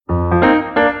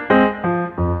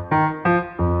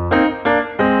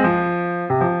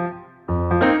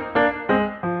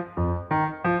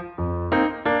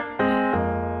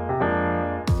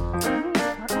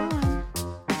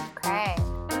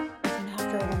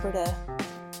remember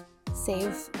to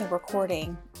save the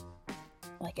recording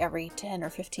like every 10 or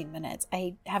 15 minutes.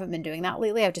 I haven't been doing that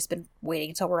lately. I've just been waiting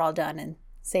until we're all done and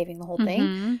saving the whole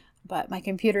thing. But my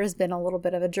computer has been a little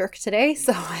bit of a jerk today,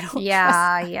 so I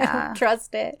don't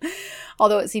trust it.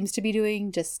 Although it seems to be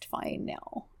doing just fine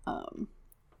now.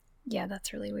 Yeah,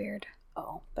 that's really weird.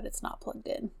 Oh, but it's not plugged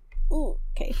in. Ooh,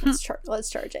 okay, let's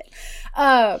charge it.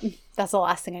 That's the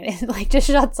last thing I did. Like, just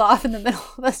shuts off in the middle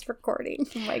of us recording.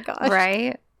 Oh my gosh.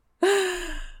 Right?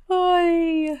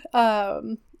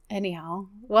 Anyhow,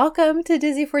 welcome to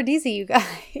Dizzy for Deezy, you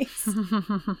guys.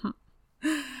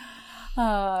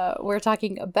 We're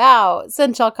talking about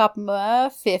Senchal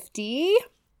Kapma 50.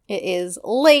 It is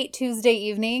late Tuesday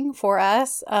evening for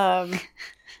us.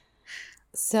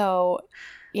 So,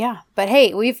 yeah. But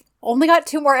hey, we've only got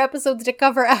 2 more episodes to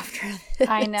cover after this.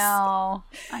 I know.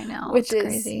 Which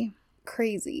it's is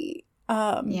crazy.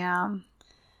 Yeah.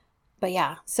 But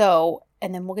yeah, so,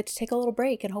 and then we'll get to take a little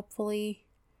break and hopefully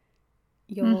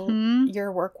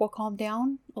your work will calm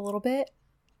down a little bit.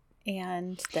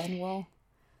 And then we'll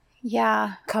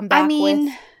come back with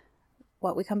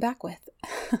what we come back with.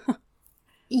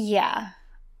 Yeah.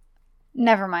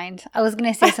 Never mind. I was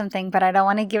going to say something, but I don't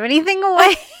want to give anything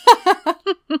away.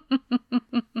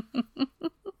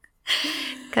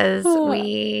 Because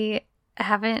we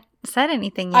haven't said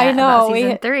anything yet about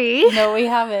season 3. No, we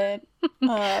haven't.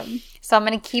 So I'm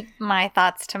going to keep my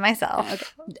thoughts to myself. Okay.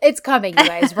 It's coming, you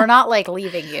guys. We're not like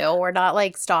leaving you. We're not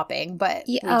like stopping, but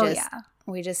we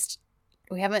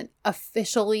haven't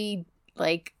officially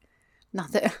like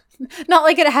not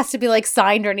like it has to be like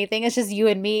signed or anything. It's just you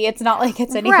and me. It's not like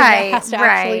it's anything that has to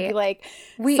actually be like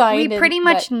signed. We pretty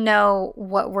much know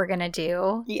what we're gonna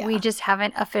do. Yeah. We just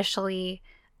haven't officially.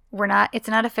 It's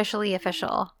not officially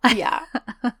official. Yeah.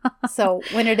 So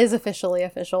when it is officially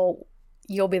official,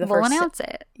 you'll be the first. We'll announce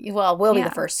it. Well, we'll be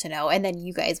the first to know, and then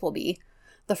you guys will be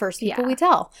the first people we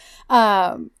tell.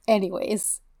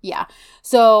 Anyways, yeah.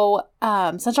 So,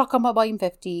 Senchal Kapma Volume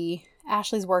 50.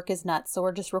 Ashley's work is nuts, so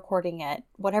we're just recording it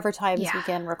whatever times we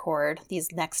can record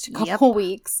these next couple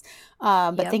weeks.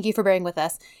 But thank you for bearing with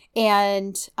us.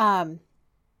 And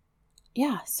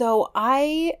so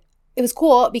it was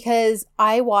cool because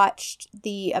I watched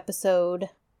the episode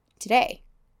today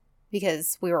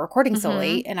because we were recording so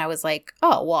late, and I was like,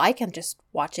 oh, well, I can just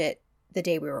watch it the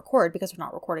day we record because we're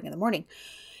not recording in the morning.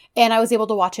 And I was able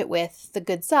to watch it with the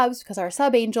good subs because our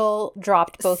sub angel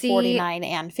dropped both 49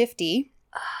 and 50.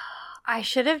 I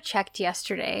should have checked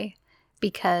yesterday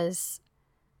because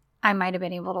I might have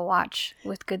been able to watch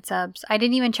with good subs. I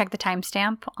didn't even check the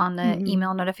timestamp on the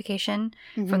email notification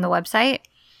from the website.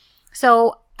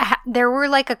 So there were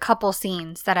like a couple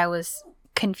scenes that I was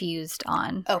confused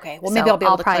on. Okay. Well, maybe I'll be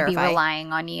able to clarify. I'll probably be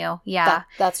relying on you. Yeah.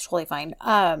 That's totally fine.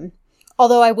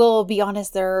 Although I will be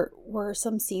honest, there were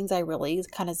some scenes I really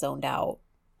kind of zoned out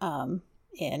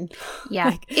in.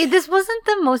 Yeah. This wasn't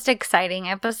the most exciting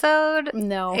episode.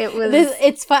 No. It was.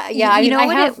 It's fun. Yeah. You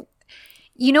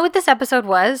know what this episode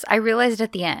was? I realized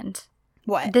at the end.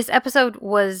 What? This episode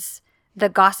was the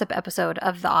gossip episode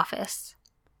of The Office.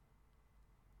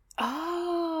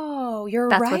 Oh, you're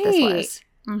right. That's what this was.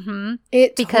 Mm-hmm.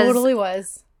 It totally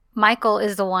was. Michael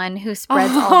is the one who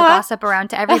spreads all the gossip around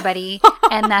to everybody,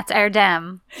 and that's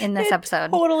Erdem in this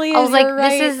episode. Totally is. I was like,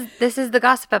 right. this is the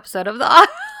gossip episode of The Office.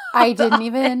 I did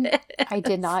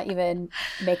not even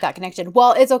make that connection.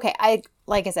 Well, it's okay.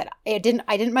 Like I said, I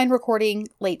didn't mind recording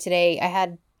late today. I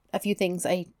had a few things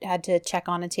I had to check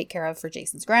on and take care of for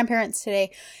Jason's grandparents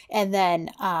today. And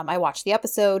then I watched the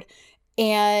episode,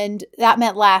 and that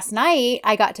meant last night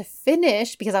I got to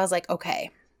finish because I was like, okay,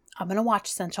 I'm going to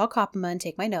watch Senchal Kapma and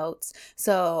take my notes.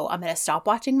 So I'm going to stop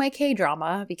watching my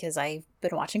K-drama because I've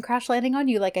been watching Crash Landing on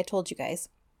You like I told you guys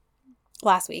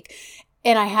last week.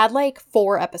 And I had like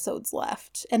 4 episodes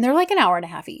left, and they're like an hour and a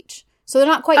half each. So they're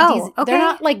not quite DZ. Okay. They're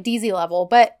not like DZ level,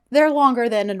 but they're longer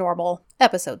than a normal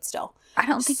episode still. I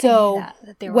don't think I knew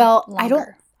that they were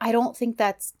longer. I don't think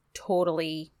that's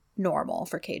totally normal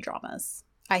for K-dramas.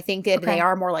 I think that they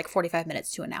are more like 45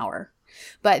 minutes to an hour.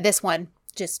 But this one,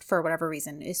 just for whatever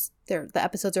reason, the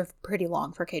episodes are pretty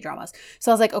long for K-dramas.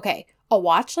 So I was like, okay, I'll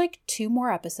watch like 2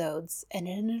 more episodes, and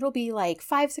then it'll be like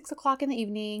 5-6 o'clock in the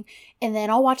evening, and then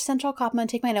I'll watch Senchal Kapma and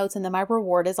take my notes, and then my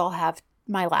reward is I'll have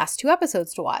my last 2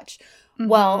 episodes to watch.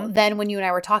 Well, then when you and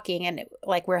I were talking and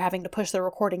like we're having to push the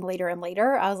recording later and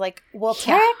later, I was like, well,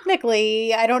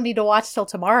 technically I don't need to watch till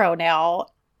tomorrow now.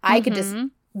 I could just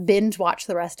binge watch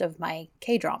the rest of my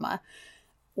K-drama,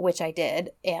 which I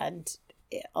did, and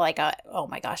like, oh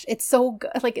my gosh, it's so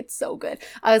good. Like, it's so good.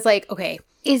 I was like, okay.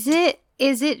 Is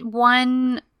it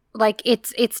one, like,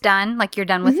 it's done? Like, you're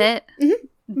done with it?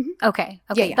 Mm-hmm. Mm-hmm. Okay.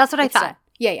 Yeah. That's what I thought. Done.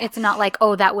 Yeah, yeah. It's not like,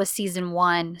 oh, that was season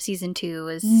 1, season 2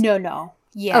 is... No.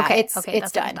 Yeah, okay,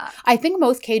 it's done. I think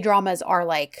most K-dramas are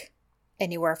like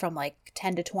anywhere from like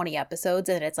 10 to 20 episodes,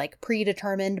 and it's like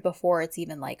predetermined before it's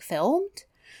even like filmed.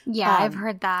 Yeah, I've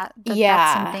heard that.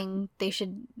 That's something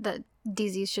that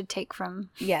DZs should take from...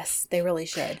 Yes, they really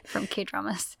should. From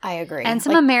K-dramas. I agree. And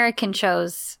some American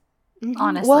shows,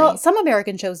 honestly. Well, some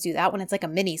American shows do that when it's like a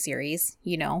mini-series,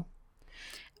 you know.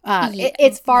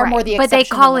 It's far more the exception. But they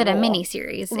call it a rule.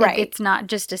 mini-series. Right. It's not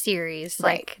just a series.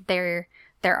 Right. Like, they're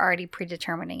already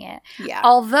predetermining it. Yeah.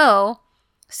 Although...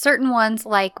 certain ones,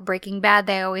 like Breaking Bad,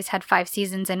 they always had 5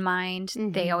 seasons in mind.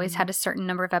 Mm-hmm. They always had a certain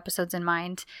number of episodes in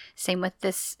mind. Same with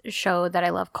this show that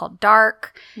I love called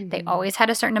Dark. Mm-hmm. They always had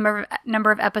a certain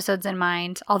number of episodes in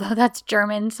mind. Although that's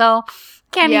German, so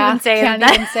can't even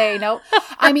say nope.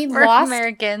 I mean,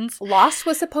 Americans. Lost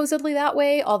was supposedly that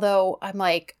way. Although I'm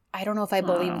like, I don't know if I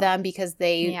believe them because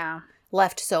they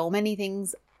left so many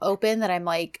things open that I'm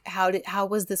like, how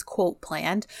was this quote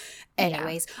planned?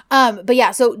 Anyways, but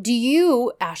yeah, so do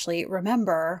you, Ashley,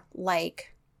 remember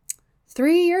like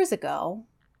 3 years ago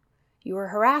you were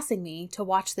harassing me to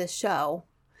watch this show?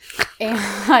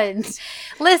 And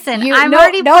listen, I'm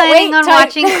already planning on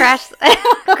watching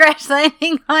Crash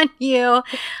Landing on You.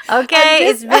 Okay,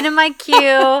 it's been in my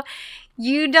queue.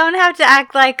 You don't have to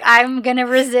act like I'm gonna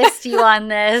resist you on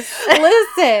this.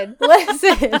 Listen.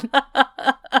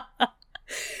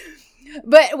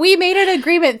 But we made an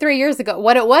agreement 3 years ago.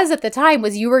 What it was at the time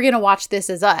was you were going to watch This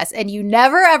Is Us. And you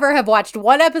never, ever have watched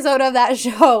one episode of that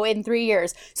show in 3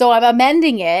 years. So I'm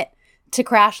amending it to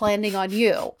Crash Landing on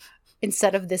You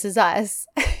instead of This Is Us.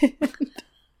 The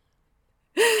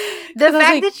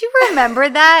fact that you remember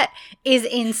that is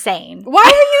insane. Why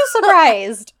are you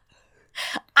surprised?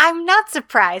 I'm not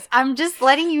surprised. I'm just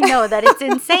letting you know that it's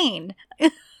insane.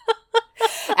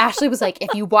 Ashley was like,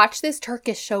 if you watch this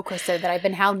Turkish show, Krista, that I've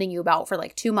been hounding you about for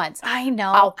like 2 months. I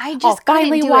know. I'll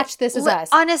finally watch This Is Us.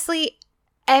 Honestly,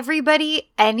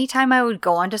 everybody, anytime I would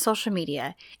go onto social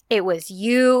media, it was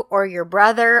you or your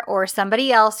brother or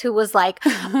somebody else who was like,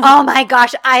 oh my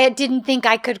gosh, I didn't think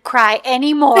I could cry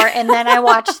anymore. And then I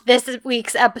watched this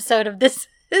week's episode of This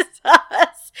Is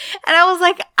Us. And I was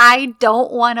like, I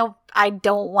don't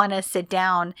want to sit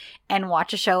down and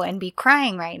watch a show and be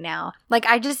crying right now. Like,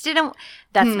 I just didn't,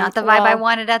 that's not the vibe I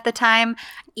wanted at the time,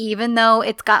 even though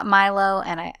it's got Milo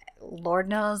and Lord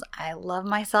knows I love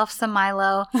myself some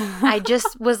Milo. I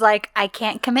just was like, I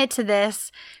can't commit to this.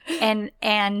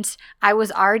 And I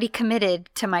was already committed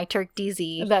to my Turk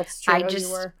DZ. That's true. You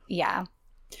were. Yeah.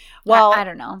 Well, I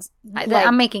don't know.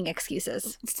 I'm making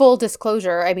excuses. Full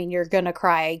disclosure, I mean, you're going to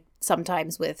cry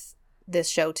sometimes with this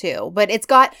show too, but it's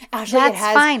got actually that's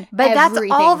fine, but everything.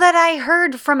 That's all that I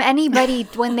heard from anybody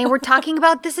when they were talking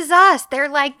about This Is Us. They're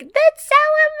like, that's so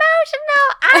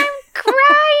emotional, I'm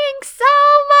crying so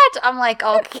much. I'm like,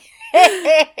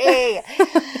 okay,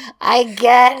 I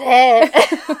get it.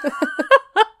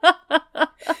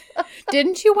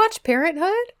 Didn't you watch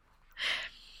Parenthood?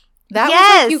 That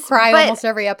was like you cry almost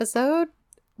every episode.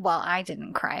 Well, I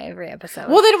didn't cry every episode.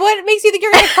 Well, then what makes you think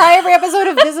you're going to cry every episode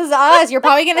of This Is Us? You're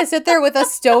probably going to sit there with a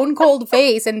stone cold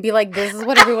face and be like, this is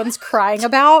what everyone's crying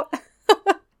about?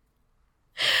 I'm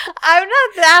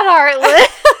not that heartless.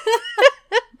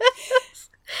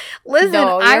 Listen,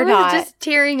 no, I was just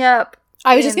tearing up.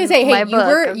 I was just going to say, hey,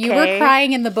 you were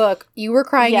crying in the book. You were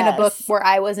crying in a book where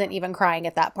I wasn't even crying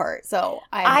at that part. So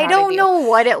I don't know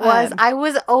what it was. I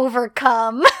was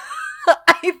overcome.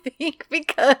 I think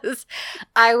because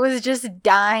I was just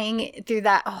dying through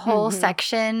that whole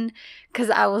section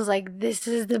because I was like, this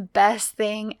is the best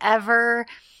thing ever.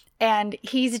 And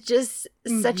he's just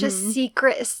such a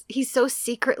he's so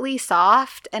secretly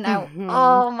soft. And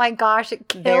oh my gosh, it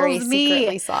kills Very me.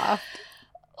 Secretly soft.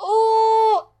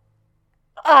 Oh,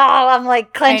 I'm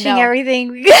like clenching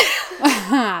everything.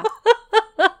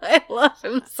 I love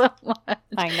him so much.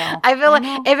 I know. I feel like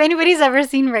if anybody's ever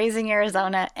seen Raising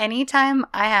Arizona, anytime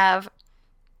I have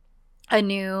a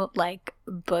new like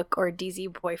book or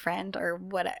DZ boyfriend or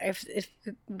whatever, if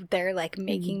they're like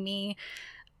making me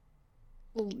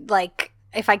like,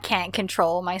 if I can't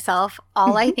control myself,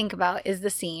 all I think about is the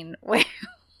scene where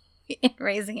in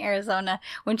Raising Arizona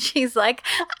when she's like,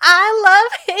 I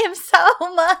love him so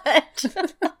much.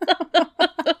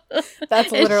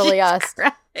 That's literally us.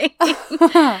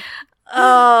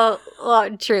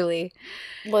 Oh, truly.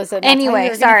 Listen,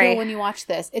 anyway, sorry. When you watch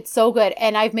this, it's so good,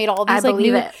 and I've made all these like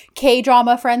new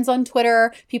K-drama friends on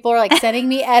Twitter. People are like sending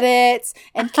me edits,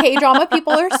 and K-drama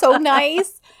people are so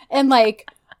nice. And like,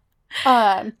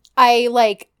 I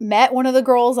like met one of the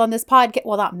girls on this podcast.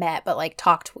 Well, not met, but like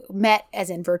met as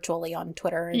in virtually on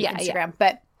Twitter and Instagram. Yeah.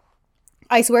 But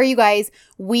I swear, you guys,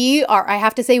 I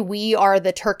have to say we are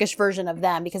the Turkish version of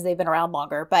them because they've been around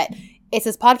longer. But it's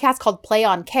this podcast called Play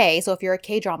on K. So if you're a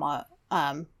K-drama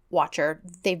watcher,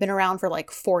 they've been around for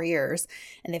like 4 years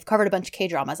and they've covered a bunch of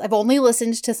K-dramas. I've only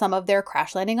listened to some of their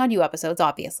Crash Landing on You episodes,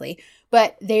 obviously,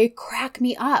 but they crack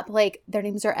me up. Like, their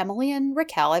names are Emily and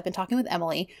Raquel. I've been talking with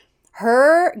Emily.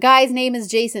 Her guy's name is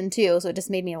Jason too, so it just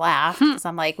made me laugh because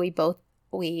I'm like,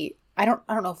 I don't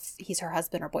know if he's her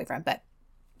husband or boyfriend, but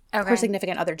her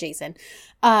significant other, Jason.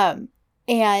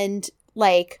 And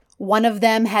like one of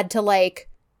them had to like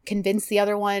convince the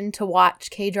other one to watch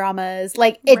K-dramas.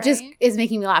 Like, it just is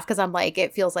making me laugh because I'm like,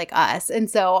 it feels like us. And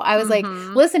so I was like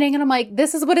listening and I'm like,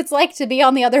 this is what it's like to be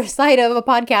on the other side of a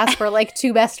podcast where like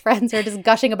two best friends are just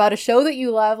gushing about a show that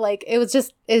you love. Like, it was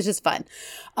just fun.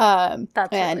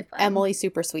 That's and really fun. Emily's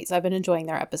super sweet. So I've been enjoying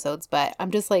their episodes, but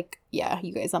I'm just like, yeah,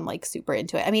 you guys, I'm like super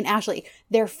into it. I mean, Ashley,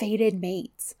 they're fated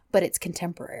mates, but it's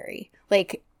contemporary.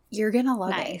 Like, you're gonna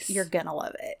love it. You're gonna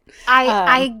love it.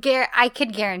 I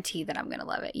could guarantee that I'm gonna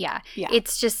love it. Yeah.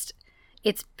 It's just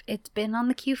it's been on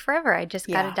the queue forever. I just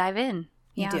gotta dive in.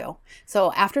 You do.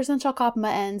 So after Sensual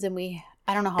Kapama ends, and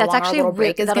I don't know how long our little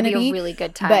break is gonna be. A really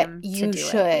good time. But you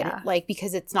should like,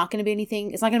 because it's not gonna be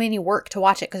anything. It's not gonna be any work to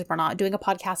watch it because we're not doing a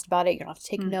podcast about it. You don't have to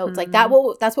take notes like that.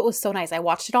 That's what was so nice. I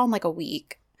watched it all in like a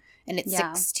week, and it's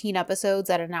 16 episodes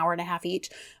at an hour and a half each.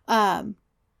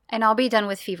 And I'll be done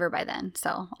with Fever by then,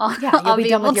 so I'll be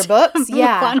done with your books. Move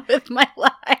on with my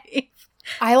life.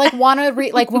 I like want to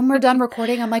read. Like, when we're done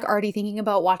recording, I'm like already thinking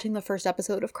about watching the first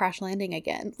episode of Crash Landing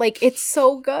again. Like, it's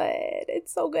so good.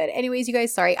 It's so good. Anyways, you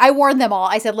guys, sorry, I warned them all.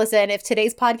 I said, listen, if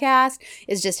today's podcast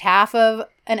is just half of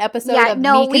an episode of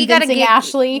me convincing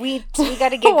Ashley, we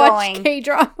gotta get going.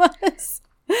 K-dramas.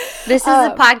 This is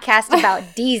a podcast about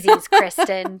Deezies,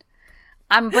 Kristen.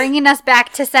 I'm bringing us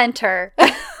back to center.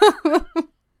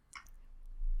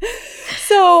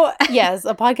 So, yes,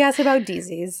 a podcast about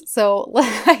Deezies. So,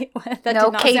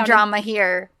 no K-drama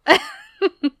here.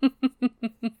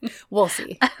 We'll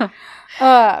see.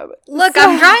 Look,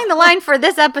 I'm drawing the line for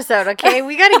this episode, okay?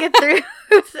 We got to get through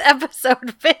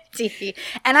episode 50.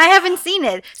 And I haven't seen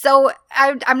it. So,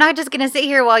 I'm not just going to sit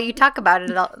here while you talk about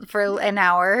it for an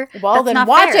hour. Well, then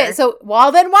watch it. So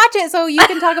you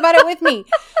can talk about it with me.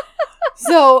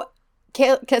 So,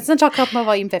 Sensual Kapama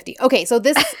Volume 50. Okay, so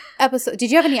this episode,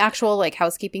 did you have any actual like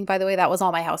housekeeping, by the way? That was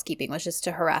all my housekeeping, was just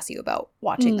to harass you about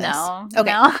watching this. No.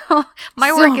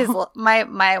 My work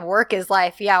is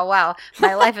life. Yeah, wow.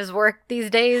 My life is work these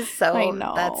days, so I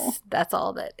know. that's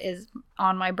all that is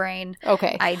on my brain.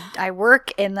 Okay. I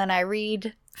work and then I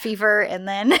read Fever and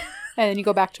then you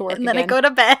go back to work and then I go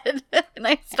to bed and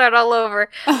I start all over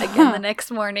again the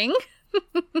next morning.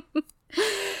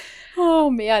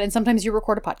 Oh, man. And sometimes you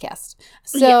record a podcast.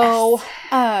 So,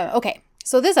 yes. Okay.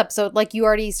 So this episode, like you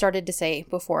already started to say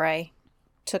before I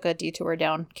took a detour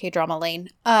down K-drama lane,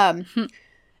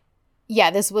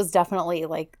 this was definitely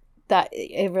like that.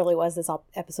 It really was this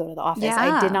episode of The Office.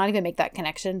 Yeah. I did not even make that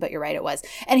connection, but you're right, it was.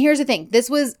 And here's the thing. This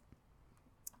was,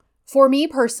 for me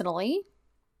personally,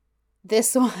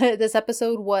 this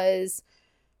episode was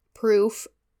proof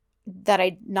that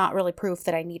not really proof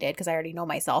that I needed because I already know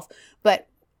myself, but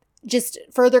just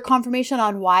further confirmation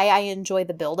on why I enjoy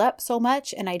the buildup so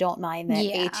much, and I don't mind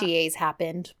that HEAs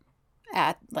happened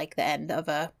at like the end of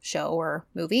a show or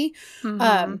movie.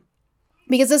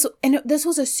 Because this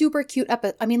was a super cute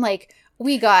episode. I mean, like,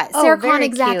 we got Sarah Khan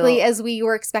exactly cute. As we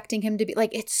were expecting him to be.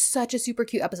 Like, it's such a super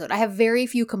cute episode. I have very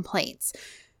few complaints.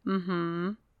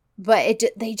 But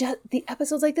the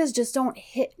episodes like this just don't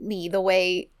hit me the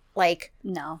way, like,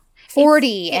 no.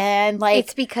 40 and like,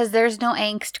 it's because there's no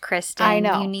angst, Kristen. I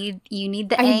know. You need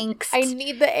the angst. I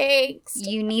need the angst.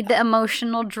 You need the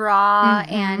emotional draw,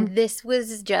 and this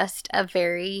was just a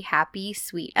very happy,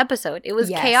 sweet episode. It was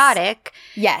chaotic.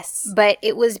 Yes. But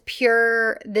it was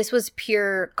pure. This was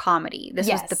pure comedy. This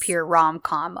was the pure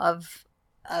rom-com of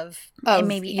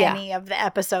maybe any of the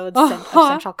episodes of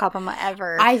Sensual Kapama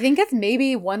ever. I think it's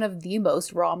maybe one of the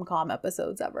most rom-com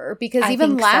episodes ever, because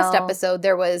even last episode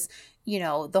there was,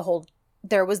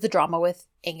 there was the drama with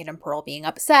Aangit and Pearl being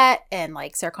upset and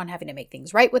like Sarah Khan having to make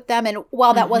things right with them, and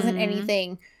while that wasn't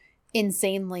anything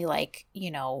insanely like,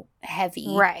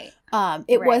 heavy, right,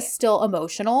 it was still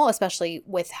emotional, especially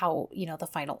with how,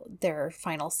 their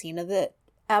final scene of the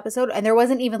episode, and there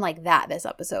wasn't even like that this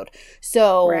episode.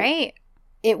 So right.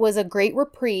 It was a great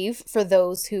reprieve for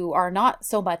those who are not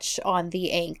so much on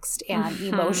the angst and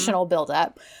emotional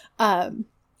buildup.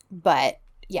 But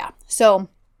yeah, so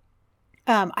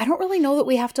I don't really know that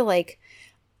we have to like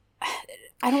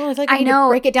I don't really feel like we need to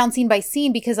break it down scene by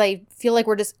scene because I feel like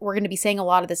we're going to be saying a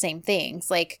lot of the same things.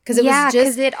 Like, because it was just...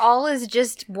 because it all is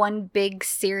just one big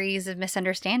series of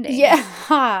misunderstandings.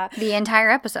 Yeah. The entire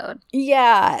episode.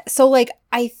 Yeah. So, like,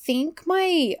 I think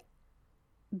my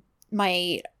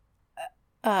biggest...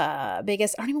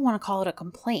 I don't even want to call it a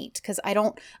complaint because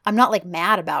I'm not, like,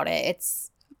 mad about it.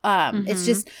 It's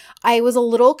just... I was a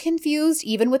little confused,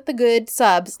 even with the good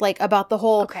subs, like, about the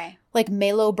whole, like,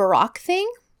 Melo Barack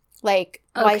thing. Like,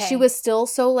 why she was still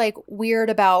so, like, weird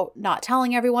about not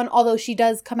telling everyone. Although she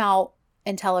does come out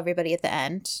and tell everybody at the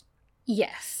end.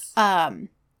 Yes. And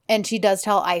she does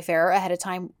tell Ifair ahead of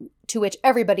time, to which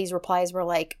everybody's replies were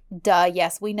like, duh,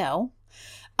 yes, we know.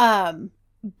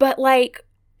 But, like,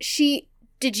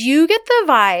 did you get the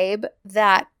vibe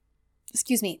that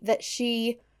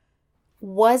she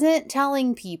wasn't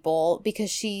telling people because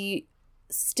she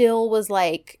still was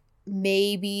like,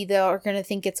 maybe they're going to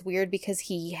think it's weird because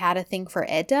he had a thing for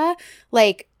Edda?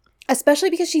 Like,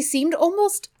 especially because she seemed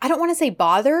almost, I don't want to say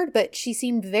bothered, but she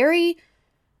seemed very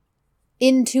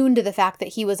in tune to the fact that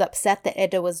he was upset that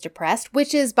Edda was depressed,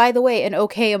 which is, by the way, an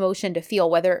okay emotion to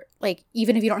feel, whether, like,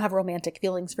 even if you don't have romantic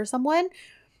feelings for someone.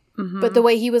 But the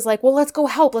way he was like, well, let's go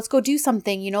help. Let's go do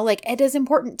something. You know, like, Edda's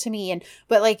important to me.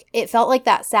 But, like, it felt like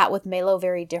that sat with Melo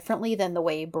very differently than the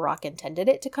way Barack intended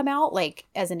it to come out, like,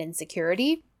 as an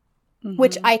insecurity.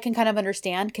 Which I can kind of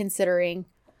understand considering,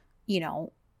 you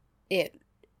know,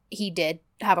 he did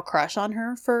have a crush on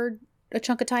her for a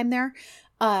chunk of time there.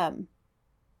 But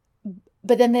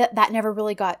then that never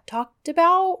really got talked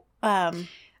about.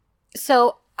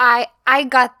 So I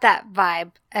got that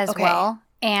vibe as well.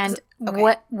 And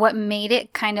what made it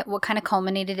what kind of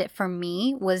culminated it for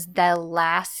me was the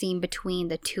last scene between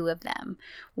the two of them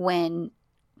when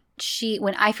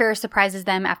Ifair surprises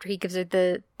them after he gives her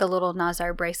the little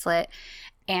Nazar bracelet,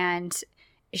 and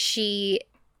she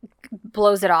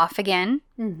blows it off again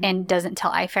and doesn't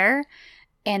tell Ifair.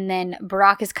 And then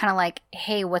Barack is kind of like,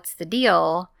 hey, what's the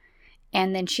deal?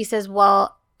 And then she says,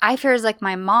 well, Ifair is like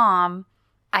my mom.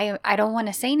 I don't want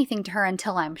to say anything to her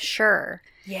until I'm sure.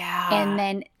 Yeah. And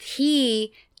then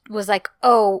he was like,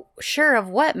 oh, sure of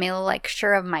what, Mela? Like,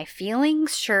 sure of my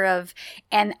feelings? Sure of...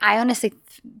 And I honestly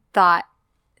thought,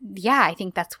 yeah, I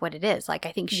think that's what it is. Like,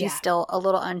 I think she's still a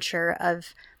little unsure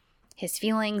of his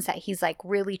feelings, that he's, like,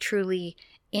 really, truly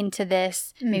into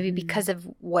this, maybe because of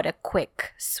what a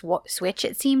quick switch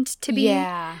it seemed to be.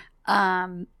 Yeah.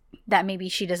 That maybe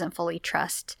she doesn't fully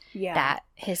trust that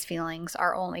his feelings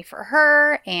are only for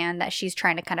her and that she's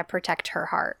trying to kind of protect her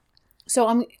heart. So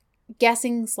I'm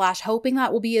guessing / hoping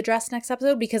that will be addressed next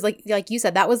episode because, like you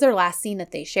said, that was their last scene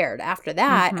that they shared. After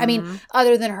that, I mean,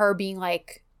 other than her being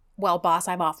like, well, boss,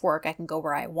 I'm off work. I can go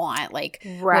where I want. Like,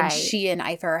 when she and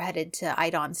Ifair are headed to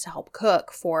Idon's to help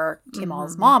cook for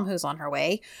Kimal's mom, who's on her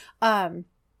way.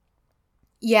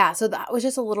 Yeah, so that was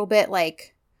just a little bit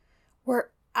like,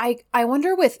 I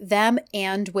wonder with them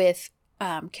and with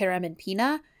Kerem and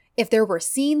Pina, if there were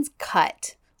scenes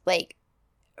cut, like,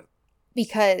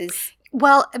 because...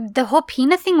 Well, the whole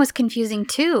Pina thing was confusing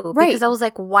too. Right. Because I was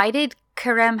like, why did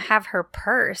Kerem have her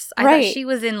purse? I thought she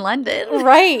was in London.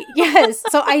 Right. Yes.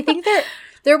 So I think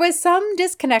there was some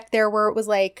disconnect there where it was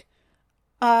like,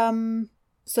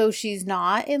 so she's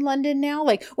not in London now?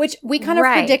 Like, which we kind of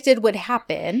predicted would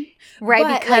happen.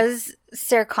 Right, because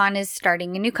Serkan is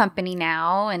starting a new company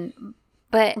now.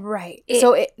 But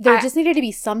there just needed to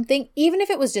be something, even if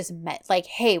it was just like,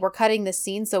 hey, we're cutting this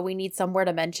scene, so we need somewhere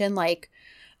to mention, like,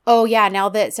 oh, yeah, now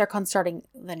that Serkan's starting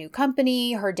the new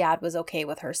company, her dad was okay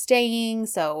with her staying,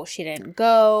 so she didn't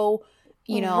go,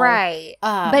 you know. Right.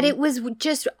 But it was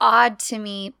just odd to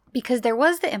me because there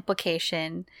was the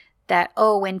implication that,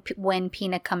 oh, when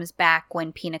Pina comes back.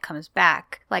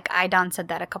 Like, Idon said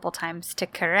that a couple times to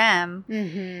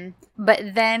Kerem.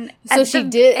 But then... So she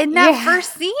did... In that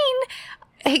first scene,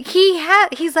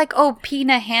 he's like, oh,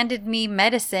 Pina handed me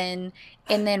medicine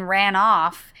and then ran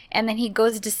off. And then he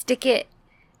goes to stick it,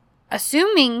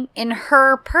 assuming, in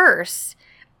her purse.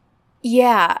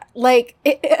 Yeah, like...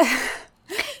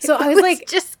 So I was like...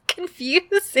 just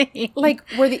confusing. Like,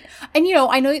 and you know,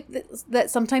 I know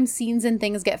that sometimes scenes and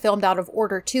things get filmed out of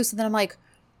order too, so then I'm like,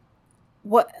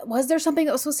 what, was there something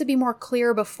that was supposed to be more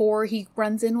clear before he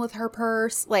runs in with her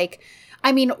purse? Like,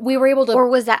 I mean, we were able to... Or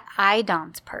was that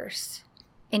Idon's purse?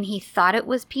 And he thought it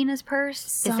was Pina's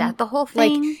purse? Is that the whole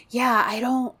thing? Like, yeah, I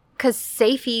don't... Because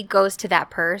Seifi goes to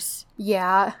that purse.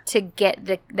 Yeah. To get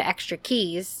the extra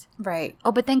keys. Right.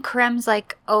 Oh, but then Kerem's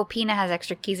like, oh, Pina has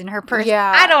extra keys in her purse.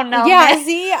 Yeah. I don't know. Yeah,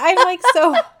 see? I'm like,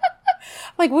 so...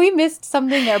 like, we missed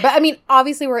something there. But, I mean,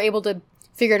 obviously we're able to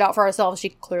figure it out for ourselves. She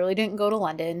clearly didn't go to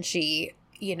London. She,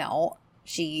 you know,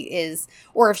 she is,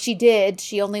 or if she did,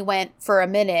 she only went for a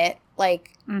minute,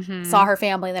 like saw her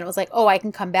family, and then it was like, oh, I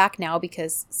can come back now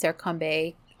because Serkan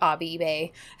Bey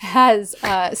has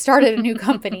started a new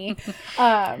company.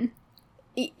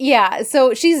 Yeah,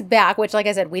 so she's back, which, like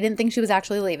I said, we didn't think she was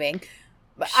actually leaving.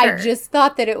 But I just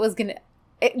thought that it was going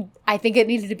to, I think it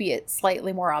needed to be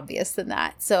slightly more obvious than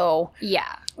that. So,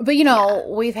 yeah. But, you know,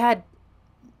 we've had,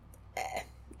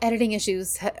 editing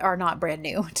issues are not brand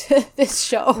new to this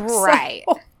show. Right.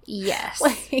 So, yes.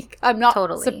 like, I'm not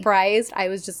surprised. I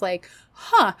was just like,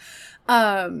 huh.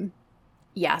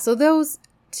 Yeah, so those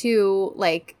two,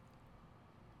 like,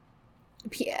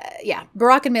 yeah,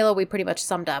 Barack and Mela, we pretty much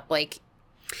summed up, like,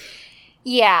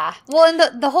 yeah. Well,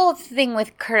 and the whole thing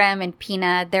with Kerem and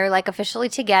Pina, they're like officially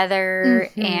together,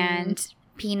 and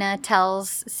Pina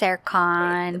tells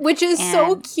Serkan, which is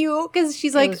so cute because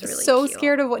she's like really so cute.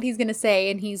 scared of what he's gonna say,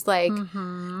 and he's like,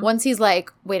 once he's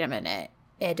like, wait a minute,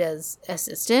 Eda's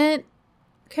assistant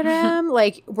Kerem,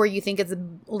 like, where you think it's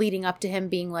leading up to him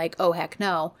being like, oh heck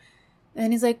no,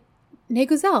 and he's like, Ne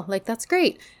Güzel, like, that's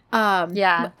great.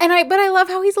 Yeah. And I love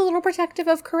how he's a little protective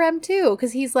of Kerem too,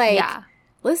 because he's like,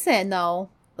 listen though,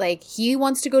 like, he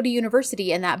wants to go to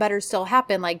university and that better still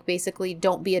happen. Like, basically,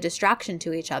 don't be a distraction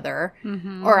to each other,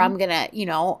 or I'm gonna, you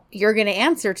know, you're gonna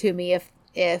answer to me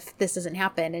if this doesn't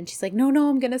happen. And she's like, no,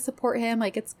 I'm gonna support him,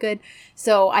 like, it's good.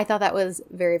 So I thought that was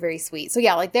very, very sweet. So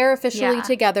yeah, like, they're officially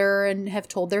together and have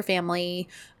told their family,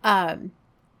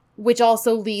 which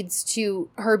also leads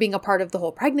to her being a part of the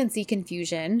whole pregnancy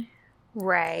confusion.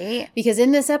 Right. Because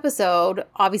in this episode,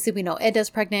 obviously we know Eda's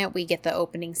pregnant. We get the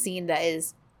opening scene that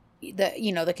is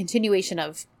the continuation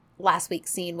of last week's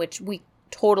scene, which we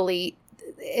totally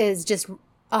is just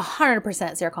 100%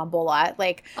 Serkan Bolat.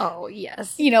 Like, oh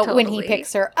yes, you know, totally. when he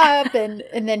picks her up and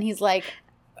then he's like,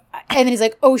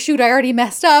 oh shoot, I already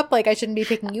messed up. Like, I shouldn't be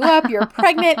picking you up. You're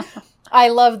pregnant. I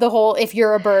love the whole if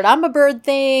you're a bird, I'm a bird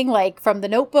thing, like, from The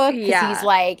Notebook. Because he's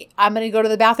like, I'm going to go to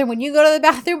the bathroom when you go to the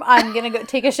bathroom. I'm going to go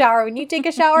take a shower when you take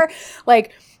a shower.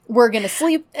 Like, we're going to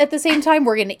sleep at the same time.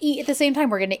 We're going to eat at the same time.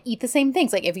 We're going to eat the same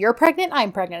things. Like, if you're pregnant,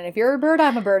 I'm pregnant. If you're a bird,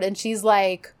 I'm a bird. And she's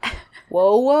like,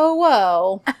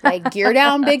 whoa. Like, gear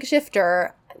down, big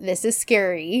shifter. This is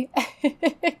scary.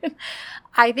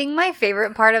 I think my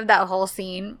favorite part of that whole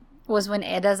scene was when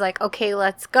Eda's like, okay,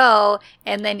 let's go.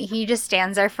 And then he just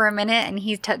stands there for a minute and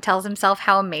he tells himself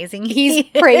how amazing he's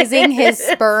praising his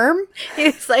sperm.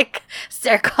 He's like,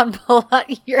 Serkan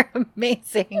Bolat, you're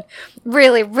amazing.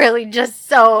 Really, really just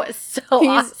so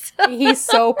awesome. He's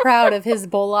so proud of his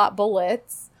Bolat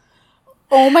bullets.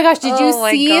 Oh my gosh, did you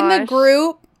see in the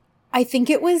group? I think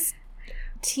it was,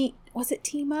 was it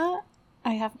Tima?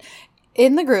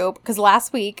 In the group, because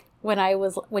last week, when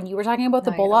you were talking about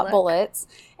the Bolat bullets,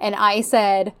 and I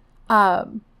said, yes,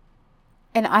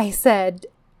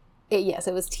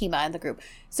 it was Tima in the group.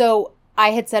 So I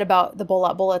had said about the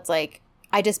Bolat bullets, like,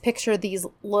 I just picture these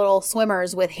little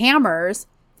swimmers with hammers.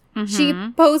 She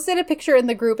posted a picture in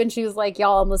the group and she was like,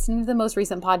 y'all, I'm listening to the most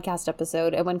recent podcast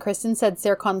episode. And when Kristen said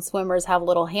Serkan swimmers have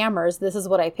little hammers, this is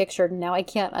what I pictured. And now I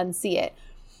can't unsee it.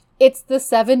 It's the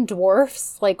 7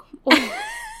 dwarfs, like,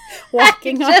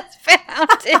 walking I just found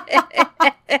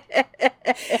it.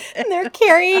 And they're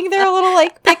carrying their little,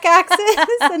 like, pickaxes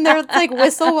and they're like,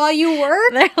 whistle while you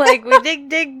work. They're like, we dig.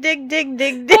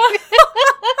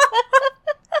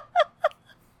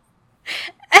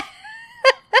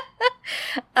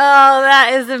 Oh,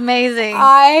 that is amazing.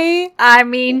 I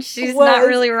mean, she's not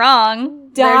really wrong.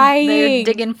 They're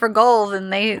digging for gold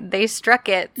and they struck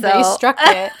it. So. They struck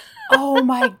it. Oh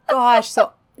my gosh.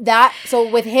 So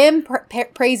with him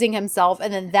praising himself,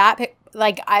 and then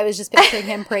like, I was just picturing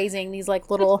him praising these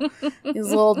little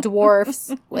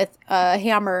dwarfs with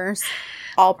hammers,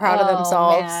 all proud of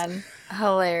themselves. Man.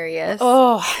 Hilarious.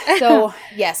 Oh, so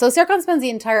yeah. So Serkan spends the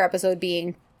entire episode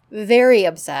being very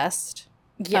obsessed.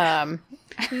 Yeah.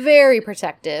 Very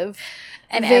protective.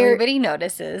 And everybody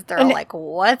notices. They're all like,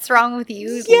 what's wrong with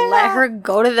you? Yeah. Let her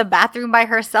go to the bathroom by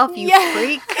herself, you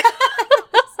freak.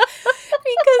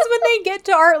 Because when they get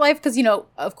to Art Life, because, you know,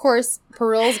 of course,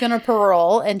 Peril's going to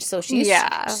parole, and so she's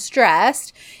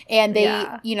stressed, and they,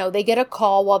 you know, they get a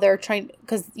call while they're trying,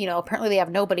 because, you know, apparently they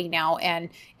have nobody now, and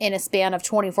in a span of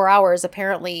 24 hours,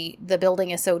 apparently the building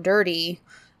is so dirty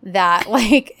that,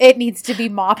 like, it needs to be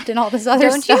mopped and all this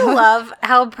other stuff. Don't you love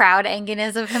how proud Engin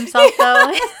is of himself,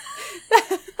 though?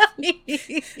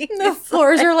 The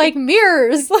floors are like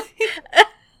mirrors.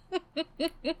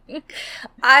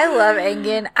 I love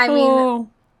Engin. I mean,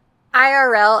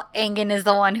 IRL, Engin is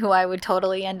the one who I would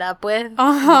totally end up with.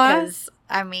 Because,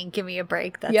 I mean, give me a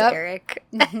break. That's Eric.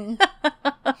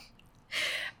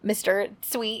 Mr.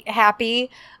 Sweet, Happy.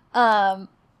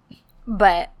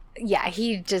 But yeah,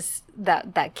 he just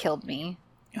that killed me.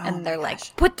 Oh and they're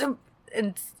like, put the,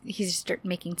 and he's just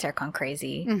making Serkan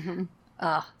crazy. Mm-hmm.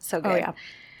 Oh, so good. Oh yeah.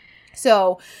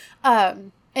 So,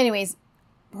 anyways,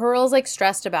 Pearl's like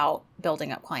stressed about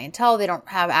building up clientele. They don't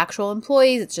have actual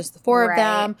employees. It's just the four of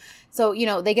them. So, you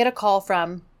know, they get a call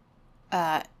from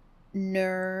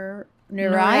Nuray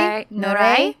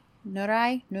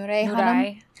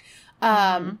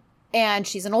Hanım. And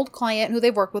she's an old client who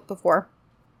they've worked with before.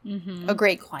 Mm-hmm. A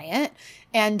great client.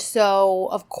 And so,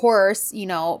 of course, you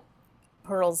know,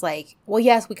 Pearl's like, well,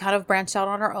 yes, we kind of branched out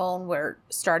on our own. We're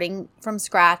starting from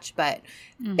scratch, but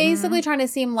basically trying to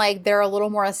seem like they're a little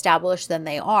more established than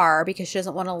they are because she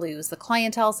doesn't want to lose the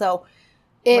clientele. So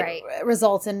it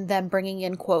results in them bringing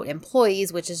in, quote,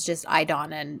 employees, which is just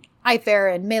Aydan and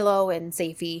Ayfer and Melo and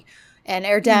Seyfi and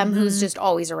Erdem, who's just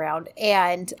always around.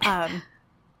 And,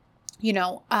 you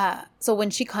know, so when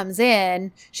she comes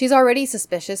in, she's already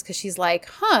suspicious because she's like,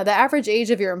 the average age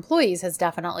of your employees has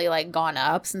definitely like gone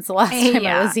up since the last time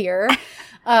I was here.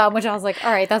 Which I was like,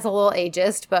 all right, that's a little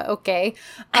ageist, but okay.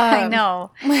 I know.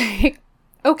 Like,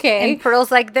 okay. And Pearl's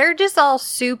like, they're just all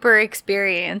super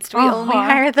experienced. We only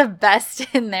hire the best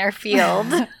in their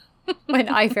field. When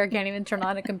Ayfer can't even turn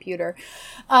on a computer.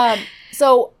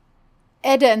 So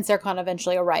Eda and Serkan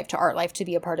eventually arrive to ArtLife to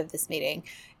be a part of this meeting.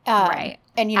 And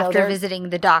you know, after visiting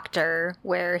the doctor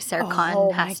where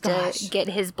Serkan has to get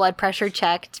his blood pressure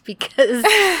checked because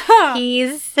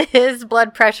his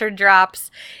blood pressure drops.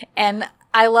 And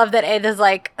I love that Eda's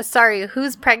like, sorry,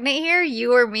 who's pregnant here?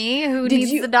 You or me? Who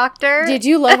needs the doctor? Did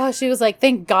you love how she was like,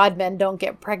 thank God men don't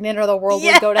get pregnant or the world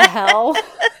would go to hell?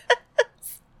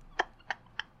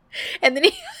 And then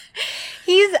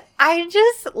he's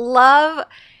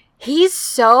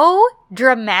so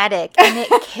dramatic, and it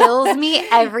kills me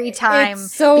every time.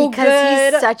 It's so because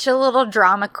good. He's such a little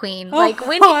drama queen. Like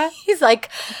when he's like,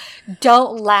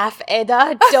 "Don't laugh,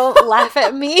 Eda. Don't laugh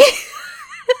at me."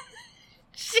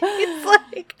 She's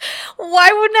like,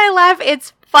 "Why wouldn't I laugh?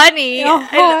 It's funny."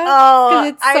 Because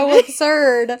it's so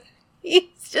absurd. He's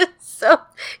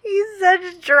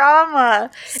such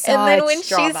drama. And then when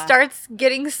she starts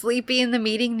getting sleepy in the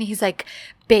meeting, he's like,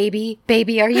 baby,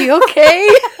 are you okay?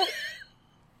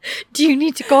 Do you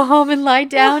need to go home and lie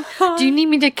down? Do you need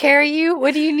me to carry you?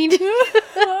 What do you need to do?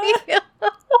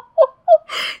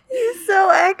 He's so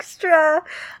extra.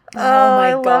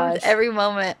 I loved every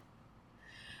moment.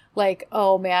 Like,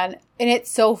 oh man. And it's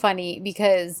so funny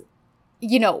because,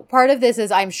 you know, part of this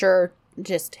is, I'm sure,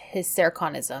 just his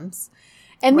Serkanisms.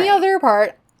 And the other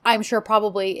part, I'm sure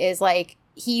probably is like,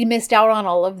 he missed out on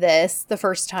all of this the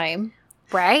first time.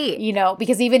 Right. You know,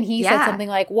 because even he said something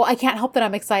like, well, I can't help that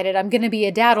I'm excited. I'm going to be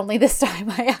a dad, only this time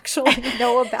I actually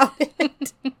know about it.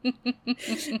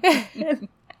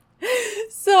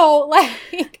 So,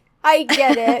 like, I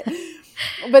get it.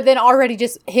 But then already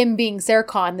just him being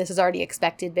Serkan, this is already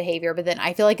expected behavior. But then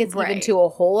I feel like it's even to a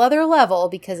whole other level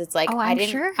because it's like, I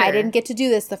didn't get to do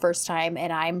this the first time,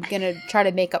 and I'm going to try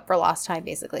to make up for lost time,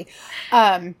 basically.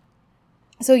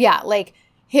 So yeah, like,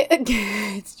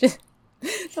 it's just,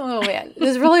 oh man,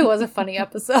 this really was a funny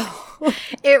episode.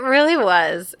 It really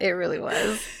was.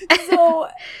 So,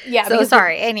 yeah. So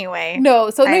sorry, anyway. No,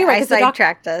 so no, you're right. I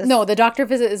sidetracked us. No, the doctor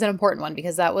visit is an important one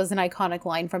because that was an iconic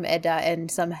line from Eda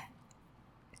and some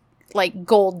like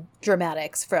gold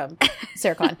dramatics from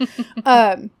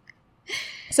Serkan.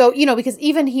 So, you know, because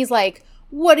even he's like,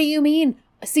 what do you mean?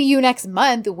 See you next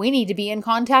month. We need to be in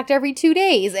contact every 2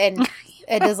 days. And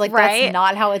Eda's like, that's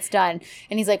not how it's done.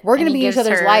 And he's like, we're going to be in each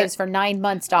other's lives for 9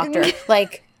 months, doctor.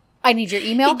 Like, I need your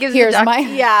email. Here's my,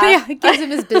 he gives him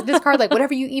his business card. Like,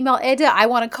 whatever you email Eda, I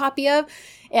want a copy of.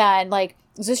 And like,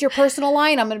 is this your personal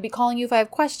line? I'm going to be calling you if I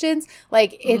have questions.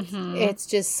 Like, it's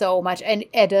just so much. And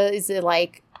Eda is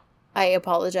like, I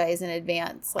apologize in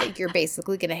advance. Like, you're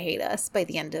basically going to hate us by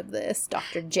the end of this,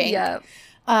 Dr. Jank. Yep.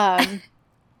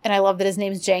 And I love that his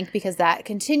name's Jank because that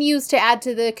continues to add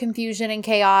to the confusion and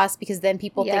chaos because then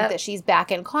people think that she's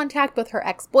back in contact with her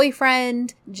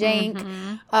ex-boyfriend, Jank.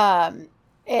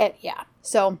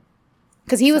 So,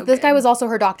 because this guy was also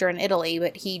her doctor in Italy,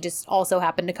 but he just also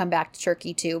happened to come back to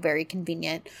Turkey too. Very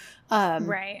convenient.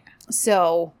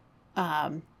 So,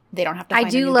 they don't have to find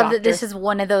a new doctor. Love that this is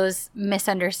one of those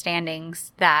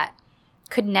misunderstandings that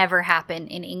could never happen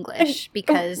in English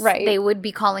because they would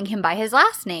be calling him by his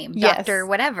last name, Dr.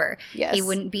 whatever. Yes. He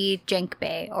wouldn't be Jank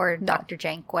Bey or Dr.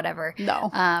 Jank, whatever. No.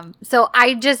 So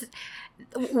I just,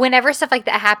 whenever stuff like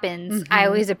that happens, I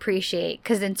always appreciate,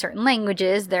 because in certain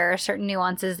languages, there are certain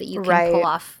nuances that you can pull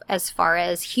off as far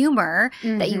as humor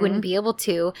that you wouldn't be able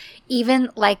to. Even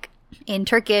like in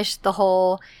Turkish, the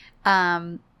whole,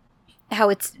 how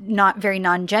it's not very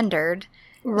non-gendered.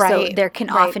 Right. So there can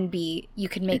often be, you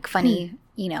can make funny,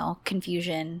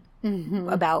 confusion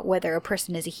about whether a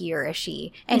person is a he or a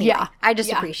she. Anyway, I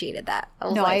just appreciated that. I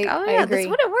was I agree. This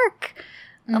wouldn't work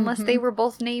unless they were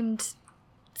both named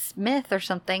Smith or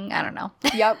something. I don't know.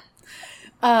 Yep.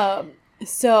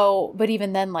 So, but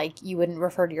even then, like, you wouldn't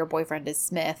refer to your boyfriend as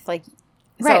Smith. Like,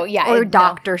 right. So, yeah. Or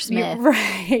Dr. Smith.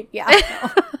 Right.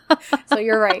 Yeah. So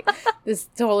you're right. This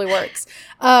totally works.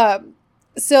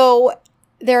 So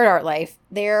they're at Art Life.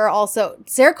 They're also,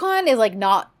 Serkan is like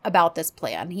not about this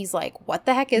plan. He's like, what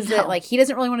the heck is it? Like, he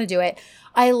doesn't really want to do it.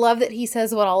 I love that he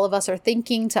says what all of us are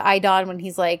thinking to Aidan when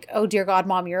he's like, oh dear God,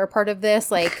 Mom, you're a part of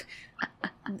this. Like,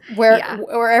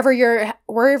 wherever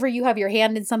you have your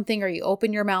hand in something or you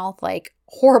open your mouth, like,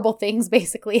 horrible things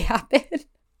basically happen.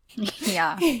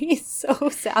 Yeah. He's so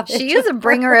savage. She is a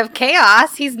bringer of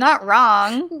chaos. He's not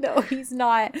wrong. No, he's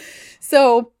not.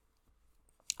 So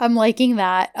I'm liking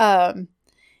that.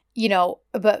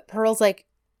 But Pearl's like,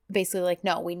 basically like,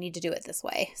 no, we need to do it this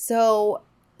way. So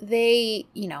they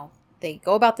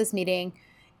go about this meeting.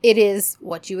 It is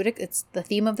it's the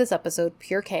theme of this episode,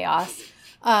 pure chaos.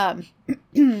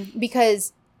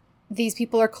 Because these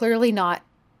people are clearly not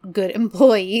good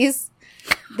employees.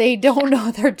 They don't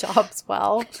know their jobs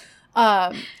well.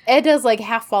 Edda's like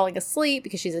half falling asleep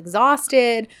because she's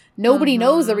exhausted. Nobody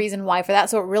knows the reason why for that.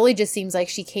 So it really just seems like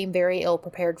she came very ill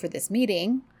prepared for this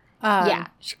meeting.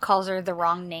 She calls her the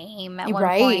wrong name at one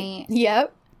point.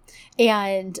 Yep.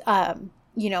 And,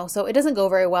 so it doesn't go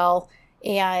very well.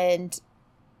 And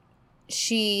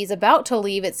she's about to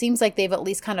leave. It seems like they've at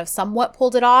least kind of somewhat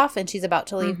pulled it off, and she's about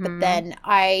to leave. But then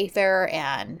Ifer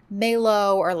and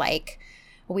Melo are like,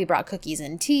 we brought cookies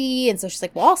and tea. And so she's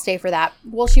like, well, I'll stay for that.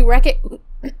 Well,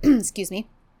 excuse me.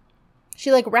 She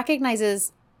like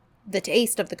recognizes the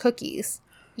taste of the cookies.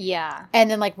 Yeah. And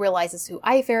then like realizes who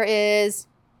Ifer is.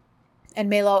 And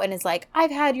Melo, and is like,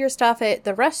 I've had your stuff at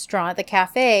the restaurant, the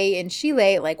cafe in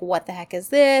Chile. Like, what the heck is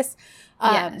this?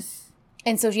 Yes.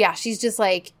 And so, yeah, she's just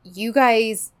like, you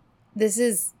guys, this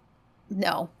is,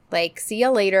 no. Like, see ya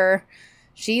later.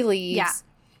 She leaves. Yeah.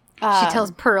 She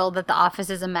tells Pearl that the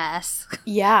office is a mess.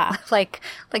 Yeah. like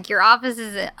your office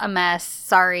is a mess.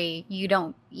 Sorry, you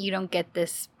don't get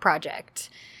this project.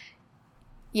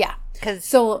 Yeah.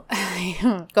 So,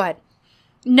 go ahead.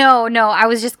 No, I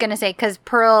was just going to say, because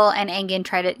Pearl and Engin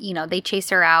try to, they chase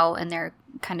her out and they're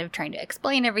kind of trying to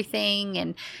explain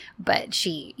everything. But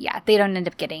they don't end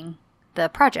up getting the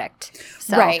project.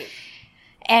 So, right.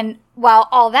 And while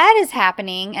all that is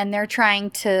happening and they're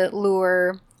trying to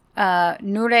lure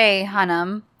Nure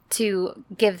Hanım to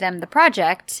give them the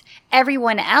project,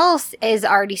 everyone else is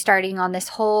already starting on this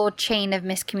whole chain of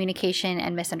miscommunication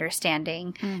and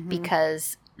misunderstanding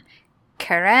because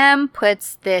Kerem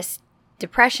puts this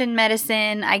depression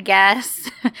medicine, I guess,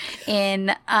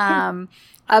 in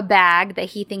a bag that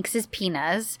he thinks is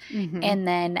Pina's. And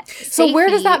then So where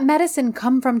does that medicine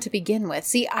come from to begin with?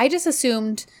 See, I just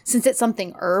assumed, since it's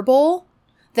something herbal,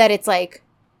 that it's like,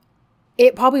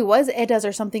 it probably was Edda's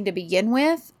or something to begin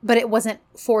with, but it wasn't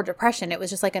for depression. It was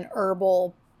just like an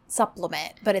herbal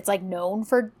supplement, but it's like known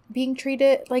for being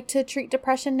treated, like to treat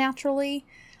depression naturally.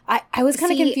 I was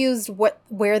kind of confused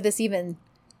where this even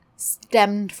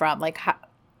stemmed from. Like, how,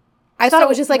 I thought it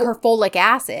was just like her folic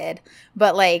acid,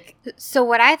 but like. So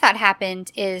what I thought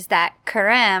happened is that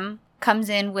Kerem comes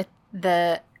in with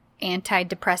the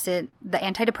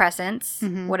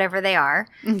antidepressants, whatever they are,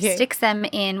 sticks them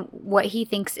in what he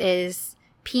thinks is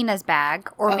Pina's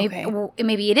bag, or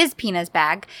maybe it is Pina's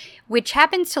bag, which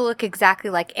happens to look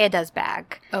exactly like Edda's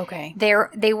bag. Okay.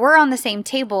 They were on the same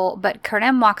table, but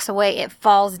Kerem walks away, it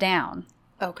falls down.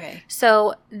 Okay.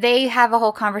 So they have a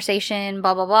whole conversation,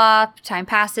 blah, blah, blah. Time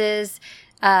passes.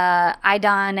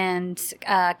 Aidan and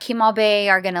Kemal Bey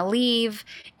are going to leave.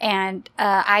 And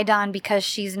Aidan, because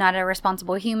she's not a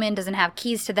responsible human, doesn't have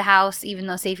keys to the house, even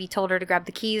though Seifi told her to grab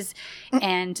the keys.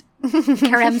 And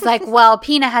Kerem's like, well,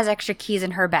 Pina has extra keys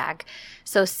in her bag.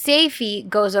 So Seifi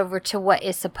goes over to what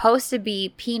is supposed to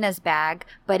be Pina's bag,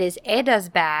 but is Edda's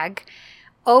bag,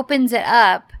 opens it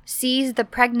up, sees the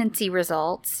pregnancy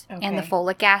results and the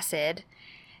folic acid,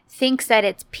 thinks that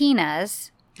it's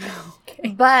Pina's. Okay.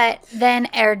 But then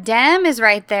Erdem is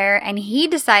right there, and he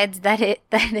decides that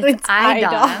it's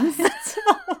Aidan's.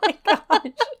 Oh my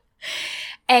gosh.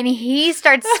 And he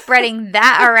starts spreading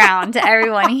that around to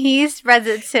everyone. He spreads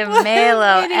it to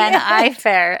Melo and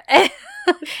Ifer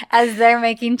as they're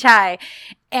making chai.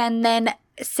 And then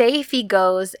Seifi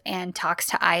goes and talks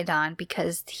to Aidan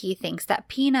because he thinks that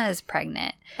Pina is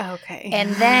pregnant. Okay.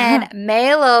 And then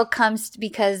Melo comes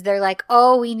because they're like,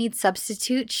 oh, we need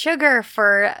substitute sugar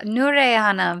for Nure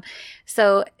Hanım.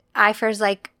 So Ifer's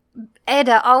like,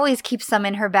 Eda always keeps some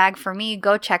in her bag for me.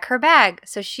 Go check her bag.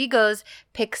 So she goes,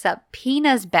 picks up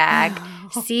Pina's bag,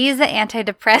 sees the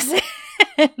antidepressants,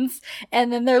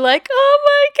 and then they're like, "Oh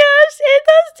my gosh,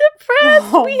 Eda's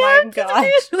depressed. Oh we my have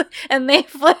gosh. to do," and they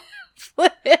flip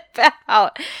it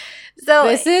out. So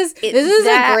This is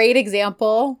a great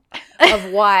example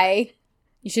of why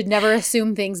you should never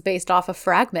assume things based off of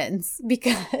fragments,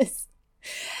 because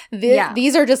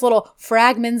these are just little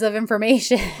fragments of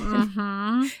information,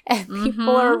 and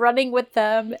people are running with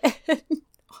them.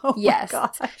 Oh my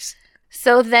gosh.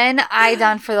 So then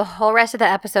Aidan, for the whole rest of the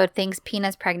episode, thinks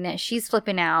Pina's pregnant. She's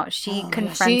flipping out. She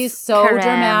confronts She's so Karen.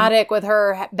 dramatic with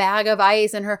her bag of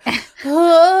ice and her. I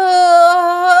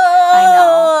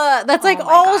know. That's like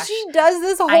all she does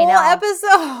this whole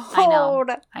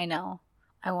episode. I know.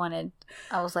 I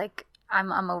was like,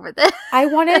 I'm over this. I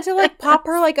wanted to like pop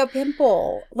her like a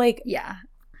pimple. Like, Yeah.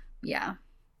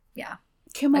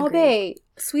 Kimabe,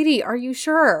 sweetie, are you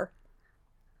sure?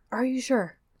 Are you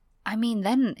sure? I mean,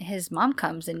 then his mom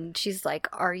comes and she's like,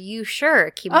 "Are you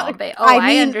sure, Kimabe?"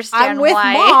 I understand I'm with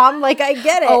why. Mom. Like, I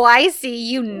get it. Oh, I see.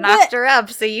 You knocked her up,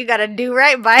 so you got to do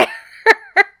right by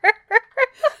her.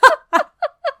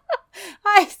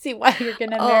 I see why you're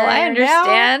gonna marry I her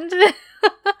understand.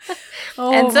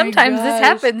 Oh and my sometimes this gosh.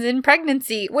 happens in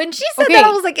pregnancy. When she said Okay. that,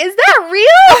 I was like, "Is that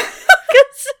real?"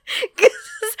 Because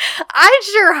I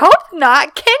sure hope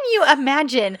not. Can you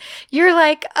imagine? You're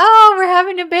like, "Oh, we're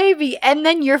having a baby," and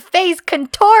then your face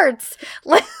contorts.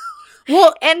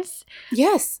 Well, and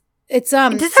yes, it's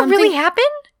does that really happen?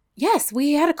 Yes,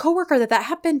 we had a coworker that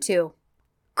happened to.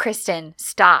 Kristen,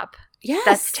 stop. Yes,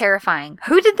 That's terrifying.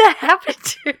 Who did that happen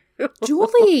to?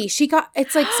 Julie. She got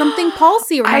it's like something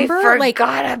palsy. Remember? I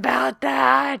forgot about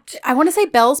that. I want to say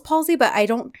Bell's palsy, but I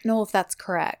don't know if that's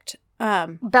correct.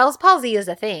 Bell's palsy is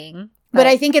a thing, but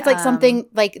I think it's like something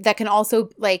like that can also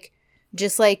like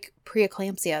just like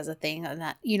preeclampsia is a thing, and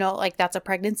that like that's a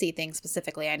pregnancy thing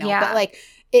specifically. I know, Yeah. but like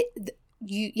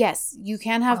you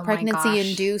can have Oh my pregnancy gosh.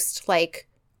 induced like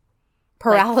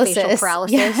paralysis. Like facial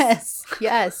paralysis.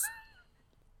 Yes.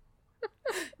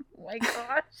 Oh my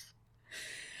gosh.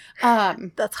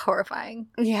 That's horrifying.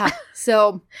 Yeah.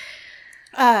 So,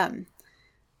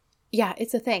 yeah,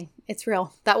 it's a thing. It's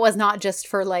real. That was not just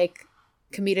for like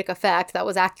comedic effect. That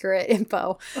was accurate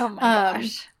info. Oh my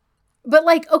gosh. But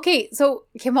like, okay, so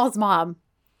Kimal's mom.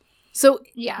 So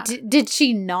Yeah. did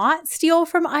she not steal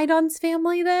from Aidan's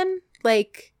family then?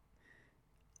 Like,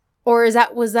 or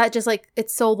was that just like,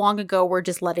 it's so long ago, we're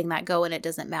just letting that go and it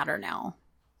doesn't matter now?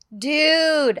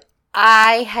 Dude,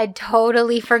 I had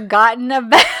totally forgotten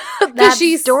about that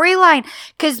storyline.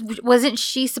 Because wasn't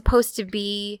she supposed to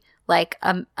be like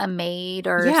a maid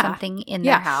or something in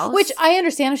their house? Which I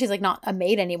understand if she's like not a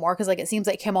maid anymore, because like it seems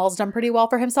like Kimal's done pretty well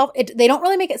for himself. They don't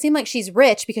really make it seem like she's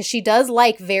rich, because she does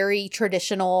like very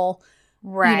traditional,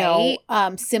 right?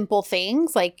 Simple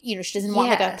things. Like, she doesn't want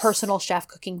like a personal chef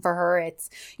cooking for her. It's,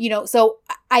 so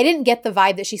I didn't get the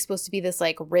vibe that she's supposed to be this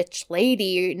like rich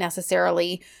lady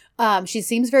necessarily. She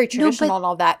seems very traditional and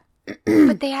all that.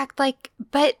 But they act like,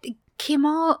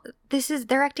 Kimal,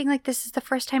 they're acting like this is the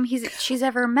first time she's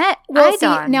ever met Aidan.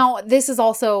 See, now this is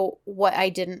also what I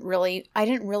didn't really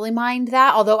mind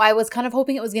that, although I was kind of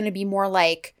hoping it was going to be more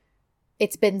like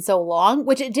it's been so long,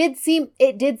 which it did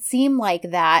seem like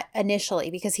that initially,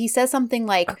 because he says something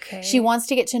like she wants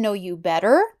to get to know you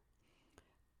better.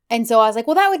 And so I was like,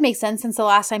 well, that would make sense, since the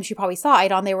last time she probably saw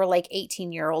Aidan, they were like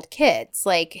 18-year-old kids,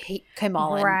 like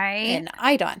Kimal and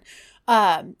Aidan.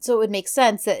 So it would make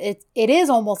sense that it is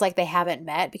almost like they haven't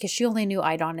met, because she only knew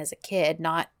Aidan as a kid,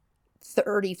 not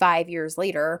 35 years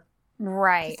later.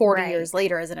 Right. 40 years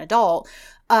later as an adult.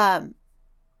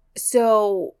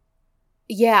 So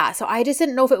yeah. So I just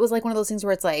didn't know if it was like one of those things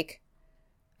where it's like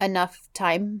enough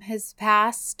time has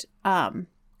passed.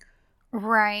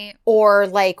 Right. Or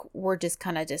like we're just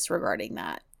kind of disregarding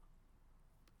that.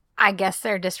 I guess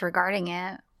they're disregarding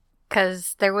it,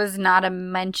 because there was not a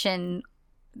mention,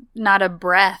 not a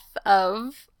breath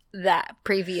of that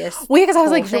previous. Well, yeah, because I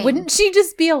was like, thing. wouldn't she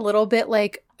just be a little bit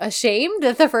like ashamed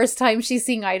that the first time she's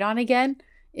seeing Aidan again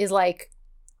is like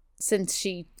since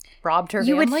she robbed her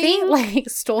family, would think, like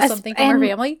stole something from her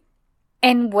family?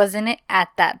 And wasn't it at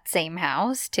that same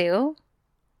house too?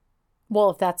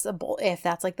 Well, if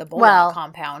that's like the Bullock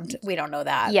compound, we don't know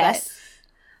that. Yes.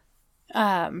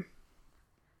 But,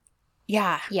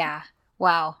 yeah. Yeah.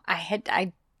 Wow.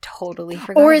 I totally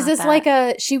forgot. Or is this that.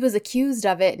 like she was accused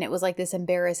of it and it was like this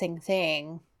embarrassing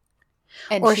thing,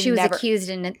 and or she was accused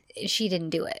and she didn't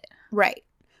do it. Right.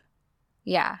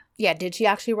 Yeah. Yeah. Did she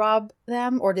actually rob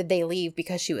them, or did they leave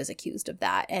because she was accused of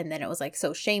that? And then it was like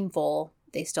so shameful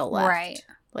they still left. Right.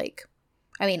 Like,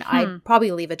 I mean, I'd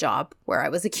probably leave a job where I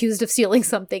was accused of stealing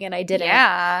something and I didn't.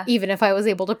 Yeah. Even if I was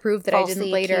able to prove that Falsely I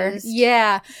didn't later. accused.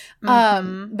 Yeah.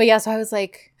 But yeah, so I was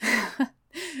like,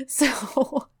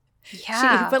 so.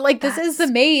 Yeah. But like, this is the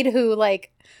maid who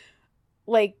like,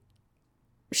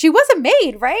 she was a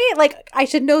maid, right? Like, I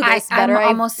should know this better.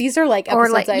 These are like episodes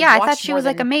or like, I've yeah, I watched thought she was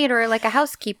like a maid or like a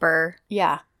housekeeper.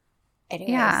 Yeah.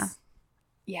 Anyways.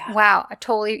 Yeah. Wow. I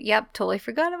totally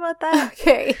forgot about that.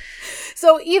 Okay.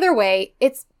 So either way,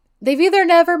 they've either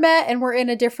never met and we're in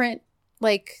a different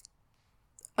like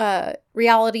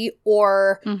reality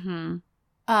or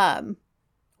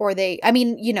or they, I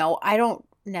mean, you know, I don't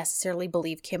necessarily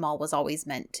believe Kimmel was always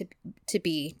meant to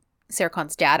be Sarah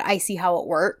Khan's dad. I see how it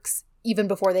works. Even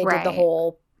before they did the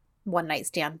whole one night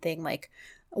stand thing, like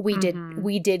we did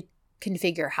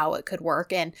configure how it could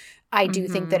work, and I do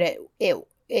think that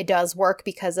it does work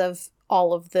because of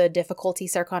all of the difficulty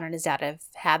Sarah Khan and his dad have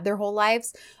had their whole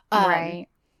lives. Right.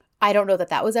 I don't know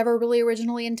that was ever really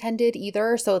originally intended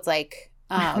either. So it's like,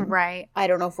 right. I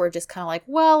don't know if we're just kind of like,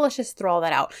 well, let's just throw all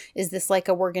that out. Is this like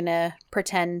we're gonna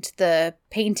pretend the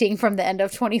painting from the end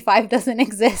of 25 doesn't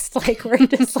exist? Like we're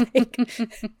just like.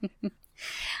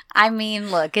 I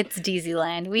mean, look, it's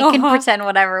Disneyland. We can pretend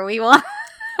whatever we want.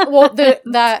 Well,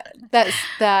 that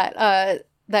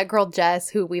girl Jess,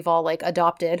 who we've all like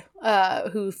adopted,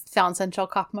 who found Sensual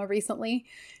Kakma recently,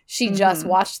 she just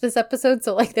watched this episode.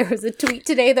 So like, there was a tweet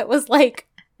today that was like,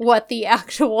 "What the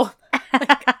actual?"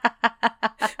 Like,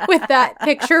 with that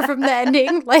picture from the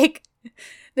ending, like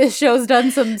this show's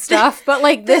done some stuff, but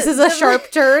like this is a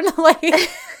sharp turn, like.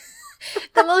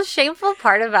 The most shameful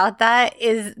part about that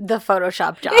is the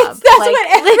Photoshop job. That's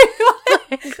what everyone...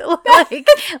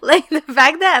 like the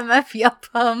fact that MF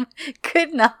Yopum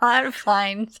could not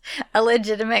find a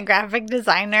legitimate graphic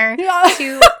designer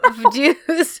to do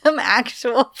some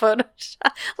actual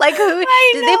Photoshop. Like,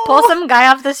 did they pull some guy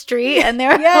off the street and they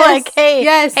were like,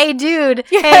 hey dude,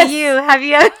 hey you, have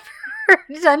you ever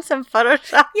done some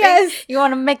Photoshopping? Yes. You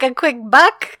want to make a quick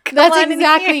buck?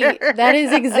 That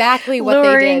is exactly what they did.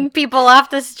 Luring people off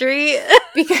the street.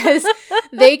 Because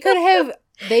they could have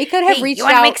reached you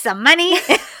want out. To make some money?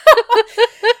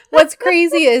 What's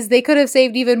crazy is they could have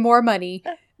saved even more money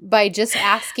by just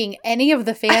asking any of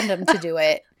the fandom to do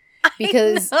it.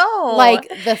 Because like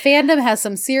the fandom has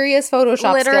some serious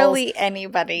Photoshop literally skills.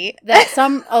 Anybody. That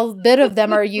a bit of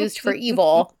them are used for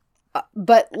evil.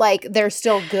 But like they're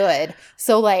still good.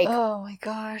 So like, oh my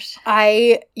gosh.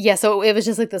 So it was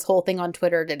just like this whole thing on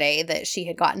Twitter today that she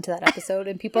had gotten to that episode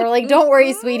and people are like, "Don't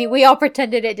worry, sweetie, we all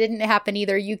pretended it didn't happen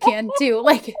either. You can too."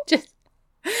 Like just.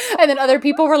 And then other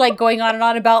people were like going on and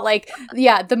on about like,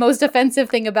 yeah, the most offensive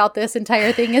thing about this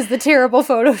entire thing is the terrible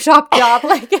Photoshop job.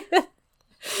 Like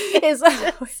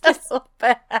it's so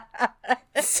bad.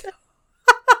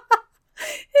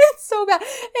 It's so bad. And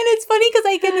it's funny because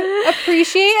I can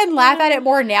appreciate and laugh at it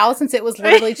more now since it was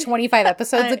literally 25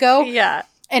 episodes ago. Yeah.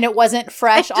 And it wasn't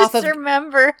fresh off of... I just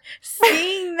remember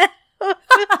seeing that.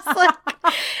 It's like,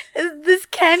 this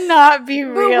cannot be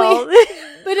real.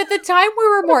 But at the time, we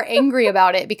were more angry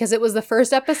about it because it was the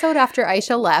first episode after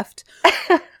Aisha left.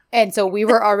 And so we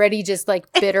were already just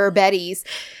like bitter Bettys.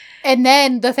 And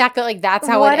then the fact that like that's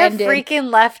how it ended. What a freaking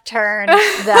left turn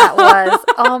that was.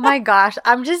 Oh my gosh.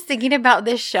 I'm just thinking about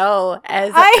this show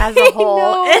as a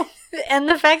whole. And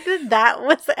the fact that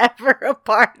was ever a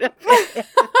part of it.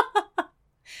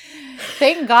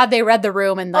 Thank God they read the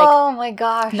room and like, oh my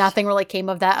gosh, nothing really came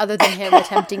of that other than him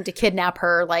attempting to kidnap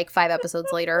her like 5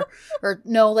 episodes later, or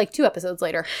no, like 2 episodes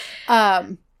later.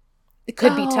 It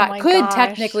could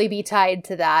technically be tied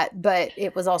to that, but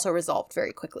it was also resolved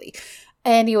very quickly.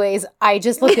 Anyways, I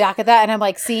just look back at that and I'm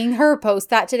like, seeing her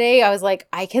post that today, I was like,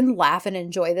 I can laugh and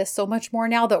enjoy this so much more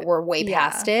now that we're way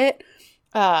past it.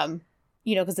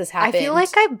 You know, because this happened. I feel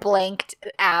like I blanked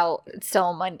out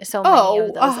so many of those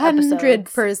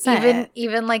 100%.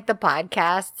 Even like the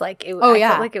podcasts, like I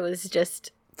felt like it was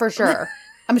just for sure.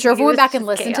 I'm sure if we went back and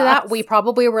listened to that, we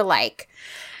probably were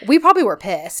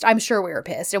pissed. I'm sure we were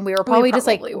pissed, and we were probably just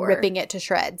like ripping it to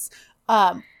shreds.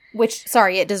 Which,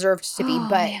 sorry, it deserved to be,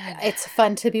 it's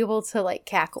fun to be able to like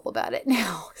cackle about it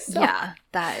now. So, yeah,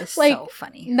 that is like, so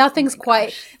funny. Nothing's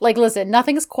quite like, listen,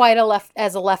 nothing's quite a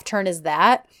left turn as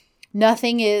that.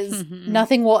 Nothing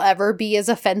will ever be as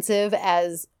offensive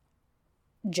as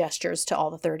gestures to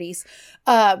all the 30s.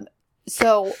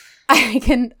 So I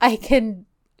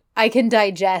can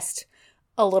digest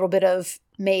a little bit of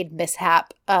maid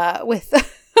mishap with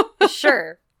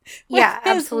sure. Yeah,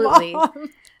 absolutely. Mom.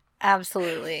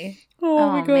 Absolutely.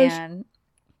 Oh my gosh. Man.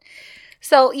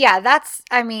 So yeah, that's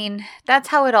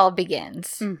how it all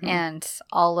begins. Mm-hmm. And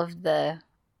all of the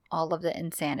all of the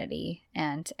insanity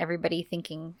and everybody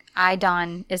thinking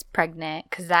Idon is pregnant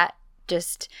because that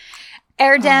just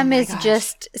Erdem is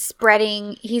just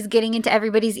spreading. He's getting into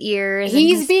everybody's ears.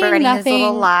 He's being spreading his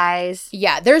little lies.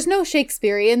 Yeah, there's no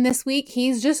Shakespearean this week.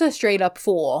 He's just a straight up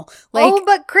fool. Like, oh,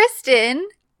 but Kristen,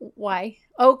 why?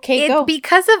 Okay, go.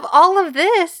 Because of all of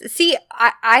this. See,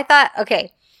 I thought,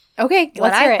 okay,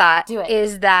 what I thought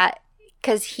is that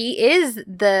because he is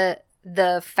the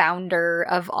founder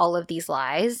of all of these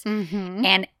lies,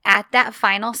 and at that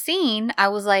final scene, I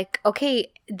was like,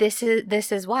 okay, this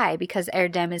is why, because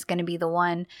Erdem is going to be the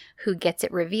one who gets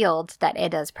it revealed that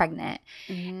Edda's pregnant,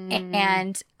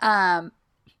 and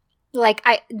like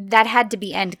that had to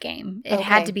be endgame. It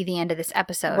had to be the end of this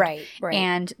episode, right?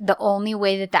 And the only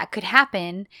way that could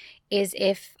happen is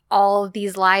if all of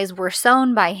these lies were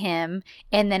sown by him,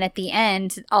 and then at the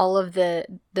end, all of the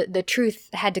truth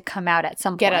had to come out at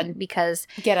some point because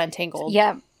get untangled.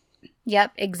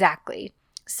 Yep, exactly.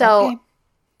 So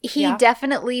he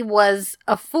definitely was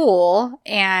a fool,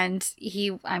 and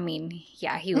he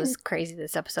was crazy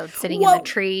this episode, sitting in the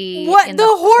tree. What in the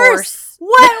horse?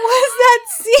 What was that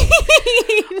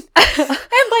scene?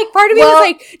 And like, part of me was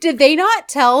like, did they not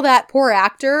tell that poor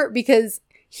actor, because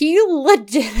he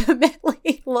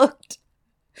legitimately looked,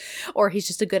 or he's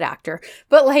just a good actor,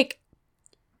 but like,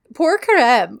 poor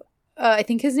Karem, I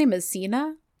think his name is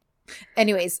Sina.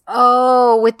 Anyways.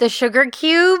 Oh, with the sugar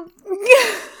cube?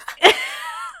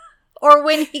 Or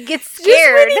when he gets scared.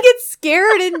 Just when he gets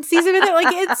scared and sees him in there,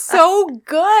 like, it's so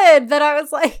good that I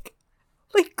was like,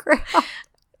 holy crap.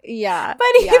 Yeah. But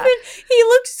even, he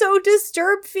looked so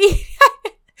disturbed feeding.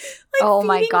 Like, oh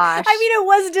my gosh. I mean, it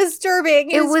was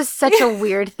disturbing. It was such a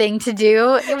weird thing to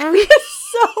do. It was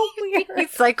so weird.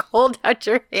 It's like, hold out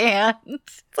your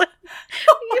hands. Like,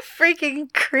 you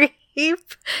freaking creep.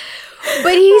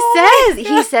 But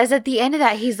he says at the end of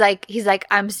that, he's like,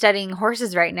 I'm studying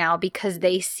horses right now because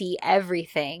they see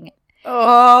everything.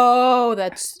 Oh,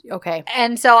 that's okay.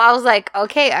 And so I was like,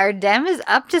 okay, Erdem is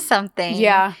up to something.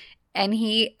 Yeah. And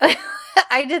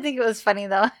I did think it was funny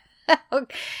though.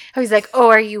 He's like, oh,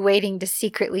 are you waiting to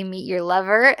secretly meet your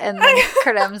lover? And then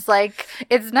Karem's like,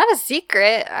 it's not a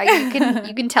secret.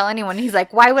 You can tell anyone. He's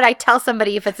like, why would I tell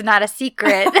somebody if it's not a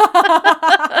secret?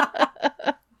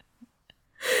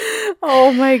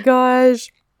 Oh my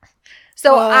gosh.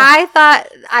 So I thought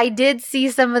I did see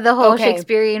some of the whole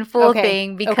Shakespearean fool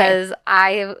thing, because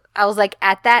I was like,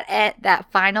 at that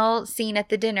final scene at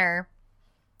the dinner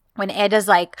when Edda's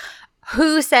like,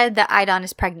 who said that Idon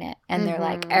is pregnant? And they're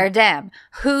like, Erdem.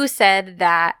 Who said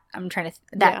that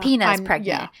Pina's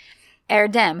pregnant?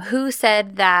 Erdem. Who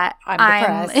said that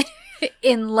I'm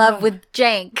in love with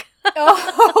Jank?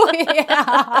 Oh,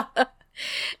 yeah.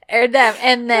 Erdem.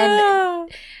 And then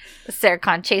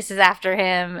Serkan chases after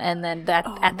him, and then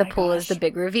at the pool is the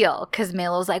big reveal, because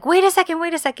Melo's like, wait a second.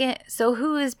 So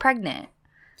who is pregnant?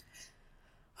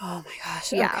 Oh my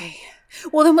gosh. Yeah. Okay.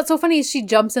 Well, then what's so funny is she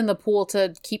jumps in the pool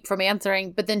to keep from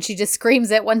answering, but then she just screams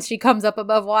it once she comes up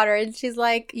above water, and she's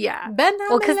like, Ben.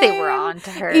 Well, because they were on to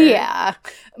her. Yeah.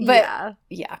 But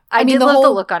yeah. I mean, love the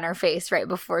look on her face right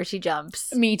before she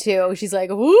jumps. Me too. She's like,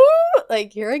 woo,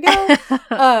 like, here I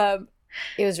go.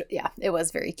 It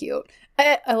was very cute.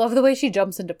 I love the way she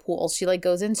jumps into pools. She like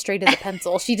goes in straight as a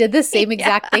pencil. She did the same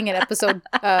exact thing in episode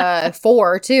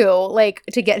 4 too, like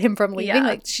to get him from leaving.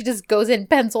 Like she just goes in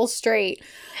pencil straight.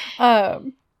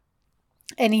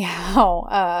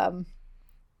 Anyhow,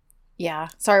 yeah.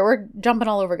 Sorry, we're jumping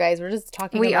all over, guys. We're just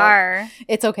talking. We are.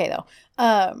 It's okay though.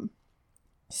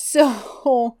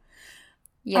 So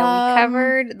yeah, we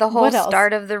covered the whole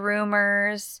start of the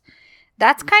rumors.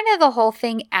 That's kind of the whole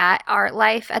thing at Art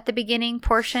Life at the beginning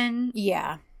portion.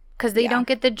 Yeah. Because they don't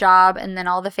get the job, and then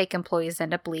all the fake employees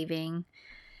end up leaving.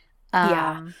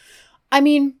 Yeah. I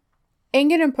mean,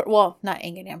 Ingrid and Pearl, well, not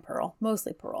Ingrid and Pearl,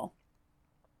 mostly Pearl,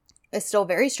 is still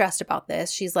very stressed about this.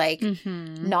 She's like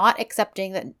not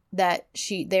accepting that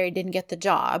they didn't get the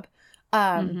job.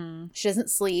 She doesn't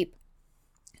sleep.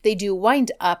 They do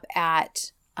wind up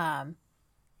at Edda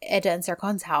and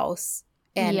Serkan's house.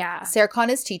 And Serkan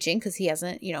is teaching because he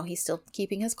hasn't, he's still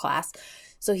keeping his class.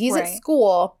 So he's at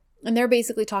school, and they're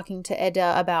basically talking to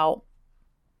Edda about,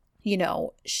 they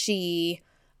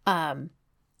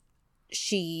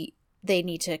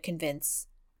need to convince,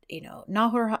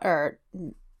 Nahor or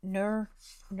Nurai.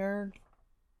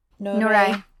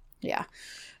 Yeah.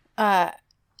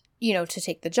 To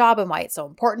take the job and why it's so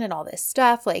important and all this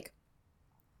stuff. Like,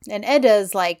 and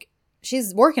Edda's like,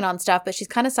 she's working on stuff, but she's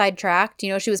kind of sidetracked.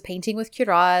 She was painting with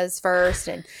Kiraz first,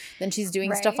 and then she's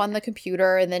doing stuff on the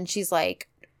computer, and then she's like,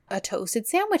 a toasted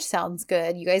sandwich sounds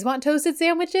good. You guys want toasted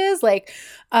sandwiches? Like,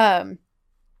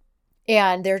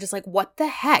 And they're just like, what the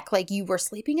heck? Like, you were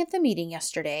sleeping at the meeting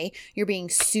yesterday. You're being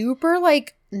super,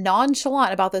 like,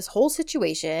 nonchalant about this whole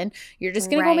situation. You're just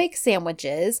going to go make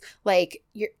sandwiches. Like,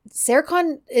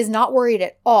 Serkan is not worried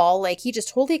at all. Like, he just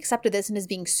totally accepted this and is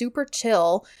being super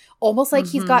chill. Almost like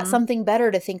he's got something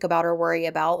better to think about or worry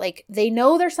about. Like, they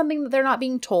know there's something that they're not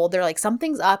being told. They're like,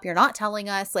 something's up. You're not telling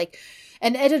us. Like,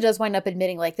 and Eda does wind up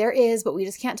admitting, like, there is, but we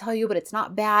just can't tell you. But it's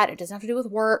not bad. It doesn't have to do with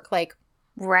work. Like,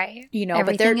 right. You know,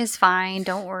 everything is fine.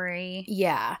 Don't worry.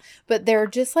 Yeah. But they're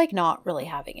just like not really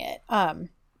having it.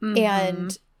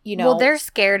 And, you know. Well, they're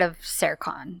scared of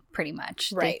Serkan pretty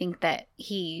much. Right. They think that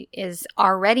he is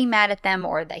already mad at them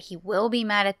or that he will be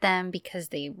mad at them because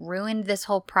they ruined this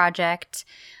whole project.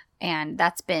 And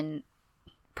that's been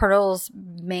Pearl's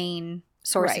main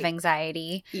source of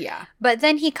anxiety. Yeah. But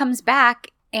then he comes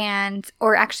back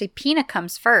or actually Pina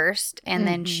comes first, and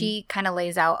then she kind of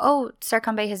lays out, oh,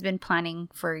 Serkan Bey has been planning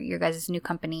for your guys' new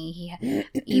company. He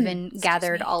even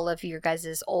gathered all of your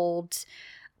guys' old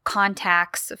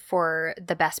contacts for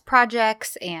the best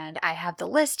projects, and I have the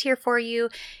list here for you.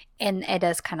 And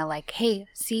Eda's kind of like, hey,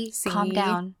 see, calm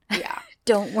down. Yeah.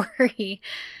 Don't worry.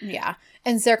 Yeah.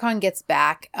 And Serkan gets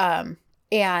back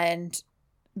and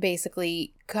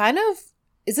basically kind of,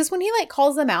 is this when he like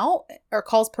calls them out or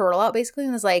calls Pearl out basically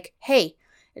and is like, hey,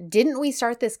 didn't we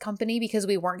start this company because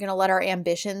we weren't going to let our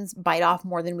ambitions bite off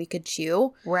more than we could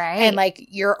chew? Right. And like,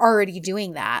 you're already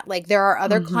doing that. Like, there are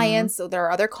other clients, so there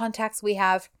are other contacts we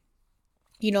have,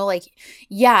 you know, like,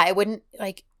 yeah, it wouldn't,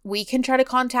 like, we can try to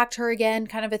contact her again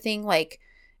kind of a thing, like,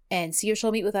 and see if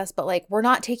she'll meet with us. But like, we're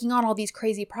not taking on all these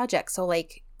crazy projects. So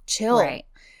like, chill. Right.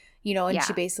 You know, and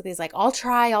she basically is like, I'll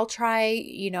try,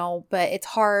 you know, but it's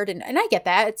hard. And I get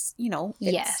that. It's, you know,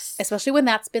 yes. Especially when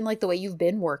that's been like the way you've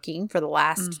been working for the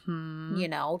last, you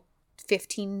know,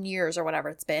 15 years or whatever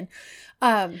it's been.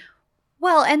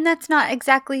 Well, and that's not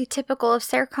exactly typical of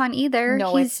Serkan either.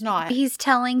 No, it's not. He's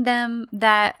telling them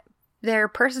that their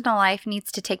personal life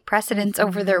needs to take precedence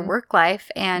over their work life.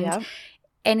 And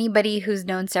anybody who's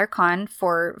known Serkan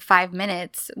for 5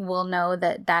 minutes will know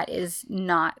that that is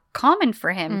not common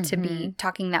for him to be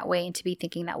talking that way and to be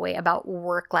thinking that way about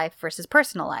work life versus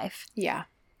personal life. Yeah.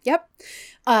 Yep.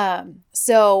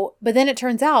 So, but then it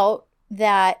turns out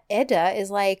that Eda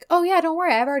is like, oh yeah, don't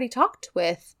worry. I've already talked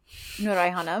with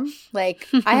Nuray Hanım. Like,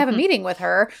 I have a meeting with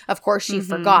her. Of course, she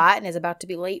forgot and is about to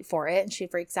be late for it. And she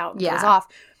freaks out and goes off.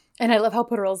 And I love how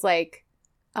Pudrell's like,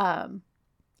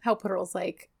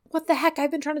 what the heck?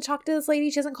 I've been trying to talk to this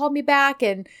lady. She hasn't called me back.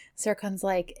 And Serkan's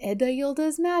like, Eda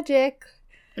Yıldız magic.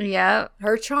 Yep.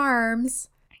 Her charms.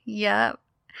 Yep.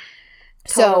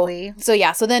 Totally.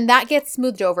 So then that gets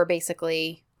smoothed over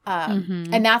basically.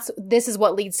 And this is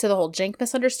what leads to the whole Cenk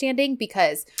misunderstanding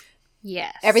because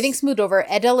everything's smoothed over.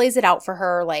 Eda lays it out for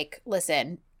her like,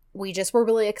 listen, we just were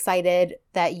really excited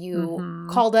that you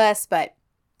called us, but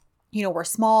you know, we're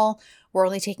small. We're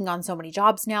only taking on so many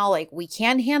jobs now. Like, we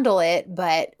can handle it,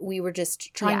 but we were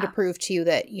just trying to prove to you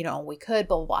that, you know, we could,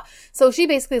 blah, blah, blah. So she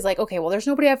basically is like, okay, well, there's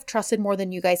nobody I've trusted more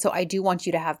than you guys, so I do want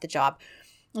you to have the job.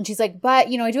 And she's like, but,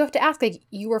 you know, I do have to ask, like,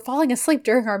 you were falling asleep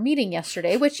during our meeting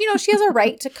yesterday, which, you know, she has a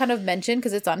right to kind of mention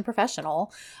because it's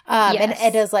unprofessional. And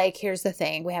Eda's like, here's the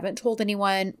thing. We haven't told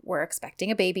anyone. We're expecting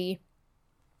a baby.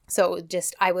 So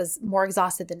just, I was more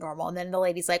exhausted than normal. And then the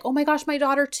lady's like, oh my gosh, my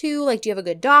daughter too. Like, do you have a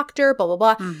good doctor? Blah,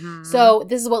 blah, blah. So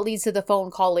this is what leads to the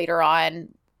phone call later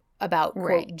on about,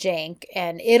 quote, Cenk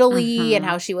and Italy and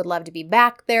how she would love to be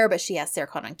back there. But she has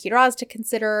Serkan and Kiraz to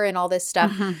consider and all this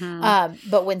stuff.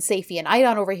 But when Seyfi and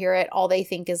Aydan overhear it, all they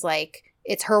think is like,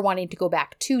 it's her wanting to go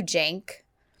back to Cenk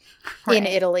in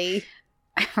Italy.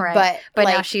 Right. But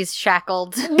like, now she's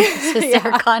shackled to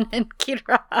Serkan and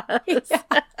Kiraz.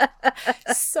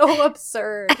 So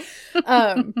absurd.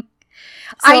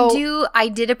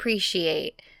 I did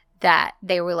appreciate that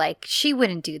they were like, she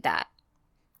wouldn't do that.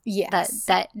 Yes.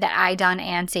 That Aydan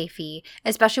and Seyfi,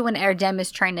 especially when Erdem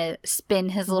is trying to spin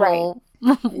his little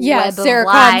web of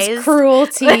lies.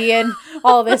 Cruelty and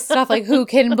all this stuff. Like, who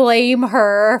can blame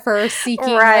her for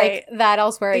seeking like that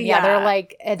elsewhere? And they're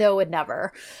like, Eda would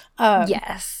never.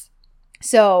 Yes.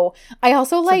 So I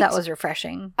also liked. So that was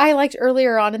refreshing. I liked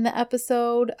earlier on in the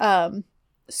episode.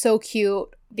 So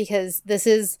cute because this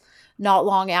is not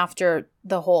long after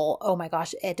the whole, oh my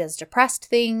gosh, Eda's depressed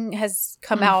thing has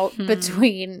come out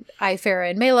between Ayfer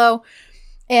and Melo.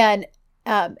 And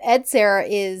Ed Sarah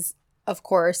is, of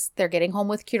course, they're getting home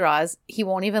with Kiraz. He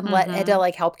won't even let Eda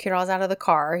like help Kiraz out of the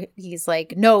car. He's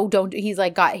like, no, don't. He's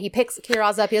like, he picks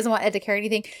Kiraz up. He doesn't want Ed to carry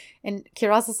anything. And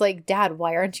Kiraz is like, Dad,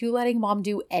 why aren't you letting Mom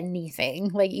do anything?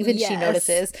 Like, even she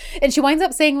notices. And she winds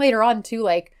up saying later on too,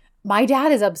 like, my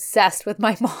dad is obsessed with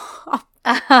my mom.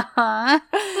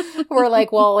 We're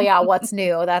like, well, yeah, what's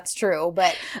new? That's true.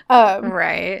 But,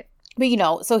 right. But, you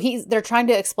know, so they're trying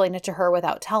to explain it to her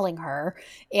without telling her.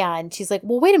 And she's like,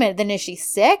 well, wait a minute. Then is she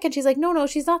sick? And she's like, no,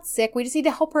 she's not sick. We just need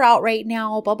to help her out right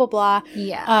now. Blah, blah, blah.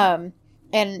 Yeah.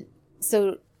 And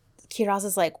so Kiraz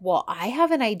is like, well, I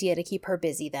have an idea to keep her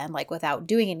busy then, like without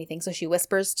doing anything. So she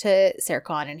whispers to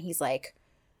Serkan and he's like,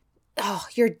 oh,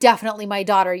 you're definitely my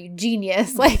daughter, you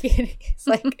genius. Like, he's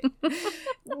like,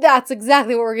 that's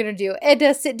exactly what we're going to do.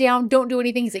 Edda, sit down. Don't do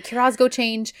anything. He's like, Kiraz, go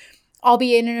change. I'll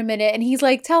be in a minute. And he's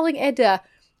like telling Edda,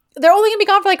 they're only going to be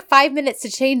gone for like 5 minutes to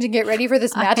change and get ready for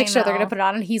this magic show they're going to put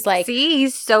on. And he's like, see,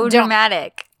 he's so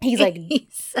dramatic. He's like,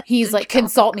 he's like,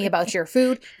 consult me about your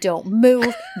food. Don't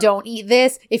move. Don't eat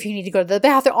this. If you need to go to the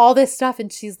bathroom, all this stuff.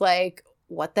 And she's like,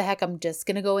 what the heck? I'm just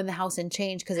going to go in the house and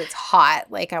change because it's hot.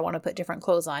 Like, I want to put different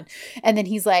clothes on. And then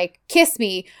he's like, kiss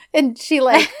me. And she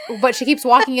like, but she keeps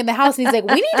walking in the house and he's like,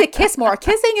 we need to kiss more.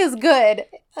 Kissing is good.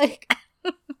 Like,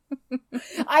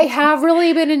 I have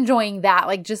really been enjoying that.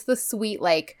 Like, just the sweet,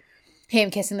 like, him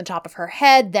kissing the top of her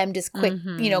head, them just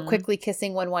quickly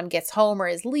kissing when one gets home or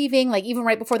is leaving. Like, even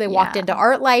right before they walked into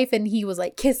Art Life and he was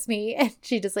like, kiss me. And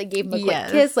she just like gave him a quick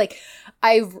kiss. Like,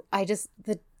 I just,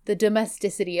 the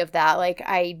domesticity of that, like,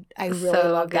 I really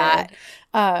love that.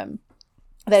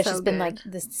 That's just been like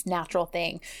this natural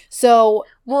thing. So,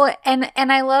 well, and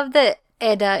I love that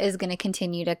Edda is going to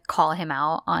continue to call him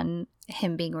out on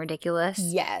him being ridiculous.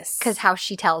 Yes. Because how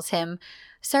she tells him,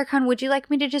 Serkan, would you like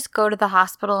me to just go to the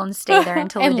hospital and stay there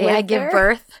until the day I give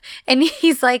birth? And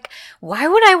he's like, why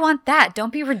would I want that?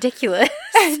 Don't be ridiculous.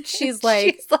 And she's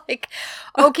like,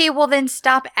 okay, well then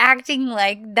stop acting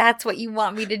like that's what you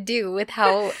want me to do with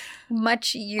how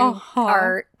much you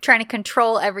are trying to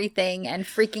control everything and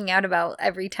freaking out about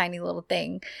every tiny little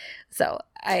thing. So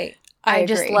I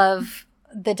just love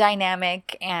the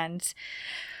dynamic and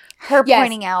her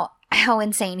pointing out how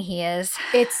insane he is.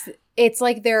 It's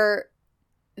like their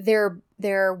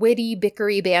witty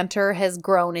bickery banter has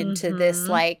grown into this,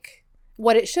 like,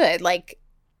 what it should. Like,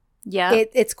 yeah,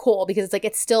 it's cool because it's like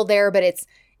it's still there, but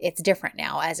it's different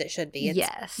now, as it should be.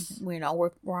 Yes, you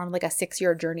know, we're on like a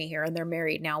 6-year journey here, and they're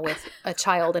married now with a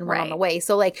child, and we're on the way.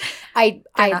 So like, they're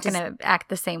not going to act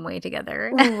the same way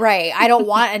together, right? I don't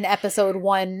want an episode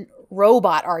 1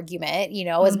 robot argument, you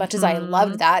know, as much as I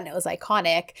loved that and it was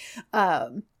iconic.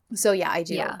 So yeah, I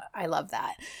do. Yeah. I love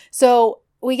that. So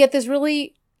we get this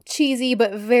really cheesy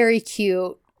but very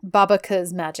cute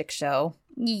Babaka's magic show.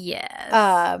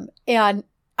 Yes. And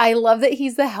I love that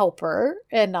he's the helper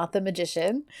and not the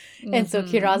magician. And so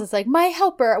Kiraz is like, my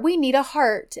helper, we need a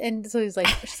heart. And so she's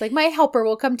like, my helper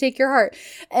will come take your heart.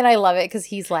 And I love it because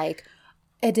he's like,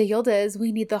 Edda Yildiz,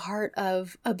 we need the heart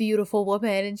of a beautiful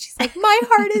woman. And she's like, my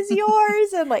heart is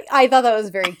yours. And like, I thought that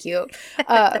was very cute.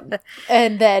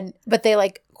 And then, but they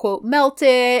like, quote, melt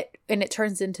it. And it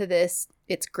turns into this,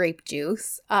 it's grape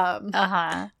juice. And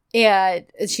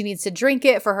she needs to drink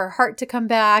it for her heart to come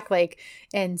back. Like,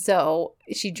 and so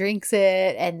she drinks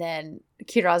it. And then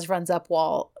Kiraz runs up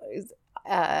while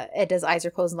Edda's eyes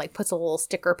are closed and like puts a little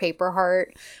sticker paper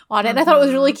heart on it. And I thought it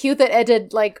was really cute that Edda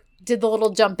like did the little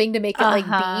jumping to make it like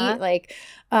beat. Like,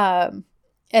 and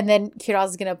then Kiraz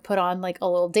is going to put on like a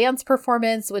little dance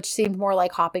performance, which seemed more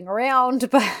like hopping around.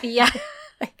 But yeah.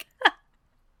 Like,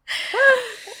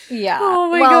 yeah. Oh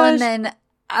my gosh. And then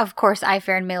of course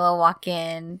Ifer and Mela walk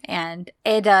in and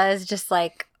Edda is just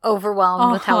like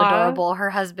overwhelmed with how adorable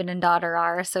her husband and daughter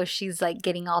are. So she's like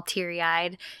getting all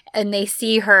teary-eyed and they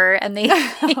see her and they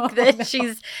think that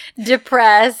she's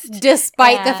depressed.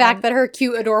 Despite the fact that her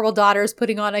cute, adorable daughter is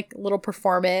putting on a little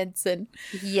performance. And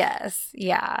yes.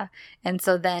 Yeah. And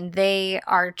so then they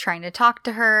are trying to talk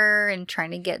to her and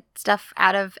trying to get stuff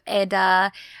out of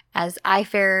Edda as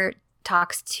Ifer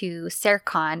talks to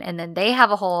Serkan, and then they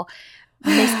have a whole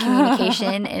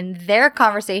miscommunication in their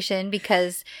conversation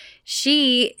because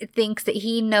she thinks that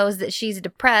he knows that she's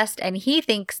depressed and he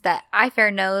thinks that Ifer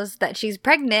knows that she's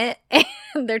pregnant, and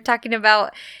they're talking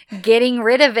about getting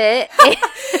rid of it.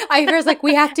 Ifer's like,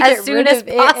 we have to get rid of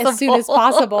it as soon as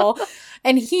possible.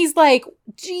 And he's like,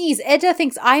 geez, Edda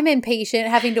thinks I'm impatient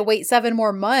having to wait 7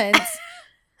 more months.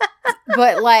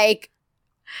 But like,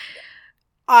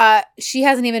 she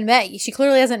hasn't even met you. She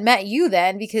clearly hasn't met you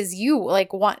then because you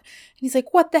like want. And he's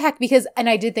like, what the heck? Because, and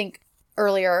I did think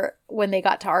earlier when they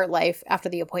got to Art Life after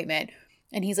the appointment,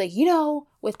 and he's like, you know,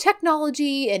 with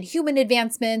technology and human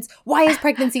advancements, why is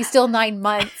pregnancy still 9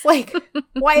 months? Like,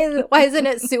 why isn't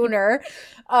it sooner?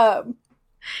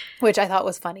 Which I thought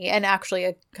was funny and actually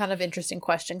a kind of interesting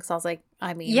question because I was like,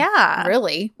 I mean, yeah,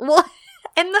 really? Well,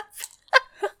 and I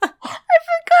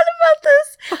forgot about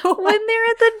this. when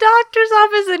they're at the doctor's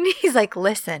office and he's like,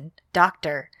 listen,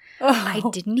 doctor, I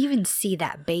didn't even see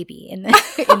that baby in the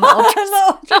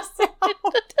ultrasound.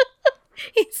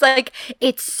 He's like,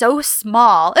 it's so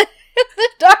small. The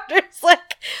doctor's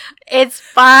like, it's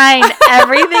fine.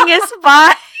 Everything is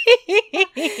fine.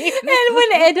 And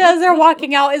when Eddas are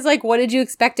walking out, is like, what did you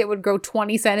expect? It would grow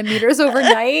 20 centimeters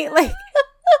overnight? Like,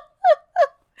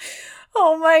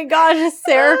 oh my gosh,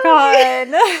 Sarah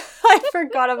Khan. I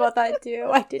forgot about that too.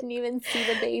 I didn't even see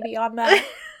the baby on that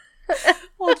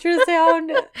ultrasound.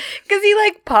 Because he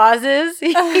like pauses.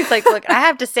 He's like, look, I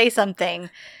have to say something.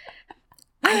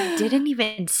 I didn't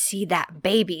even see that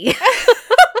baby.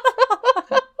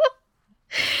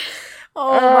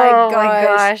 Oh my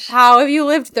gosh. How have you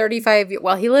lived 35 years?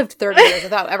 Well, he lived 30 years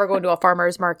without ever going to a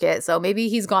farmer's market. So maybe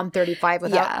he's gone 35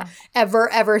 without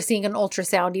ever seeing an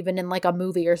ultrasound, even in like a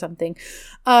movie or something.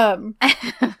 Oh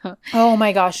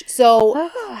my gosh. So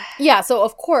yeah. So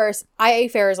of course, IA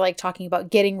Fair is like talking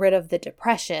about getting rid of the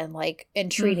depression, like,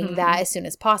 and treating that as soon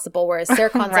as possible. Whereas Sarah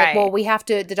Khan's like, well, we have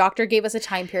to, the doctor gave us a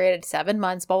time period of 7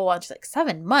 months, blah, blah, blah. And she's like,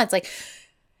 7 months? Like,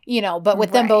 you know, but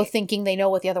with them both thinking they know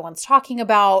what the other one's talking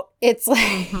about, it's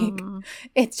like,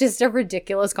 it's just a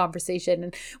ridiculous conversation.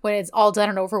 And when it's all done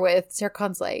and over with, Sarah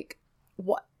Khan's like,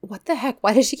 what the heck?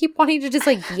 Why does she keep wanting to just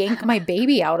like yank my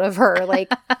baby out of her?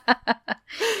 Like,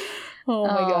 oh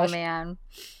my gosh. Oh man.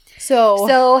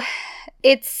 So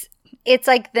it's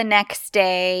like the next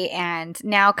day, and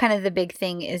now kind of the big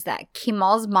thing is that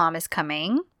Kemal's mom is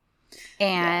coming,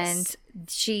 and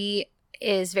she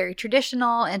is very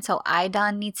traditional, and so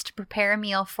Aidan needs to prepare a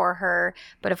meal for her.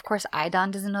 But of course,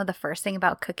 Aidan doesn't know the first thing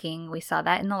about cooking. We saw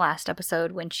that in the last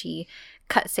episode when she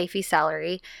cut Safi's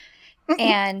salary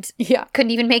and couldn't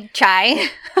even make chai.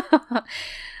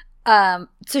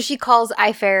 So she calls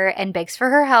Ifair and begs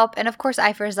for her help, and of course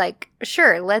Ifair's like,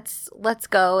 sure, let's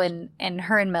go, and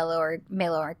her and Melo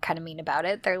are kind of mean about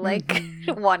it. They're like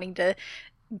wanting to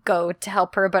go to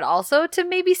help her, but also to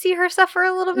maybe see her suffer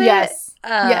a little bit. Yes.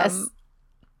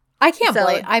 I can't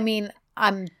blame. I mean,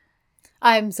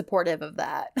 I'm supportive of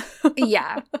that.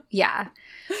 Yeah.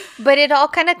 But it all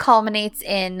kind of culminates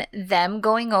in them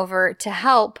going over to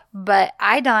help. But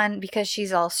Aidan, because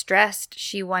she's all stressed,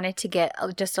 she wanted to get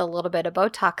just a little bit of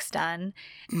Botox done.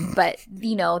 But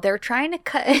you know, they're trying to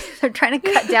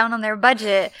cut down on their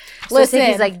budget. So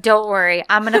Safi's like, don't worry,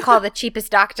 I'm gonna call the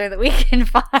cheapest doctor that we can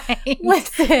find.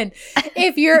 Listen,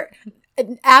 if you're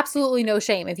absolutely no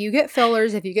shame. If you get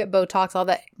fillers, if you get Botox, all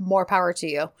that, more power to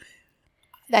you.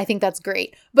 I think that's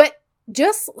great. But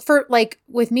just for like,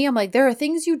 with me, I'm like, there are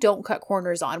things you don't cut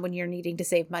corners on when you're needing to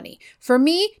save money. For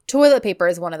me, toilet paper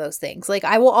is one of those things. Like,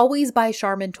 I will always buy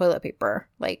Charmin toilet paper,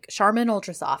 like Charmin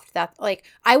Ultra Soft. That, like,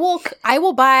 I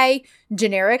will buy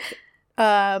generic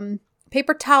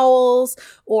paper towels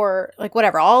or like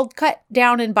whatever. I'll cut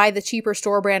down and buy the cheaper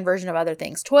store brand version of other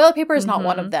things. Toilet paper is not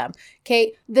one of them.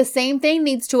 Okay. The same thing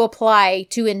needs to apply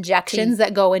to injections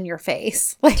that go in your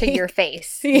face. Like, to your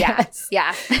face. Yes.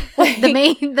 Yeah. Like,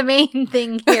 the main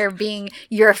thing here being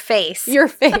your face. Your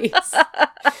face.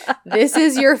 This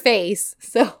is your face.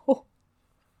 So,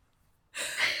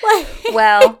 like,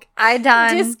 well,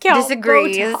 Aidan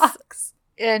disagrees. Botox.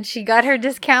 And she got her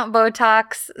discount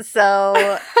Botox,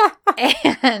 so,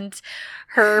 and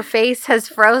her face has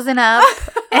frozen up.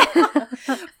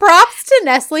 Props to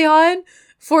Neslihan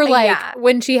for, like,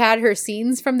 when she had her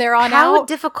scenes from there on out. How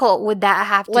difficult would that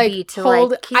have to be to,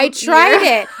 like, keep I tried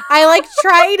it. I,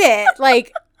 tried it.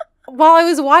 Like, while I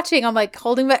was watching, I'm, like,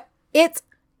 holding, but it's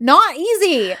not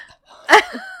easy.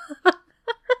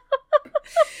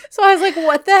 So I was like,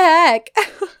 what the heck?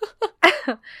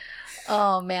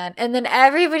 Oh, man. And then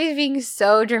everybody's being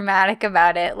so dramatic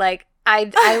about it. like, I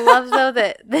love, though,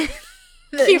 that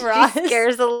she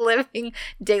scares the living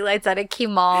daylights out of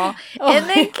Kemal. Oh, and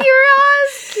then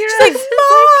Kira's she's like,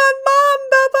 Mom,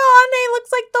 Baba Ane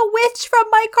looks like the witch from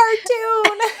my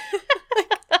cartoon.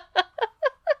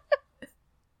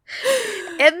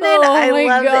 And then I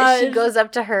love that she goes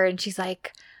up to her and she's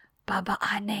like, Baba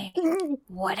Ane,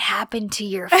 what happened to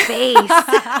your face?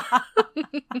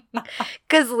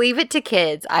 Because leave it to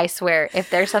kids, I swear. If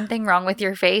there's something wrong with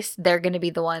your face, they're going to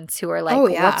be the ones who are like,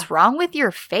 what's wrong with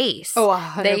your face? Oh,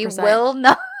 100%. They will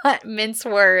not mince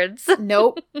words.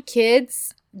 Nope.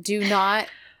 Kids do not,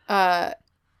 what's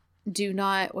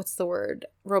the word?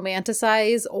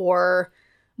 Romanticize or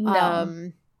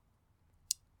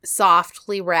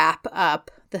softly wrap up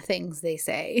the things they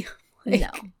say. Like, no.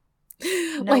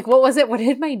 Like, what was it? What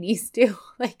did my niece do?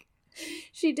 Like,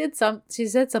 she said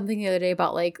something the other day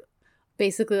about, like,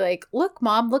 basically, like, look,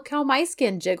 Mom, look how my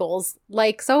skin jiggles.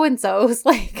 Like, so-and-so's.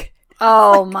 Like,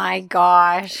 Oh my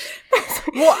gosh.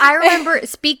 Well, I remember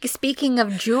speaking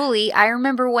of Julie, I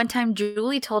remember one time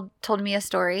Julie told me a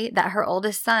story that her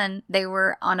oldest son, they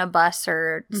were on a bus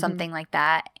or something like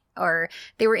that, or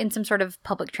they were in some sort of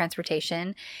public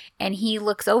transportation, and he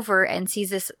looks over and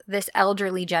sees this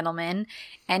elderly gentleman,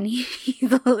 and he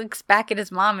looks back at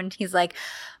his mom and he's like,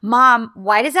 "Mom,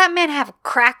 why does that man have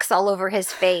cracks all over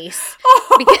his face?"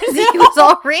 Because he was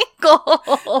all wrinkled.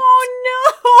 Oh no.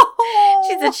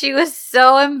 She said she was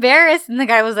so embarrassed, and the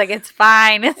guy was like, "It's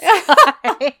fine, it's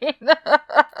fine."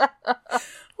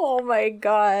 Oh my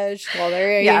gosh. Well,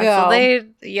 there you go. So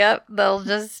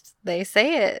they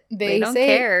say it. They don't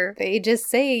care. They just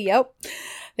say, yep.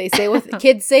 They say what the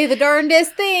kids say, the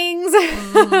darndest things.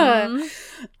 Mm-hmm.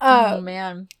 Oh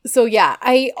man. So yeah,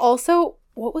 I also,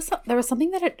 there was something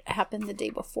that had happened the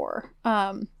day before.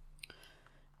 And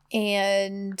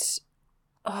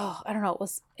I don't know,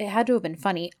 it had to have been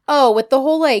funny. Oh, with the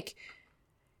whole it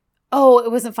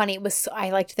wasn't funny.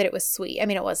 I liked that it was sweet. I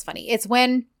mean, it was funny. It's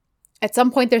when at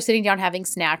some point they're sitting down having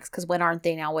snacks, because when aren't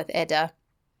they now with Edda?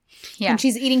 Yeah. And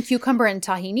she's eating cucumber and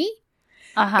tahini.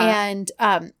 Uh-huh. And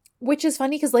which is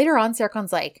funny because later on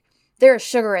Serkan's like, there's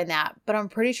sugar in that, but I'm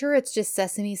pretty sure it's just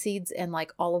sesame seeds and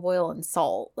like olive oil and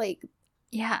salt. Like,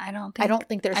 yeah, I don't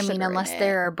think there's sugar unless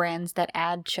there are brands that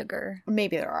add sugar.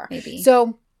 Maybe there are. Maybe.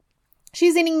 So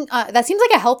she's eating, that seems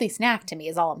like a healthy snack to me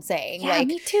is all I'm saying. Yeah, like,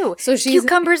 me too. So she's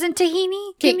cucumbers and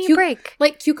tahini? Give me a break.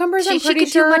 Like cucumbers, I'm pretty she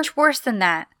could sure do much worse than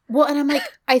that. Well, and I'm like,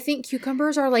 I think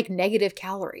cucumbers are like negative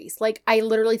calories. Like, I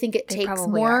literally think it takes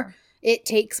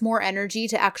more energy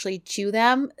to actually chew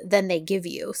them than they give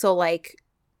you. So like,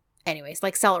 anyways,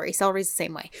 like celery's the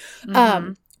same way.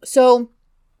 Mm-hmm. So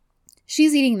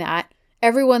she's eating that.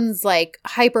 Everyone's like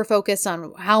hyper focused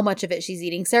on how much of it she's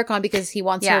eating. Serkan, because he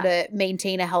wants her to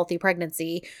maintain a healthy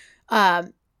pregnancy.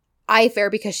 Ifer,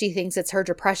 because she thinks it's her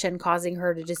depression causing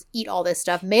her to just eat all this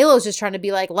stuff. Melo's just trying to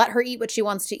be like, let her eat what she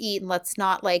wants to eat and let's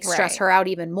not like stress her out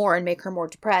even more and make her more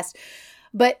depressed.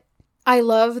 But I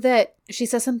love that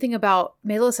Melo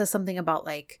says something about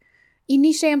like,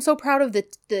 Inishte, I'm so proud of the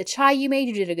chai you made.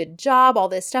 You did a good job, all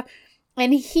this stuff.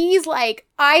 And he's like,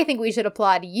 I think we should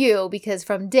applaud you because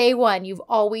from day one, you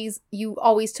always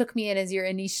took me in as your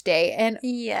Inishte. And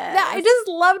I just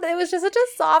loved it. It was just such a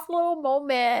soft little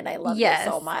moment. I loved it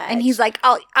so much. And he's like,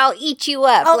 I'll eat you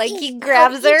up. He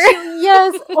grabs her.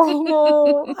 Yes.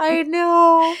 Oh, I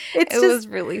know. It was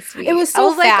really sweet. It was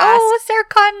so fast.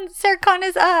 Like, Serkan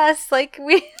is us. Like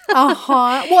we.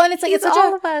 Well, and it's like, it's such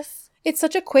all of us. It's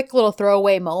such a quick little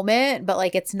throwaway moment, but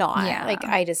like it's not. Yeah. Like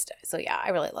I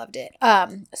really loved it.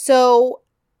 So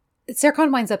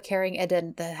Serkan winds up carrying Edda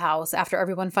in the house after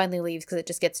everyone finally leaves because it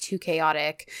just gets too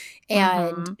chaotic.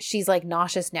 And she's like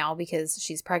nauseous now because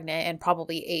she's pregnant and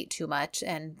probably ate too much.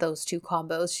 And those two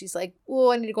combos, she's like,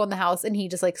 oh, I need to go in the house. And he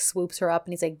just like swoops her up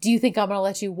and he's like, do you think I'm going to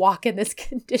let you walk in this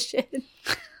condition?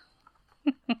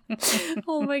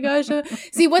 Oh my gosh.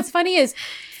 See, what's funny is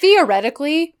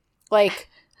theoretically, like,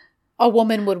 a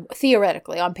woman would,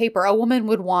 theoretically, on paper, a woman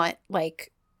would want,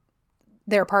 like,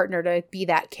 their partner to be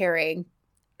that caring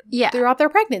throughout their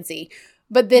pregnancy.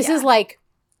 But this is, like,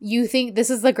 you think,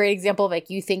 this is a great example of, like,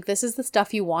 you think this is the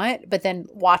stuff you want, but then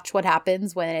watch what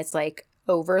happens when it's, like,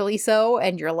 overly so,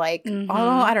 and you're like, oh,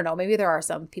 I don't know, maybe there are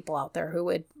some people out there who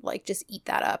would, like, just eat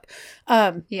that up.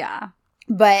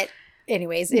 But,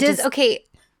 anyways,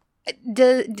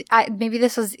 maybe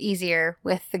this was easier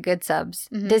with the good subs.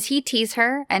 Mm-hmm. Does he tease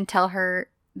her and tell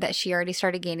her that she already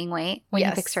started gaining weight when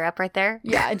he picks her up right there?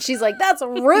 Yeah, and she's like, that's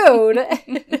rude.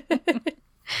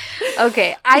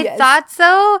 Okay, I thought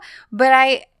so,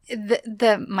 but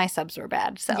my subs were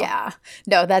bad. So yeah,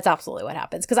 no, that's absolutely what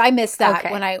happens because I missed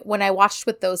that when I watched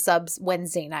with those subs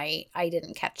Wednesday night. I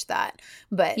didn't catch that,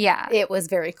 but it was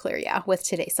very clear. Yeah, with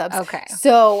today's subs. Okay,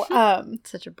 so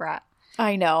such a brat.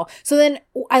 I know. So then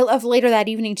I love later that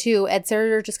evening too, Ed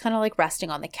Sarah are just kind of like resting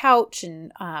on the couch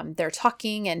and they're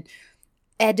talking and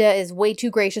Edda is way too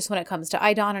gracious when it comes to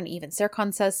Aidan and even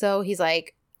Serkan says so. He's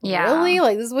like, really?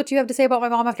 Like, this is what you have to say about my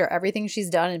mom after everything she's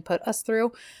done and put us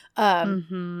through?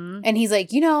 And he's like,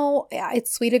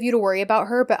 it's sweet of you to worry about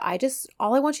her, but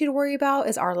all I want you to worry about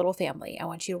is our little family. I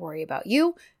want you to worry about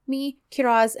you, me,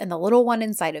 Kiraz, and the little one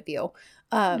inside of you.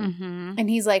 And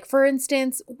he's like, for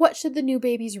instance, what should the new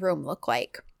baby's room look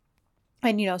like?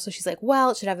 And, so she's like,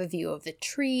 well, it should have a view of the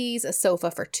trees, a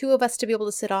sofa for two of us to be able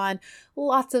to sit on,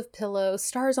 lots of pillows,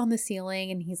 stars on the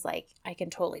ceiling. And he's like, I can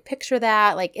totally picture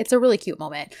that. Like, it's a really cute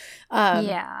moment.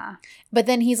 But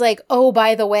then he's like, oh,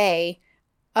 by the way,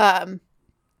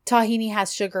 tahini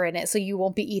has sugar in it, so you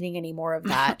won't be eating any more of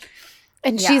that.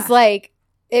 And she's like,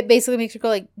 it basically makes her go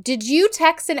like, did you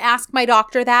text and ask my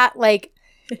doctor that? Like,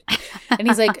 And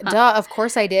he's like, duh, of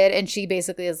course I did. And she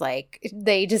basically is like,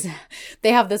 they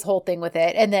have this whole thing with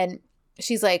it. And then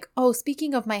she's like, oh,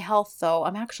 speaking of my health, though,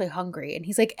 I'm actually hungry. And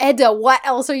he's like, Edda, what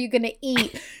else are you going to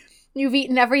eat? You've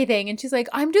eaten everything. And she's like,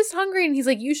 I'm just hungry. And he's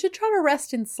like, you should try to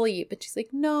rest and sleep. And she's like,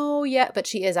 no, yeah. But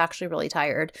she is actually really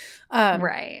tired.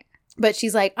 Right. But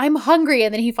she's like, I'm hungry.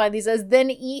 And then he finally says, then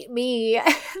eat me.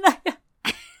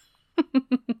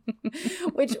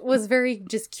 Which was very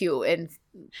just cute and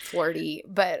flirty.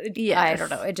 But yes. I don't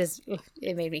know.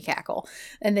 It made me cackle.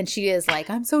 And then she is like,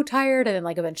 I'm so tired. And then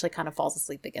like eventually kind of falls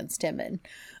asleep against him. And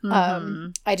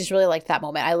I just really liked that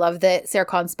moment. I love that Sarah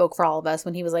Khan spoke for all of us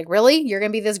when he was like, really? You're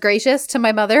going to be this gracious to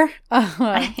my mother?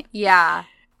 Yeah.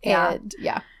 And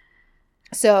yeah.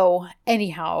 So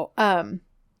anyhow,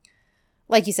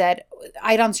 like you said,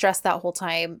 Idon stressed that whole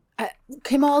time.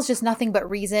 Kemal's just nothing but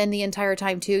reason the entire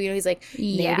time, too. You know, he's like,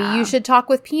 maybe you should talk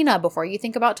with Pina before you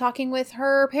think about talking with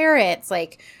her parents.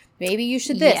 Like, maybe you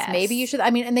should this. Yes. Maybe you should.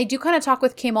 I mean, and they do kind of talk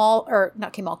with Kemal, or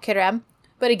not Kemal, Kerem.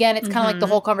 But again, it's kind of like the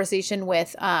whole conversation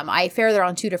with Ifer. They're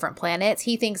on two different planets.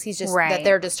 He thinks he's just that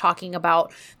they're just talking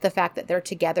about the fact that they're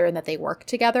together and that they work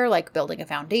together, like building a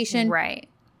foundation. Right.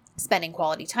 Spending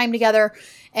quality time together.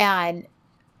 And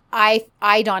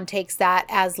Idon takes that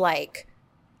as like,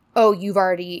 oh, you've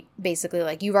already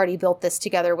built this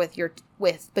together with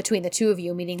between the two of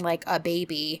you, meaning like a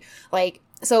baby. Like,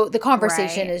 so the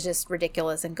conversation is just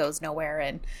ridiculous and goes nowhere.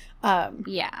 And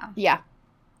yeah.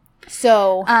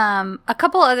 So a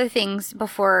couple other things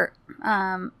before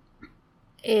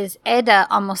is Edda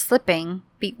almost slipping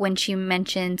when she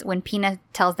mentions, when Pina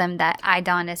tells them that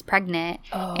Idon is pregnant,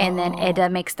 and then Edda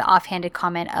makes the offhanded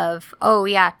comment of, oh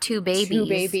yeah, two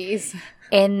babies.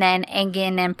 And then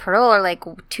Engin and Perot are like,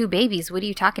 2 babies, what are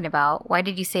you talking about? Why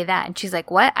did you say that? And she's like,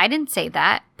 what? I didn't say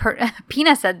that.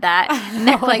 Pina said that. And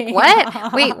they're like, what? Yeah.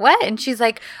 Wait, what? And she's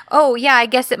like, oh yeah, I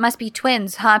guess it must be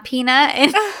twins, huh, Pina?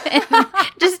 And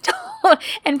just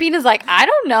and Pina's like, I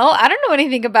don't know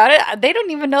anything about it. They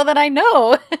don't even know that I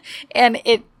know. And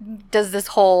it does there's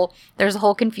a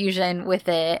whole confusion with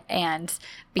it, and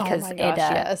because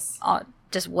Edda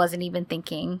just wasn't even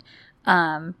thinking.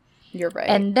 You're right.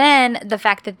 And then the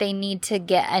fact that they need to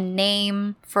get a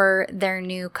name for their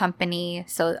new company.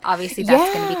 So obviously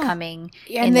that's going to be coming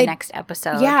in the next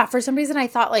episode. Yeah. For some reason I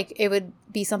thought like it would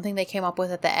be something they came up with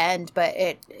at the end, but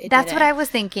it that's didn't. What I was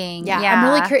thinking. Yeah. I'm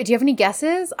really curious. Do you have any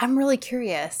guesses? I'm really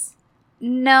curious.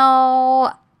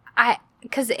 No.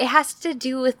 Because it has to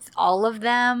do with all of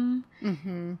them.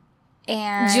 Mm-hmm.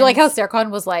 And did you like how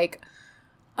Serkan was like,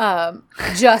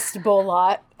 just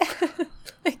Bolat?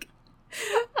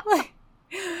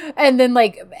 And then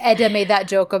like Edda made that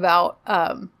joke about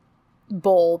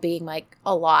Bol being like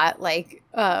a lot, like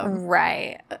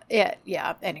right.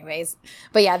 Yeah. Anyways,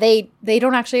 but yeah, they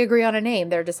don't actually agree on a name.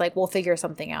 They're just like, we'll figure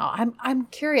something out. I'm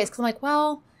curious because I'm like,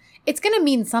 well, it's gonna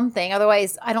mean something.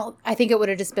 Otherwise, I think it would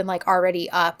have just been like already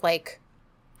up, like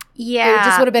it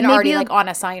just would have been already like on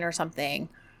a sign or something.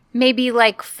 Maybe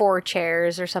like 4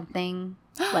 chairs or something.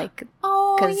 Like,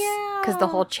 because the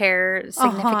whole chair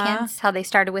significance, how they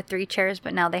started with 3 chairs,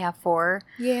 but now they have 4.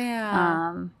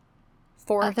 Yeah.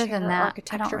 4 other than that,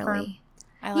 architecture I don't really.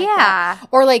 I like that.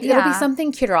 Or like, it'll be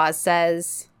something Kiraz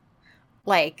says,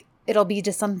 like, it'll be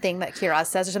just something that Kiraz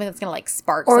says or something that's going to like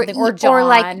spark something. Or John. Or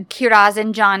like Kiraz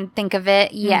and John think of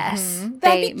it. Yes.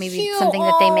 That'd be maybe cute. something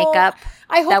that they make up.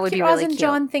 I hope that would Kiraz be really and cute.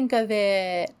 John think of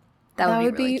it. That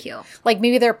would be really cute. Like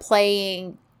maybe they're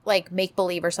playing like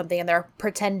make-believe or something and they're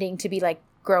pretending to be like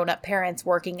grown-up parents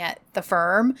working at the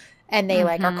firm and they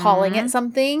like are calling it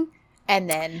something and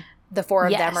then the 4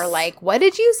 of them are like, what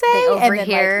did you say? They and then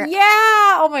overhear. like, yeah,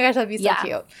 oh my gosh, that'd be so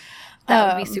cute.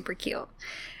 That would be super cute.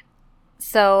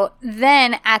 So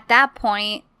then at that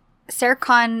point,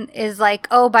 Serkan is like,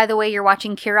 oh, by the way, you're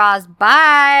watching Kiraz.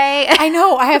 Bye. I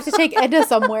know. I have to take Edda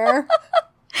somewhere.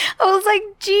 I was like,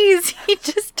 geez, he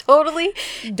just totally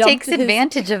takes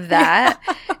advantage of that,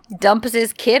 dumps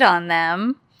his kid on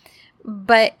them.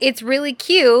 But it's really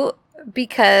cute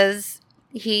because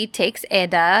he takes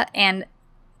Edda, and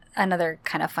another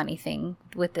kind of funny thing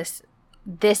with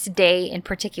this day in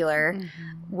particular,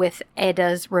 with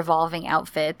Edda's revolving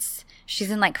outfits.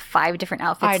 She's in like 5 different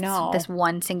outfits this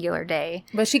one singular day.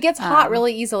 But she gets hot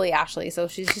really easily, Ashley, so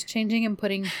she's just changing and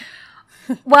putting...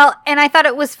 Well, and I thought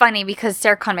it was funny because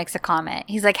Serkan makes a comment.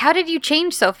 He's like, how did you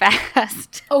change so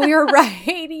fast? Oh, you're right.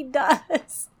 He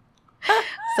does.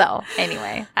 So,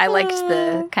 anyway, I liked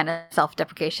the kind of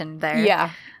self-deprecation there. Yeah.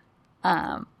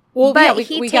 Well, but yeah,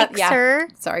 he takes her.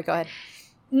 Sorry, go ahead.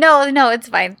 No, it's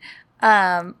fine.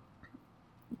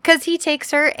 Because he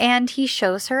takes her and he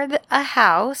shows her a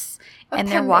house. and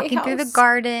they're walking through the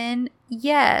garden.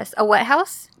 Yes. A what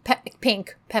house?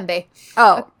 Pink. Pembe.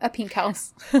 Oh. A pink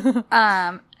house.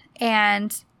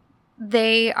 And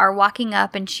they are walking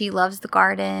up, and she loves the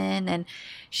garden, and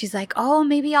she's like, oh,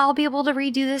 maybe I'll be able to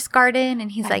redo this garden.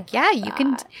 And he's like, yeah, you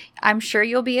can. I'm sure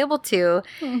you'll be able to.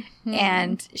 Mm-hmm.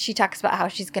 And she talks about how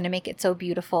she's going to make it so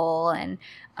beautiful. And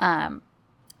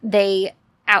they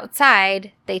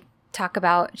talk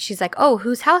about, she's like, oh,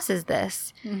 whose house is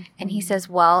this? Mm-hmm. And he says,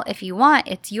 well, if you want,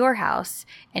 it's your house.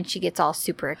 And she gets all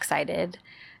super excited.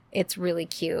 It's really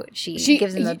cute. She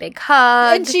gives him a big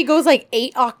hug. And she goes like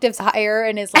 8 octaves higher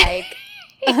and is like,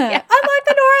 unlock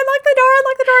the door.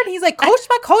 And he's like,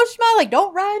 Koshma, like,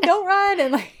 don't run.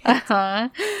 And like,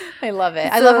 I love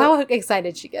it. I love how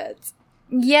excited she gets.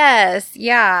 Yes.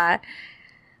 Yeah.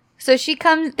 So she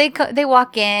comes, they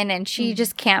walk in, and she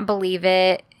just can't believe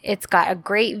it. It's got a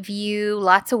great view,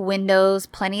 lots of windows,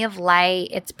 plenty of light.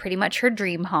 It's pretty much her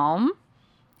dream home.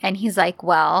 And he's like,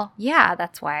 well, yeah,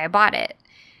 that's why I bought it.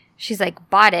 She's like,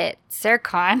 bought it?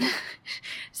 Serkan,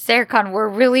 we're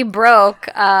really broke.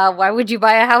 Why would you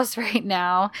buy a house right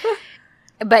now?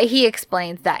 But he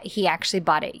explains that he actually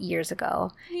bought it years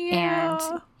ago. Yeah.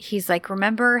 And he's like,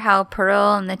 remember how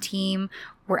Pearl and the team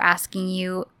were asking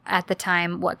you at the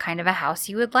time what kind of a house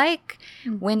you would like?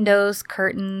 Mm-hmm. Windows,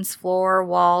 curtains, floor,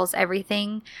 walls,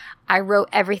 everything. I wrote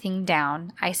everything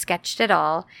down. I sketched it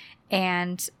all.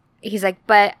 And he's like,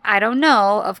 but I don't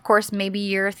know. Of course, maybe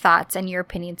your thoughts and your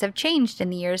opinions have changed in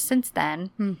the years since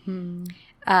then. Mm-hmm.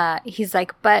 He's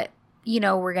like, but,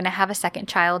 we're going to have a second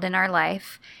child in our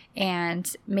life.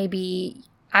 And maybe,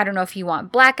 I don't know if you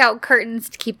want blackout curtains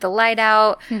to keep the light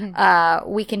out. Mm-hmm.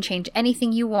 We can change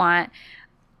anything you want.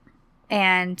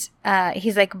 And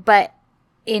he's like, but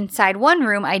inside one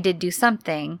room, I did do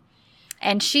something.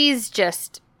 And she's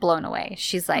just blown away.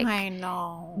 She's like, I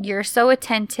know. You're so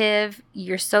attentive.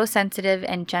 You're so sensitive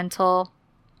and gentle.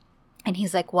 And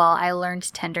he's like, well, I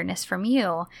learned tenderness from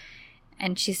you.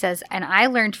 And she says, and I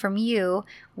learned from you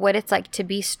what it's like to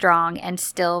be strong and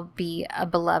still be a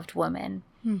beloved woman.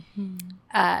 Mm-hmm.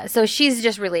 So she's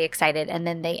just really excited. And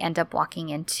then they end up walking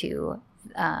into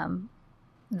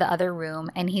the other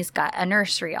room, and he's got a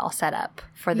nursery all set up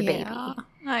for the baby,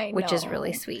 which is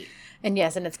really sweet. And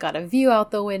yes, and it's got a view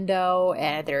out the window,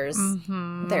 and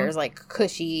there's like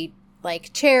cushy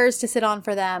like chairs to sit on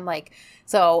for them. Like,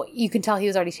 so you can tell he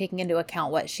was already taking into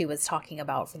account what she was talking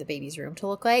about for the baby's room to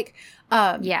look like.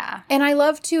 Yeah. And I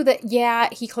love too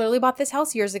that, he clearly bought this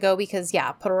house years ago because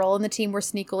Pearl and the team were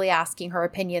sneakily asking her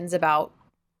opinions about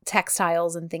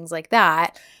textiles and things like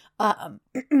that.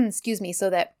 Excuse me, so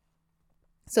that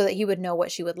he would know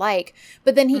what she would like.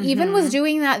 But then he even was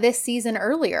doing that this season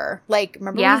earlier. Like,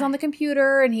 remember when he's on the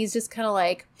computer and he's just kind of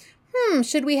like,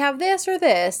 should we have this or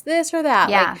this or that?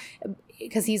 Yeah. Like,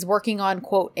 because he's working on,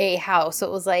 quote, a house. So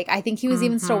it was like, I think he was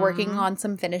even still working on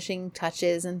some finishing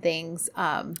touches and things.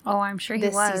 I'm sure he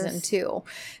was. This season too.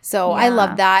 So I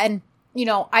love that. And,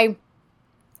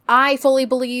 I fully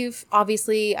believe,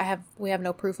 obviously, we have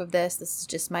no proof of this. This is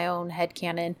just my own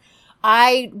headcanon.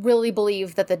 I really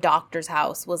believe that the doctor's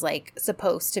house was like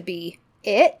supposed to be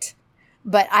it,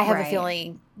 but I have a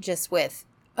feeling just with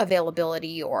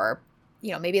availability or,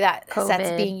 maybe that COVID.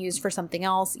 set's being used for something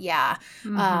else. Yeah.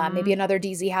 Maybe another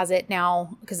DZ has it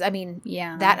now. Cause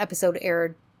that episode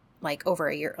aired like over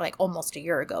a year, like almost a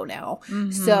year ago now. Mm-hmm.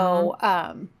 So,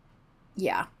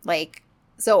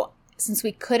 so since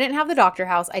we couldn't have the doctor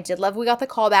house, I did love we got the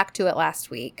call back to it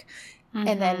last week. Mm-hmm.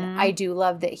 And then I do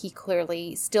love that he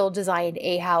clearly still designed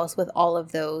a house with all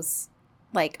of those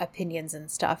like opinions and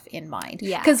stuff in mind.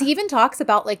 Yeah. Because he even talks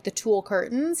about like the tulle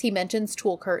curtains. He mentions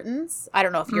tulle curtains. I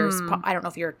don't know if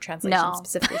your translation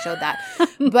specifically showed that.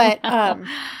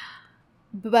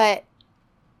 But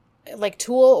like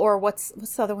tulle, or what's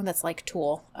the other one that's like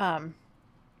tulle?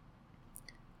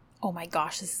 Oh my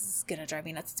gosh, this is gonna drive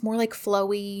me nuts. It's more like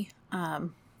flowy.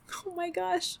 Oh my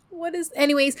gosh.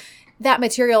 Anyways, that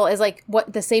material is like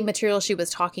the same material she was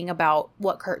talking about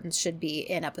what curtains should be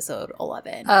in episode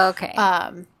 11. Oh, okay.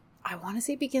 I want to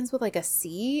say it begins with like a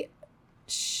C.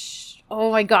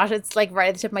 Oh my gosh. It's like right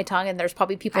at the tip of my tongue, and there's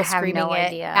probably people screaming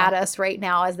it at us right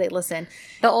now as they listen.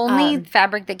 The only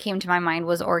fabric that came to my mind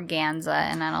was organza,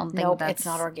 and I don't think it's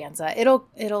not organza. It'll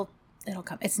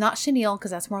come. It's not chenille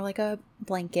because that's more like a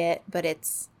blanket, but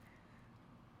it's,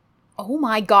 oh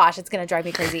my gosh, it's going to drive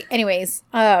me crazy. Anyways,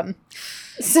 and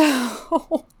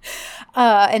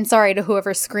sorry to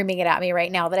whoever's screaming it at me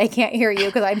right now that I can't hear you,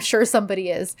 because I'm sure somebody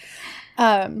is.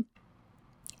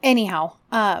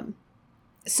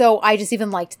 So I just even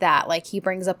liked that. Like, he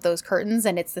brings up those curtains,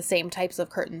 and it's the same types of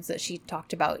curtains that she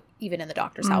talked about even in the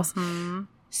doctor's house.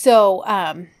 So,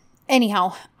 and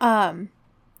anyhow,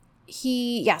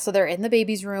 so they're in the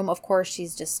baby's room. Of course,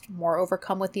 she's just more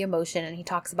overcome with the emotion. And he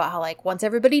talks about how, like, once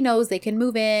everybody knows, they can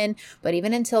move in. But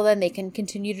even until then, they can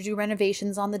continue to do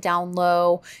renovations on the down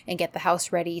low and get the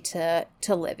house ready to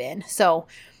live in. So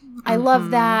I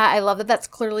love that. I love that that's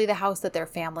clearly the house that their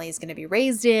family is going to be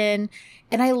raised in.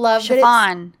 And I love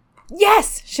chiffon.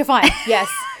 Yes, chiffon. Yes.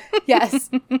 Yes.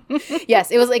 Yes.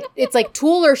 It was like, it's like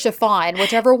tulle or chiffon,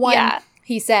 whichever one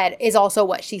he said is also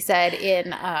what she said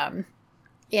in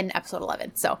episode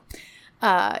 11. So,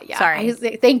 Sorry.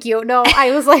 Thank you. No,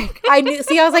 I was like, I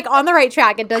was like on the right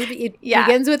track. It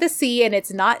begins with a C and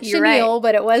it's not chenille, right.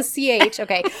 But it was CH.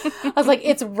 Okay. I was like,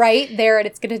 it's right there and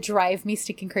it's going to drive me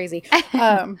sticking crazy.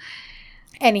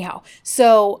 Anyhow,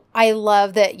 so I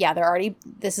love that,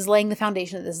 this is laying the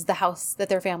foundation. This is the house that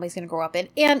their family's going to grow up in.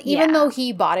 And even though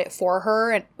he bought it for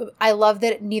her, and I love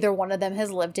that neither one of them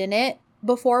has lived in it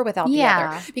before without the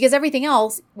other. Because everything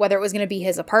else, whether it was going to be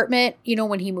his apartment,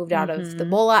 when he moved out of the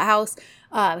Bolat house,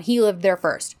 he lived there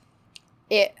first.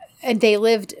 And they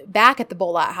lived back at the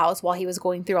Bolat house while he was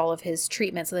going through all of his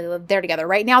treatment. So they lived there together.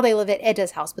 Right now they live at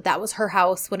Edda's house, but that was her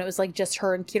house when it was like just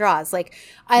her and Kiraz. Like,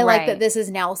 I like that this is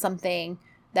now something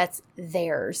that's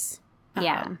theirs.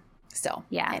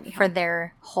 For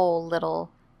their whole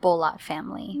little Bolat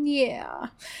family. Yeah.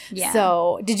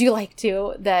 So did you like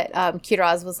too that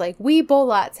Kiraz was like, we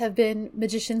Bolats have been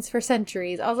magicians for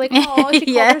centuries? I was like, oh,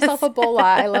 she called herself a Bolat.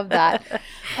 I love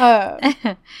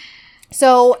that.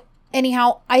 So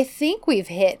anyhow, I think we've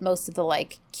hit most of the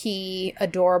like key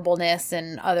adorableness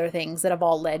and other things that have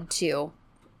all led to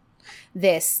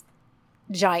this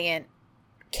giant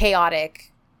chaotic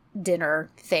dinner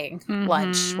thing,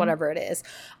 lunch, whatever it is.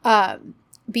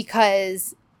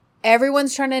 Because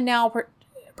everyone's trying to now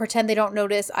pretend they don't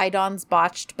notice Idon's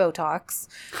botched Botox.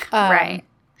 Right.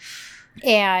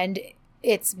 And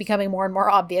it's becoming more and more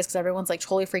obvious because everyone's like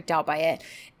totally freaked out by it.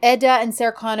 Edda and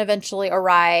Serkan eventually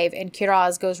arrive and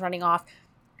Kiraz goes running off.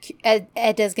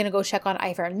 Edda's going to go check on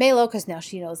Ivar and Melo because now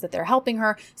she knows that they're helping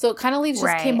her. So it kind of leaves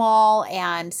just Kemal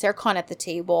and Serkan at the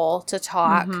table to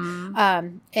talk.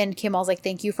 And Kemal's like,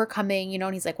 thank you for coming,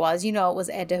 and he's like, well, as you know, it was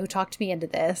Edda who talked me into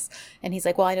this. And he's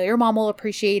like, well, I know your mom will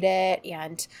appreciate it.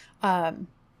 And, and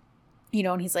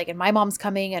he's like, and my mom's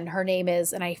coming and her name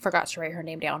is, and I forgot to write her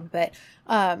name down, but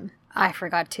I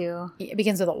forgot to. It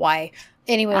begins with a Y.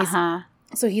 Anyways.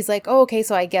 So he's like, oh, okay,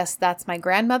 so I guess that's my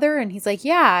grandmother. And he's like,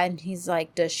 yeah. And he's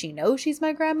like, does she know she's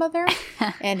my grandmother?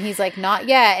 And he's like, not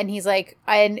yet. And he's like,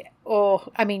 good for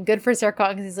Serkan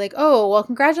because he's like, oh, well,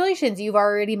 congratulations. You've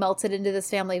already melted into this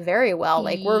family very well.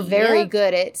 Like, we're very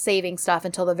good at saving stuff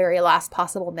until the very last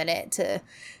possible minute to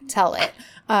tell it.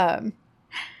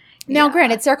 Now,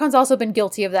 granted, Serkan's also been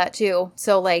guilty of that too.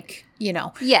 So, like,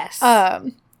 Yes.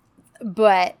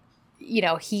 But,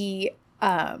 he...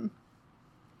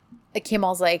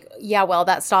 Kemal's like, yeah, well,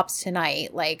 that stops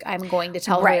tonight. Like, I'm going to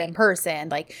tell her in person.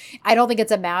 Like, I don't think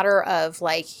it's a matter of,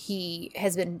 like, he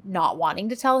has been not wanting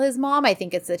to tell his mom. I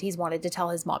think it's that he's wanted to tell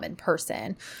his mom in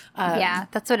person.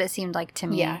 That's what it seemed like to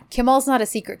me. Yeah. Kemal's not a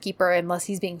secret keeper unless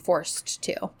he's being forced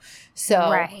to.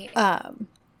 So,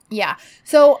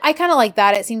 So I kind of like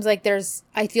that. It seems like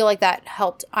I feel like that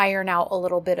helped iron out a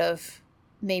little bit of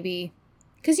maybe,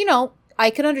 because, I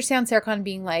could understand Serkan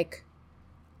being like,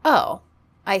 oh,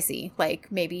 I see.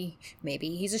 Like, maybe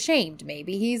he's ashamed.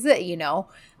 Maybe he's, especially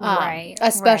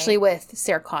with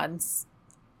Serkan's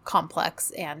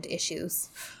complex and issues.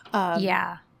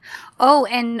 Oh,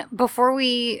 and before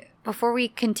we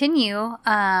continue,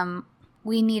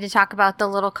 we need to talk about the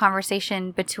little conversation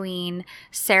between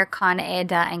Serkan,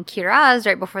 Edda, and Kiraz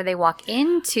right before they walk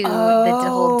into the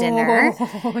whole dinner.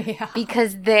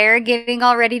 Because they're getting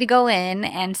all ready to go in,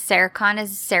 and Serkan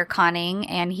is Serkaning,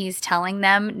 and he's telling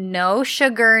them no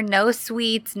sugar, no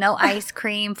sweets, no ice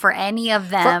cream for any of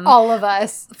them. For all of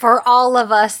us. For all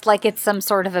of us, like it's some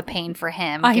sort of a pain for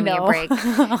him. Give me a break.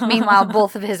 Meanwhile,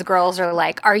 both of his girls are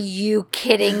like, are you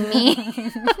kidding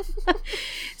me?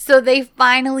 So they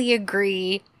finally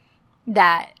agree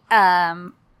that I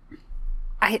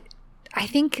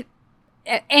think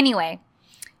anyway,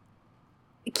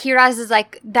 Kiraz is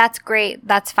like, that's great,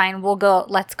 that's fine,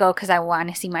 let's go because I want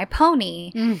to see my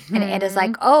pony. And Edda's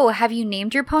like, oh, have you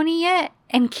named your pony yet?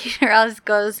 And Kiraz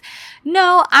goes,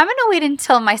 no, I'm gonna wait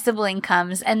until my sibling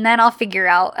comes and then I'll figure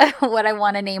out what I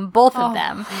want to name both of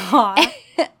them.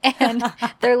 And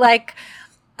they're like,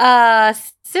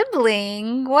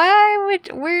 sibling,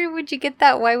 where would you get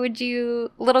that? Why would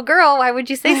you, little girl, why would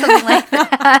you say something like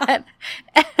that?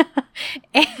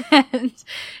 And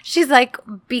she's like,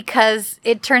 because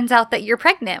it turns out that you're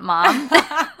pregnant, Mom.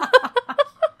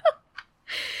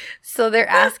 So they're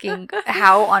asking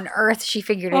how on earth she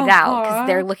figured it out, because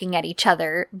they're looking at each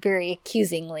other very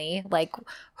accusingly. Like,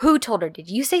 who told her? Did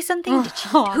you say something?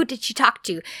 Who did she talk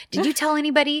to? Did you tell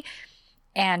anybody?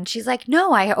 And she's like,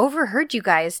 no, I overheard you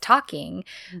guys talking.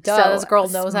 Duh, so this girl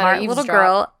knows how to eavesdrop. Little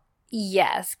girl.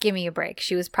 Yes, give me a break.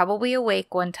 She was probably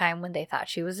awake one time when they thought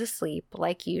she was asleep,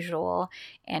 like usual,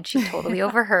 and she totally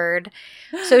overheard.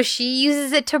 So she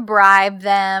uses it to bribe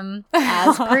them,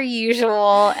 as per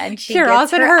usual, and she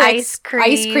gets her ice cream.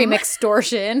 Ice cream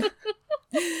extortion.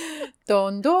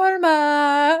 Don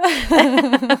dorma.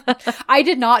 I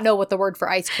did not know what the word for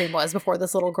ice cream was before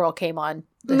this little girl came on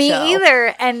the Me show.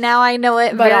 either, and now I know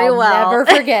it But very I'll well. never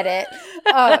forget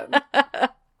it.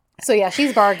 So yeah,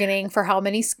 she's bargaining for how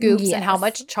many scoops and how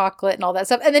much chocolate and all that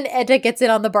stuff. And then Edda gets in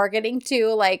on the bargaining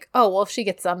too. Like, oh, well, if she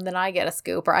gets some, then I get a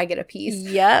scoop or I get a piece.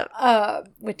 Yep.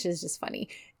 Which is just funny.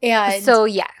 And So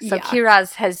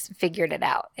Kiraz has figured it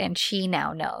out, and she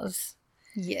now knows.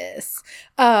 Yes.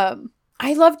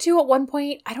 I love to at one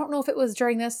point, I don't know if it was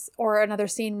during this or another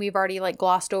scene we've already like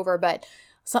glossed over, but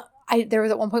there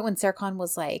was at one point when Serkan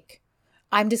was like,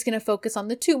 I'm just going to focus on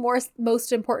the two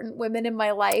most important women in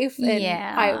my life. And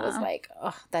I was like,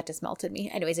 oh, that just melted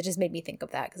me. Anyways, it just made me think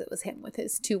of that because it was him with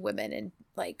his two women and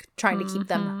like trying to keep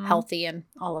them healthy and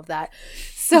all of that.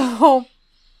 So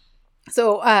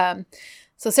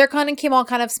Serkan and Kemal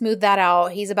kind of smooth that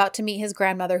out. He's about to meet his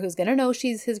grandmother, who's going to know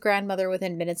she's his grandmother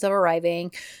within minutes of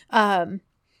arriving. And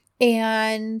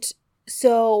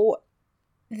so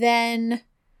then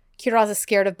Kiraz is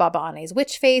scared of Baba Ane's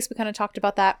witch face. We kind of talked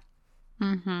about that.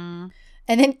 Mm-hmm.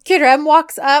 And then Kerem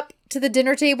walks up to the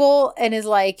dinner table and is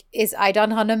like, is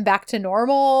Aydan Hanım back to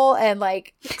normal? And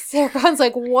like, Serkan's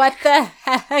like, what the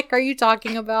heck are you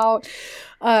talking about?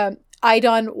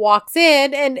 Aydan walks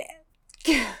in and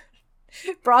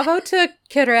bravo to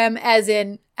Kerem, as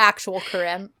in actual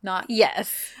Kerem, not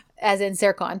as in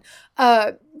Serkan.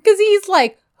 Because he's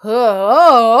like,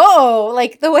 oh,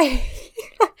 like the way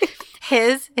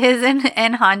his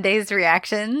and Hande's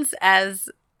reactions as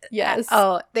yes.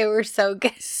 Oh, they were so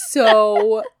good.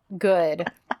 So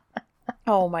good.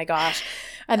 Oh my gosh.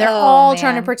 And they're all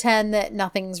trying to pretend that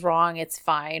nothing's wrong. It's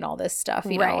fine. All this stuff,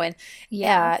 you know. And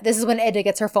this is when Edda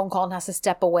gets her phone call and has to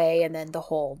step away. And then the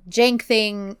whole Cenk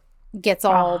thing gets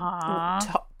all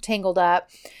tangled up.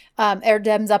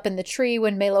 Erdem's up in the tree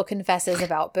when Melo confesses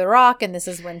about Burak. And this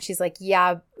is when she's like,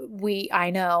 yeah, I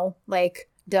know. Like,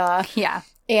 duh. Yeah.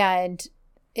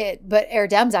 But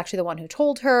Erdem's actually the one who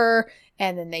told her.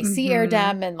 And then they see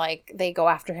Erdem and like they go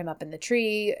after him up in the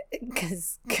tree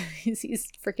because he's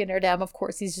freaking Erdem. Of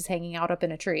course, he's just hanging out up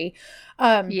in a tree.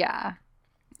 Kiraz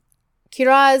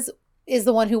is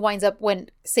the one who winds up when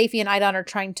Seyfi and Aydan are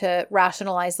trying to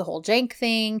rationalize the whole Cenk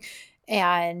thing.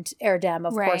 And Erdem,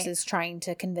 of course, is trying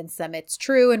to convince them it's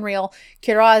true and real.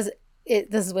 Kiraz,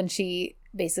 this is when she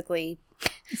basically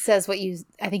says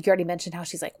I think you already mentioned how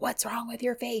she's like, what's wrong with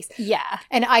your face? Yeah.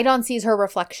 And Aydan sees her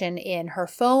reflection in her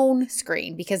phone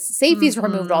screen because Seyfi's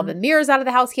removed all the mirrors out of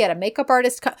the house. He had a makeup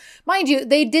artist come. Mind you,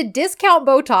 they did discount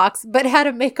Botox, but had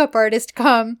a makeup artist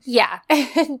come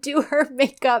and do her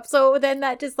makeup. So then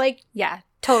that just like... Yeah,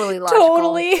 totally logical.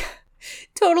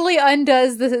 Totally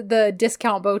undoes the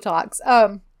discount Botox.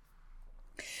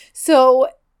 So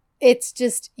it's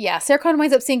just, Serkan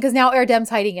winds up seeing, because now Erdem's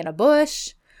hiding in a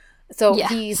bush. So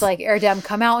he's like, Erdem,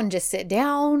 come out and just sit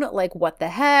down. Like, what the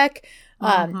heck?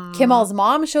 Kemal's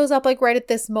mom shows up like right at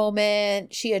this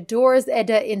moment. She adores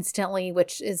Edda instantly,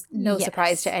 which is no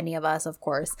surprise to any of us, of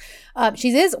course. She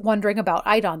is wondering about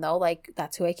Aydan, though. Like,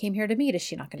 that's who I came here to meet. Is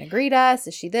she not going to greet us?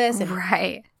 Is she this?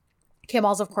 And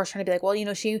Kemal's, of course, trying to be like, well, you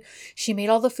know, she made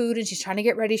all the food and she's trying to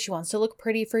get ready. She wants to look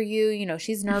pretty for you. You know,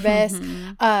 she's nervous.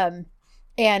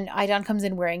 And Aydan comes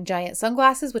in wearing giant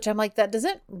sunglasses, which I'm like, that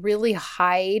doesn't really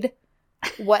hide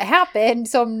what happened.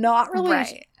 So I'm not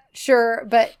really sure.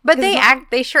 But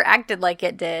they sure acted like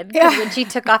it did. When she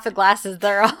took off the glasses,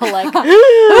 they're all like,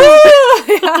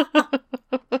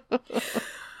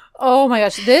 oh my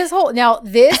gosh. This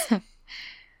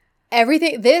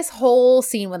whole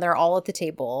scene when they're all at the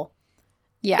table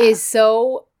is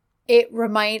so, it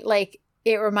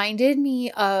reminded me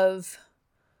of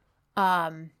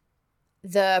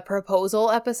the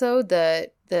proposal episode,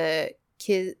 the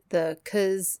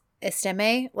Kız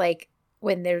Isteme, like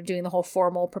when they're doing the whole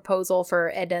formal proposal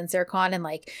for Edda and Serkan, and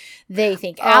like they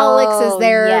think Alex is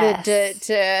there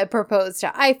to propose to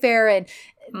Ayfer, and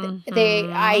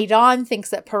Aydan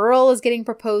thinks that Parul is getting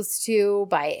proposed to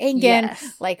by Engin,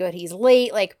 like, but he's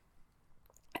late, like,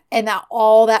 and that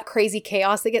all that crazy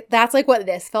chaos that's like what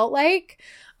this felt like.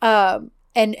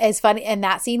 And as funny, and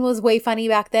that scene was way funny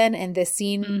back then, and this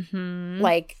scene,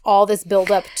 like all this build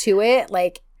up to it,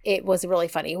 like it was really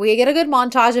funny. We get a good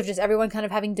montage of just everyone kind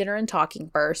of having dinner and talking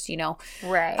first, you know.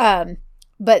 Right.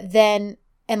 But then,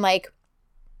 and like,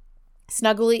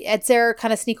 snuggly, Ed Sarah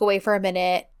kind of sneak away for a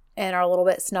minute and are a little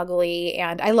bit snuggly.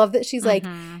 And I love that she's like,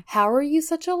 how are you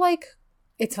such a like,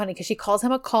 it's funny because she calls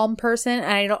him a calm person. And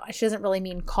I don't, she doesn't really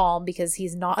mean calm because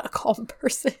he's not a calm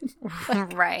person.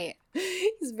 Right.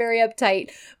 He's very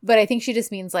uptight. But I think she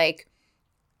just means like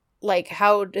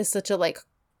how is such a like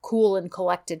cool and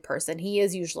collected person. He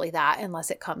is usually that unless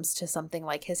it comes to something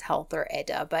like his health or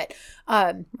Edda. But,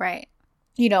 right.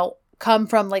 you know, come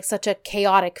from like such a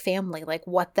chaotic family. Like,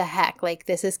 what the heck? Like,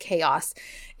 this is chaos.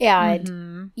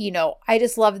 And, you know, I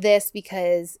just love this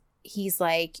because he's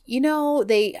like, you know,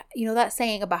 that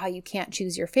saying about how you can't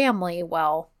choose your family.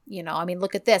 Well, you know, I mean,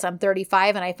 look at this. I'm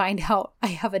 35 and I find out I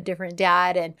have a different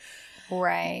dad and,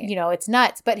 right. you know, it's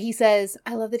nuts. But he says,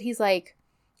 I love that he's like,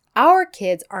 our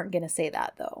kids aren't going to say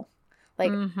that though.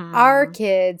 Like, our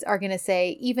kids are going to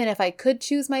say, even if I could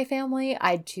choose my family,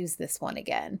 I'd choose this one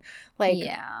again. Like,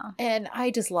 yeah. And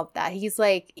I just love that. He's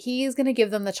like, he's going to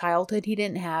give them the childhood he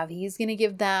didn't have. He's going to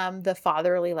give them the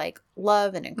fatherly, like,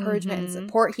 love and encouragement and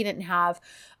support he didn't have.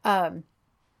 You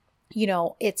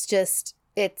know, it's just,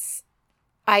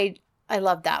 I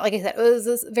love that. Like I said, it was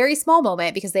this very small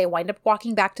moment because they wind up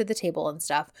walking back to the table and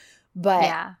stuff.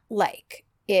 But, like,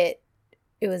 it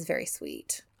was very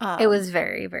sweet. It was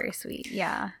very, very sweet.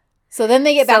 Yeah. So then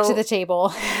they get back to the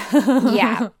table.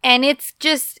 Yeah. And it's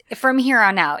just, from here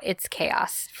on out, it's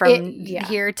chaos. From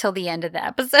here till the end of the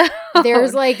episode.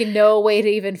 There's like no way to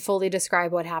even fully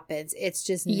describe what happens. It's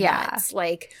just nuts.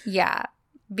 Like, yeah.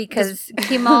 Because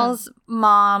Kemal's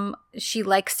mom, she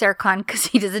likes Serkan because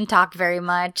he doesn't talk very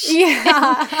much.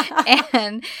 Yeah.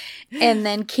 and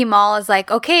then Kemal is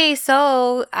like, okay,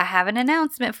 so I have an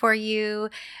announcement for you.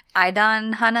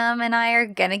 Aydan Hanım and I are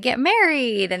going to get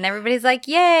married. And everybody's like,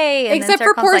 yay. And except then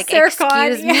for poor like,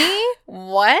 Serkan. Excuse me?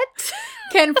 What?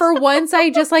 Can for once I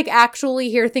just like actually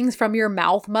hear things from your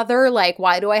mouth, mother? Like,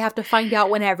 why do I have to find out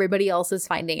when everybody else is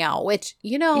finding out? Which,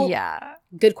 you know,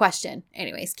 good question.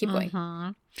 Anyways, keep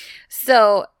going.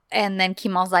 So, and then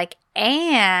Kemal's like,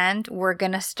 and we're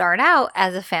going to start out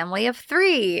as a family of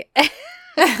 3.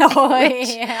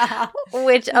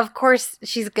 Which, of course,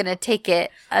 she's going to take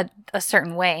it a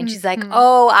certain way. And she's like,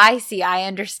 oh, I see. I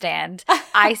understand.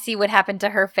 I see what happened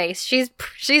to her face. She's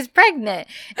pregnant.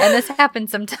 And this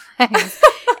happens sometimes.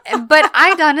 But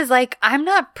Aydan is like, I'm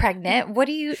not pregnant. What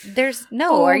do you,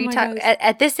 are you talking,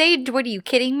 at this age, what are you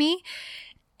kidding me?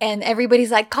 And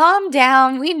everybody's like, calm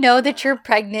down. We know that you're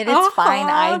pregnant. It's fine,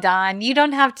 Aydan. You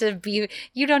don't have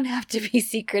to be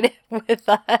secretive with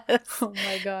us. Oh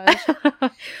my gosh.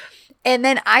 And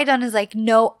then Aydan is like,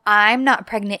 no, I'm not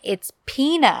pregnant. It's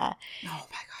Pina. Oh my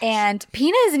gosh. And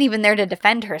Pina isn't even there to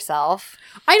defend herself.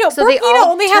 I know. So Pina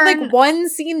only had like one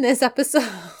scene this episode.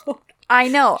 I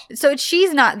know. So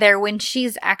she's not there when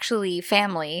she's actually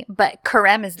family, but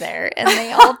Kerem is there. And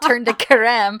they all turn to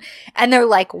Kerem and they're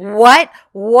like, what?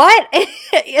 What?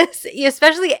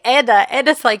 Especially Edda.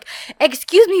 Edda's like,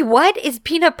 excuse me, what? Is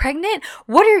Pina pregnant?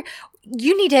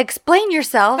 You need to explain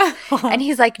yourself. And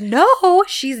he's like, no,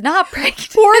 she's not pregnant.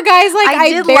 Poor guy's like,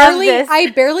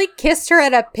 I barely kissed her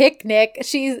at a picnic.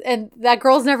 And that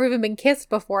girl's never even been kissed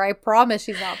before. I promise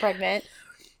she's not pregnant.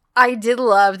 I did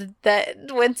love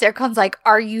that when Serkan's like,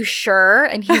 are you sure?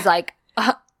 And he's like,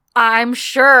 I'm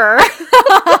sure.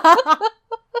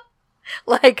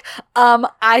 Like,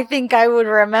 I think I would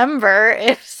remember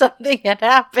if something had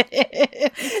happened.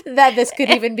 That this could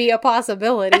even be a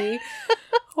possibility.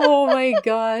 Oh my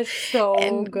gosh, so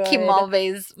and good. Kemal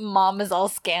Bey's mom is all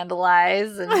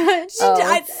scandalized. And, it's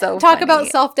so talk funny. About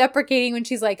self-deprecating when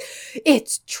she's like,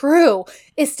 it's true.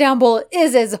 Istanbul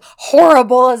is as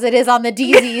horrible as it is on the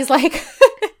DZs. Like,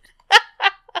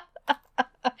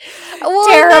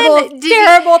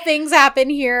 terrible things happen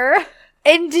here.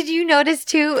 And did you notice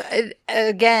too,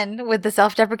 again, with the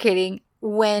self-deprecating,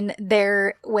 when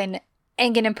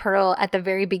Engin and Pearl at the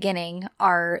very beginning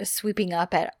are sweeping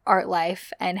up at Art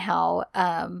Life and how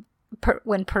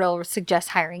when Pearl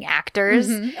suggests hiring actors,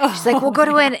 she's like, we'll go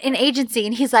to an agency.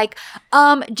 And he's like,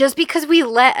 just because we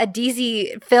let a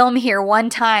DZ film here one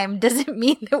time doesn't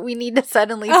mean that we need to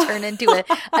suddenly turn into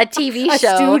a TV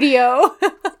show. A studio.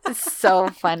 It's so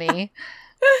funny.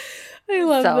 I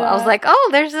love that. I was like, oh,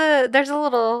 there's a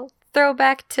little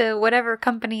throwback to whatever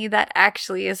company that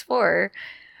actually is for.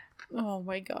 Oh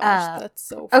my gosh, that's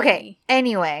so funny. Okay,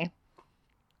 anyway.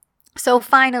 So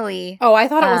finally... Oh, I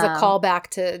thought it was a callback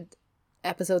to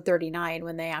episode 39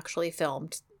 when they actually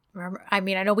filmed. Remember? I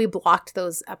mean, I know we blocked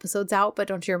those episodes out, but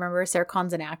don't you remember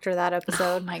Serkan's an actor that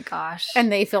episode? Oh my gosh. And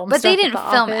they filmed But stuff they didn't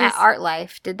film at Art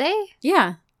Life, did they?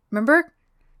 Yeah. Remember?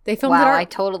 They filmed wow, it. I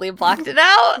totally blocked it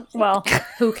out. Well,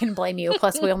 who can blame you?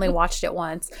 Plus, we only watched it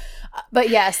once. But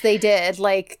yes, they did.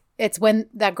 Like, it's when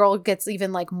that girl gets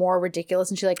even like more ridiculous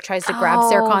and she like tries to grab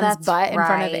Serkan's butt in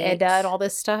front of Ida and all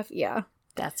this stuff. Yeah.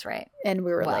 That's right. And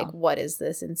we were like, what is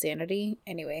this insanity?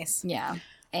 Anyways. Yeah.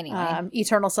 Anyway.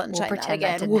 Eternal Sunshine. We'll pretend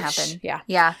that didn't happen. Yeah.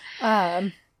 Yeah.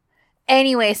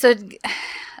 Anyway, so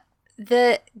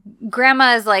the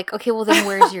grandma is like, okay, well then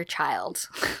where's your child?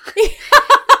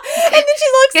 And then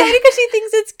she's all excited because she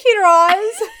thinks it's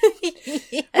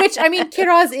Kiraz. Which, I mean,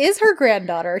 Kiraz is her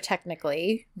granddaughter,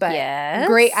 technically. But yes.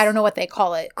 great, I don't know what they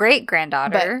call it.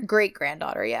 Great-granddaughter. But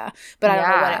great-granddaughter, yeah. But I don't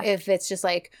know if it's just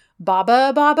like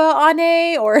Baba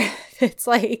Ane or if it's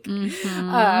like...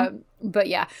 but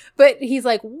yeah. But he's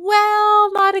like,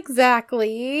 well, not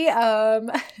exactly.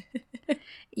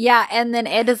 Yeah, and then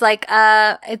Ed is like,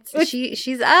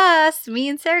 she's us, me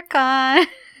and Serkan.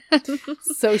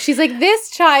 So she's like, this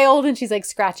child, and she's like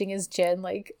scratching his chin,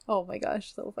 like, oh my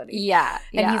gosh, so funny. Yeah.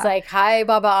 And he's like, hi,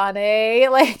 Baba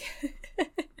Ane. Like,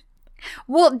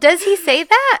 well, does he say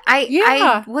that?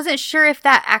 I wasn't sure if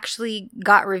that actually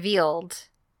got revealed.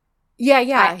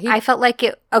 Yeah. I felt like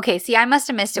it. Okay, see, I must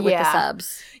have missed it with the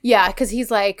subs. Yeah, because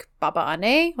he's like, Baba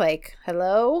Ane, like,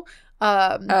 hello.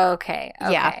 Okay.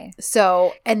 Yeah.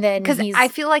 So, and then because I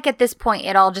feel like at this point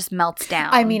it all just melts down.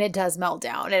 I mean, it does melt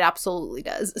down. It absolutely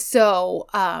does. So,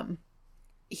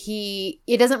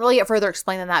 it doesn't really get further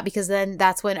explained than that because then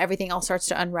that's when everything else starts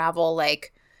to unravel.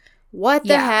 Like, what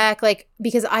the heck? Like,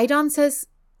 because Idon says,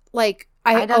 like,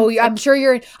 I'm sure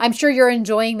you're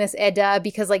enjoying this, Edda,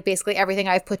 because like basically everything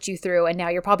I've put you through, and now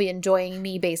you're probably enjoying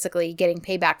me basically getting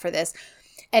payback for this.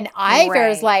 And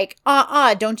Ivar's like,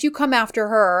 don't you come after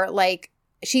her. Like,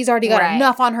 she's already got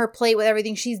enough on her plate with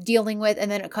everything she's dealing with.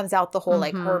 And then it comes out the whole,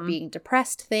 like, her being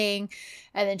depressed thing.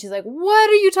 And then she's like, what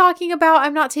are you talking about?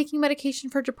 I'm not taking medication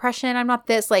for depression. I'm not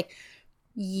this. Like,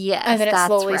 yes. And then it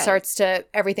slowly starts to,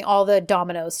 all the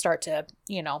dominoes start to,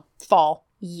 fall.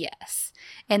 Yes.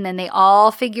 And then they all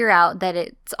figure out that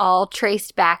it's all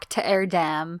traced back to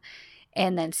Erdem.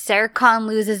 And then Serkan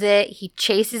loses it. He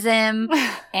chases him.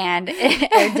 And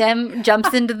Erdem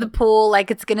jumps into the pool like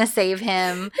it's going to save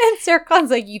him. And Serkan's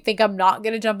like, you think I'm not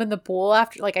going to jump in the pool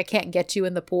after? Like, I can't get you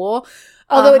in the pool.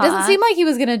 Although it doesn't seem like he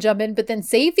was going to jump in. But then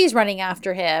Seifi's running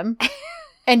after him.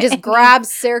 And just grabs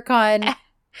Serkan.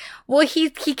 Well, he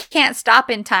can't stop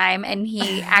in time. And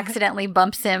he accidentally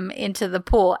bumps him into the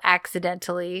pool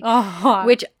accidentally.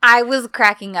 Which I was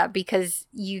cracking up because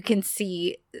you can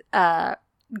see...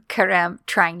 Kerem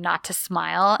trying not to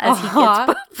smile as he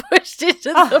gets pushed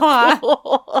into the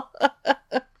pool.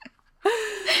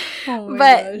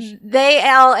 But they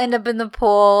all end up in the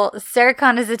pool.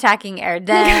 Serkan is attacking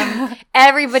Erdem.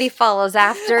 Everybody follows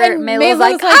after. Melo's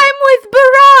like, I'm with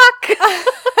Barack.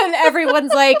 And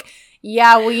everyone's like,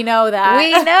 yeah, we know that.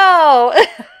 We know.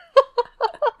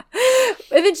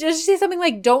 And then she say something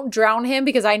like, don't drown him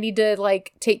because I need to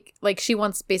like take, like, she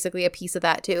wants basically a piece of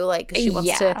that too. Like, she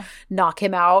wants to knock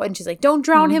him out. And she's like, don't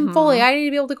drown him fully. I need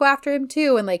to be able to go after him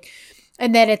too. And like,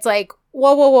 and then it's like,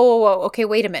 whoa. Okay,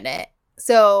 wait a minute.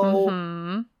 So,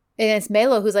 and it's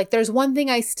Melo who's like, there's one thing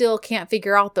I still can't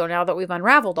figure out though, now that we've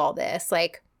unraveled all this.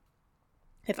 Like,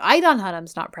 if Idon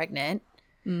Hanum's not pregnant,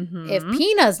 if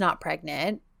Pina's not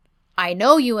pregnant, I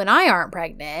know you and I aren't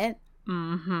pregnant.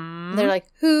 They're like,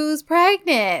 who's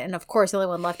pregnant? And of course the only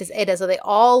one left is Ida, so they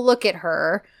all look at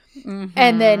her.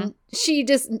 And then she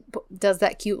just does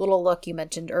that cute little look you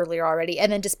mentioned earlier already, and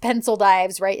then just pencil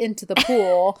dives right into the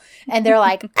pool. And they're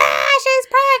like, she's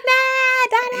pregnant,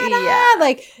 da, da, da. Yeah.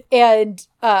 Like,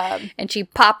 and she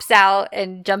pops out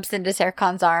and jumps into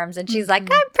Serkan's arms, and she's like, I'm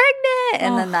pregnant.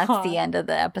 And then that's the end of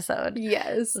the episode.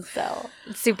 Yes. So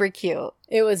it's super cute.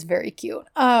 It was very cute.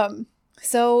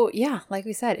 So, yeah, like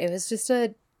we said, it was just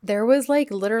there was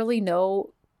like literally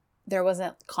there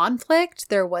wasn't conflict.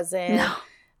 There wasn't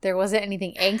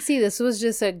anything angsty. This was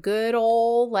just a good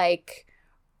old, like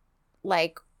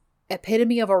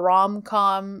epitome of a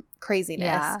rom-com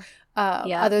craziness.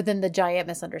 Other than the giant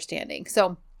misunderstanding.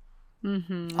 So,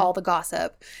 all the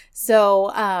gossip.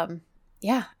 So,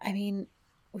 yeah, I mean,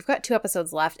 we've got 2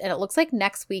 episodes left, and it looks like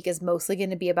next week is mostly going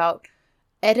to be about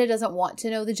Eda doesn't want to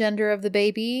know the gender of the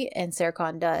baby, and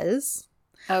Serkan does.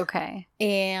 Okay.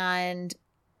 And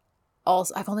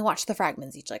also, I've only watched the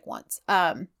fragments each like once.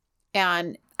 And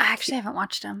I actually haven't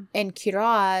watched them. And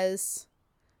Kiraz,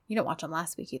 you didn't watch them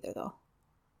last week either, though.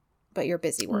 But you're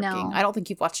busy working. No. I don't think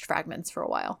you've watched fragments for a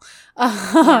while.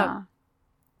 Yeah.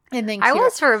 And then I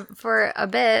was for a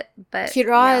bit, but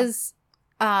Kiraz,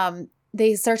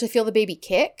 they start to feel the baby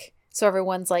kick. So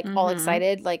everyone's like all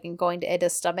excited, like, and going to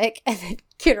Eda's stomach. And then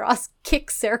Kid Ross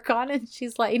kicks Serkan, and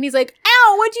he's like,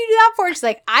 ow, what'd you do that for? And she's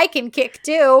like, I can kick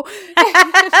too.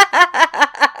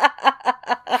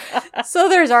 So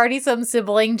there's already some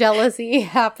sibling jealousy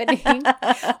happening,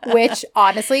 which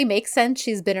honestly makes sense.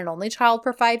 She's been an only child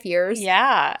for 5 years.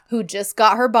 Yeah. Who just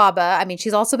got her Baba. I mean,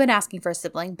 she's also been asking for a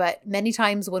sibling, but many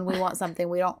times when we want something,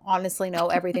 we don't honestly know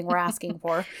everything we're asking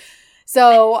for.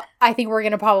 So I think we're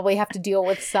going to probably have to deal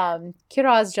with some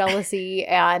Kira's jealousy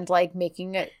and like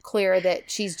making it clear that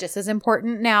she's just as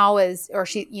important now as, or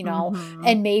she, you know,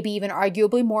 and maybe even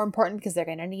arguably more important because they're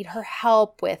going to need her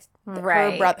help with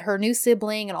her new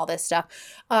sibling and all this stuff.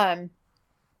 I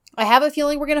have a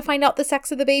feeling we're going to find out the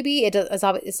sex of the baby.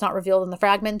 It's not revealed in the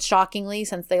fragments, shockingly,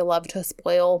 since they love to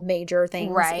spoil major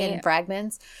things in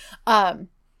fragments.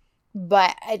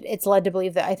 But it's led to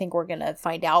believe that I think we're going to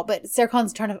find out. But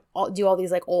Serkan's trying to do all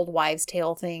these like old wives'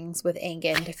 tale things with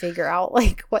Engin to figure out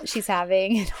like what she's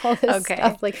having and all this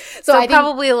stuff. Like, so I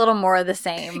probably a little more of the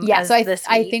same. Yeah. So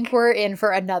I think we're in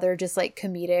for another just like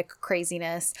comedic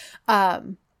craziness.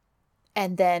 And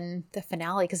then the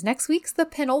finale, because next week's the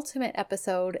penultimate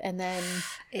episode. And then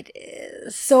it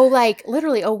is. So like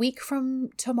literally a week from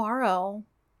tomorrow,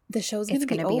 the show's going to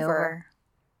be over.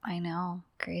 I know.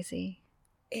 Crazy.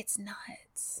 It's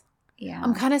nuts. Yeah.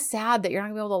 I'm kind of sad that you're not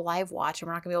going to be able to live watch and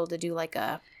we're not going to be able to do like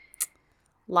a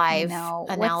live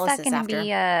analysis. What's that gonna after be,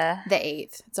 the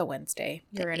 8th. It's a Wednesday.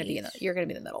 You're going to be in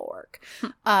the middle of work.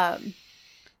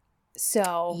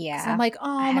 So yeah. I'm like,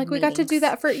 oh, like we got to do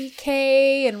that for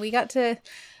EK and we got to,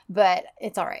 but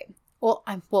it's all right. Well,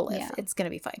 we'll live. Yeah. It's going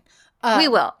to be fine. We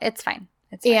will. It's fine.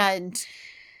 It's fine.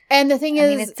 And the thing is, I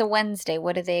mean, it's a Wednesday.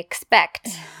 What do they expect?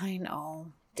 I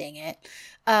know. Dang it.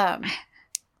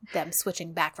 Them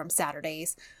switching back from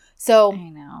Saturdays. So I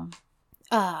know.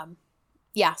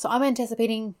 Yeah, so I'm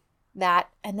anticipating that.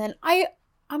 And then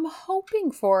I'm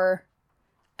hoping for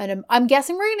I'm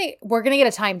guessing we're gonna get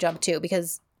a time jump too,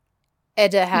 because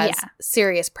Eda has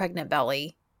serious pregnant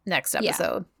belly next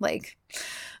episode. Yeah. Like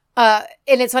and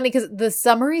it's funny because the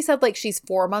summary said like she's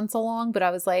 4 months along, but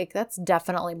I was like, that's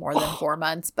definitely more than 4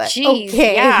 months. But jeez,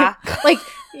 okay, yeah, like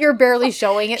you're barely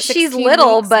showing it. She's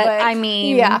little, weeks, but I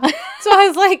mean, yeah. So I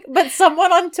was like, but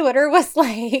someone on Twitter was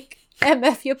like,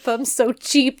 MF Yapum's so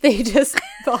cheap they just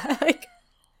thought like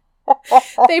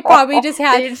they probably just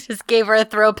had. They just gave her a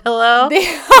throw pillow.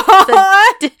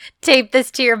 Tape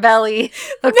this to your belly.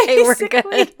 Okay, basically.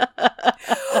 We're good.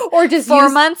 Or just 4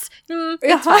 months.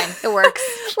 It's fine. It works.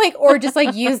 Like, or just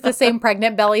like use the same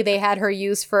pregnant belly they had her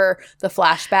use for the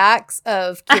flashbacks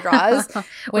of Kiraz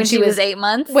when she was 8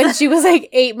 months. When she was like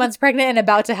 8 months pregnant and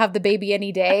about to have the baby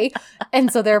any day,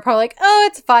 and so they're probably like, "Oh,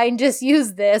 it's fine. Just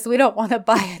use this. We don't want to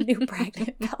buy a new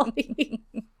pregnant belly."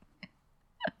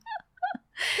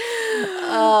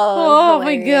 Oh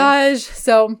my gosh.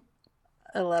 So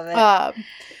I love it.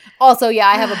 Also, yeah,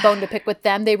 I have a bone to pick with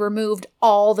them. They removed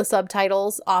all the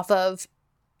subtitles off of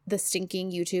the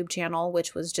stinking YouTube channel,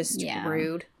 which was just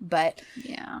rude. But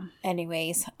yeah.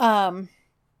 Anyways,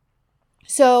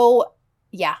 so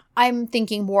yeah, I'm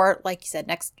thinking more, like you said,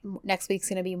 next week's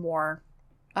going to be more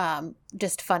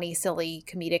just funny, silly,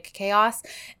 comedic chaos.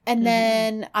 And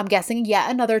then I'm guessing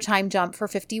yet another time jump for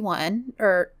 51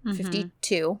 or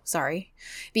 52, sorry,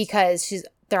 because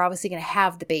they're obviously going to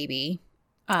have the baby.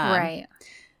 Right.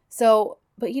 So,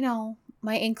 but you know,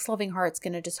 my angst loving heart's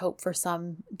going to just hope for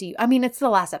some I mean, it's the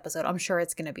last episode. I'm sure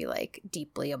it's going to be like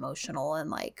deeply emotional and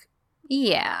like,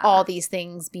 all these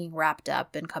things being wrapped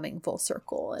up and coming full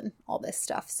circle and all this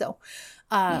stuff. So,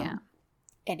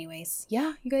 anyways,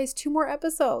 yeah, you guys, 2 more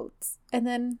episodes and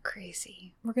then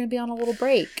crazy. We're going to be on a little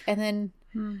break, and then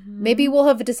maybe we'll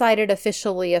have decided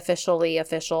official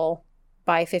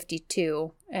by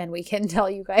 52, and we can tell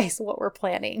you guys what we're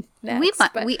planning next.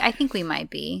 I think we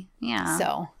might be. Yeah.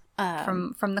 So,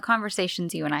 from the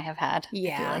conversations you and I have had, I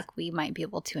feel like we might be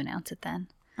able to announce it then.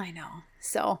 I know.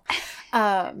 So,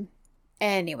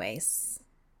 anyways,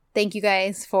 thank you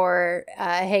guys for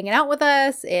hanging out with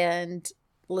us and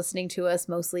listening to us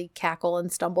mostly cackle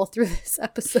and stumble through this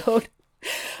episode.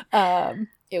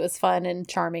 It was fun and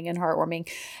charming and heartwarming.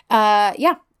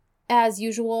 As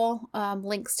usual,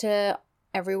 links to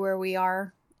everywhere we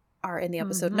are in the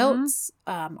episode notes.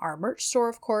 Our merch store,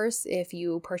 of course, if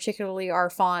you particularly are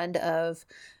fond of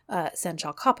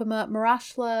Senchal Kapama,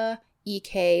 Marashla,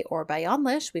 EK, or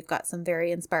Bayanlish, we've got some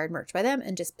very inspired merch by them,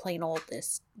 and just plain old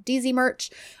this DZ merch.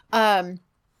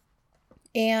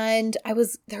 And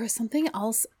there was something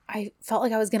else I felt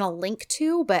like I was going to link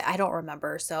to, but I don't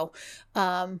remember. So,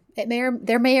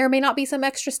 there may or may not be some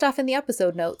extra stuff in the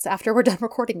episode notes after we're done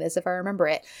recording this, if I remember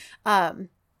it.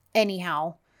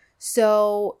 Anyhow,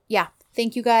 So yeah,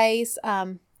 thank you guys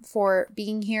for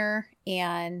being here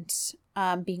and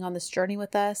being on this journey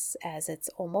with us as it's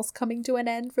almost coming to an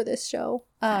end for this show.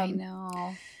 I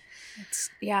know.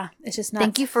 It's just nuts.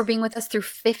 Thank you for being with us through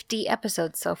 50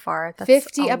 episodes so far. That's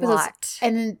 50 a episodes. lot.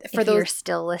 And then for if those you're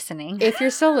still listening. If you're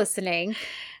still listening.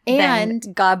 And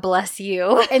then God bless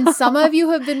you. And some of you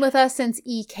have been with us since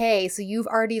EK, so you've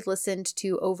already listened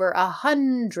to over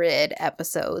 100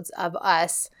 episodes of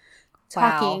us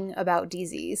talking about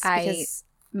DZs. I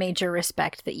major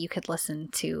respect that you could listen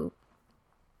to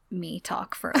me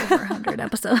talk for over 100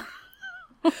 episodes.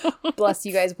 Bless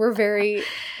you guys. We're very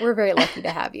lucky to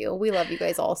have you. We love you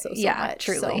guys all so much.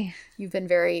 Truly. So you've been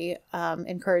very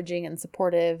encouraging and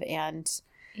supportive, and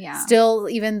still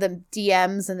even the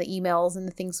DMs and the emails and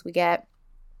the things we get.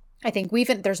 I think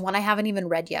there's one I haven't even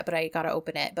read yet, but I got to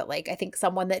open it. But like, I think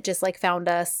someone that just like found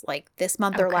us like this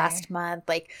month or last month,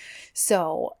 like,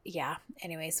 so yeah.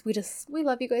 Anyways, we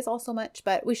love you guys all so much,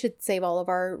 but we should save all of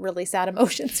our really sad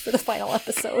emotions for the final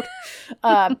episode.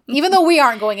 Even though we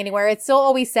aren't going anywhere, it's still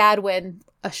always sad when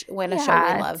a show we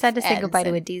love. It's sad to say goodbye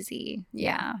to a DZ.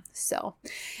 Yeah. So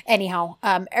anyhow,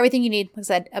 everything you need, like I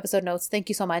said, episode notes. Thank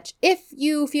you so much. If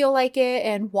you feel like it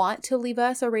and want to leave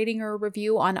us a rating or a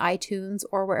review on iTunes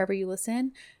or wherever you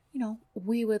listen,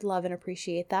 we would love and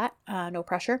appreciate that. No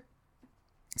pressure.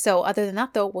 So other than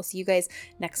that, though, we'll see you guys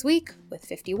next week with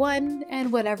 51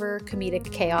 and whatever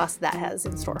comedic chaos that has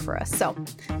in store for us. So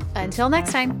until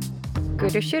next time,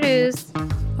 Gooter shooters.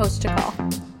 Host to call.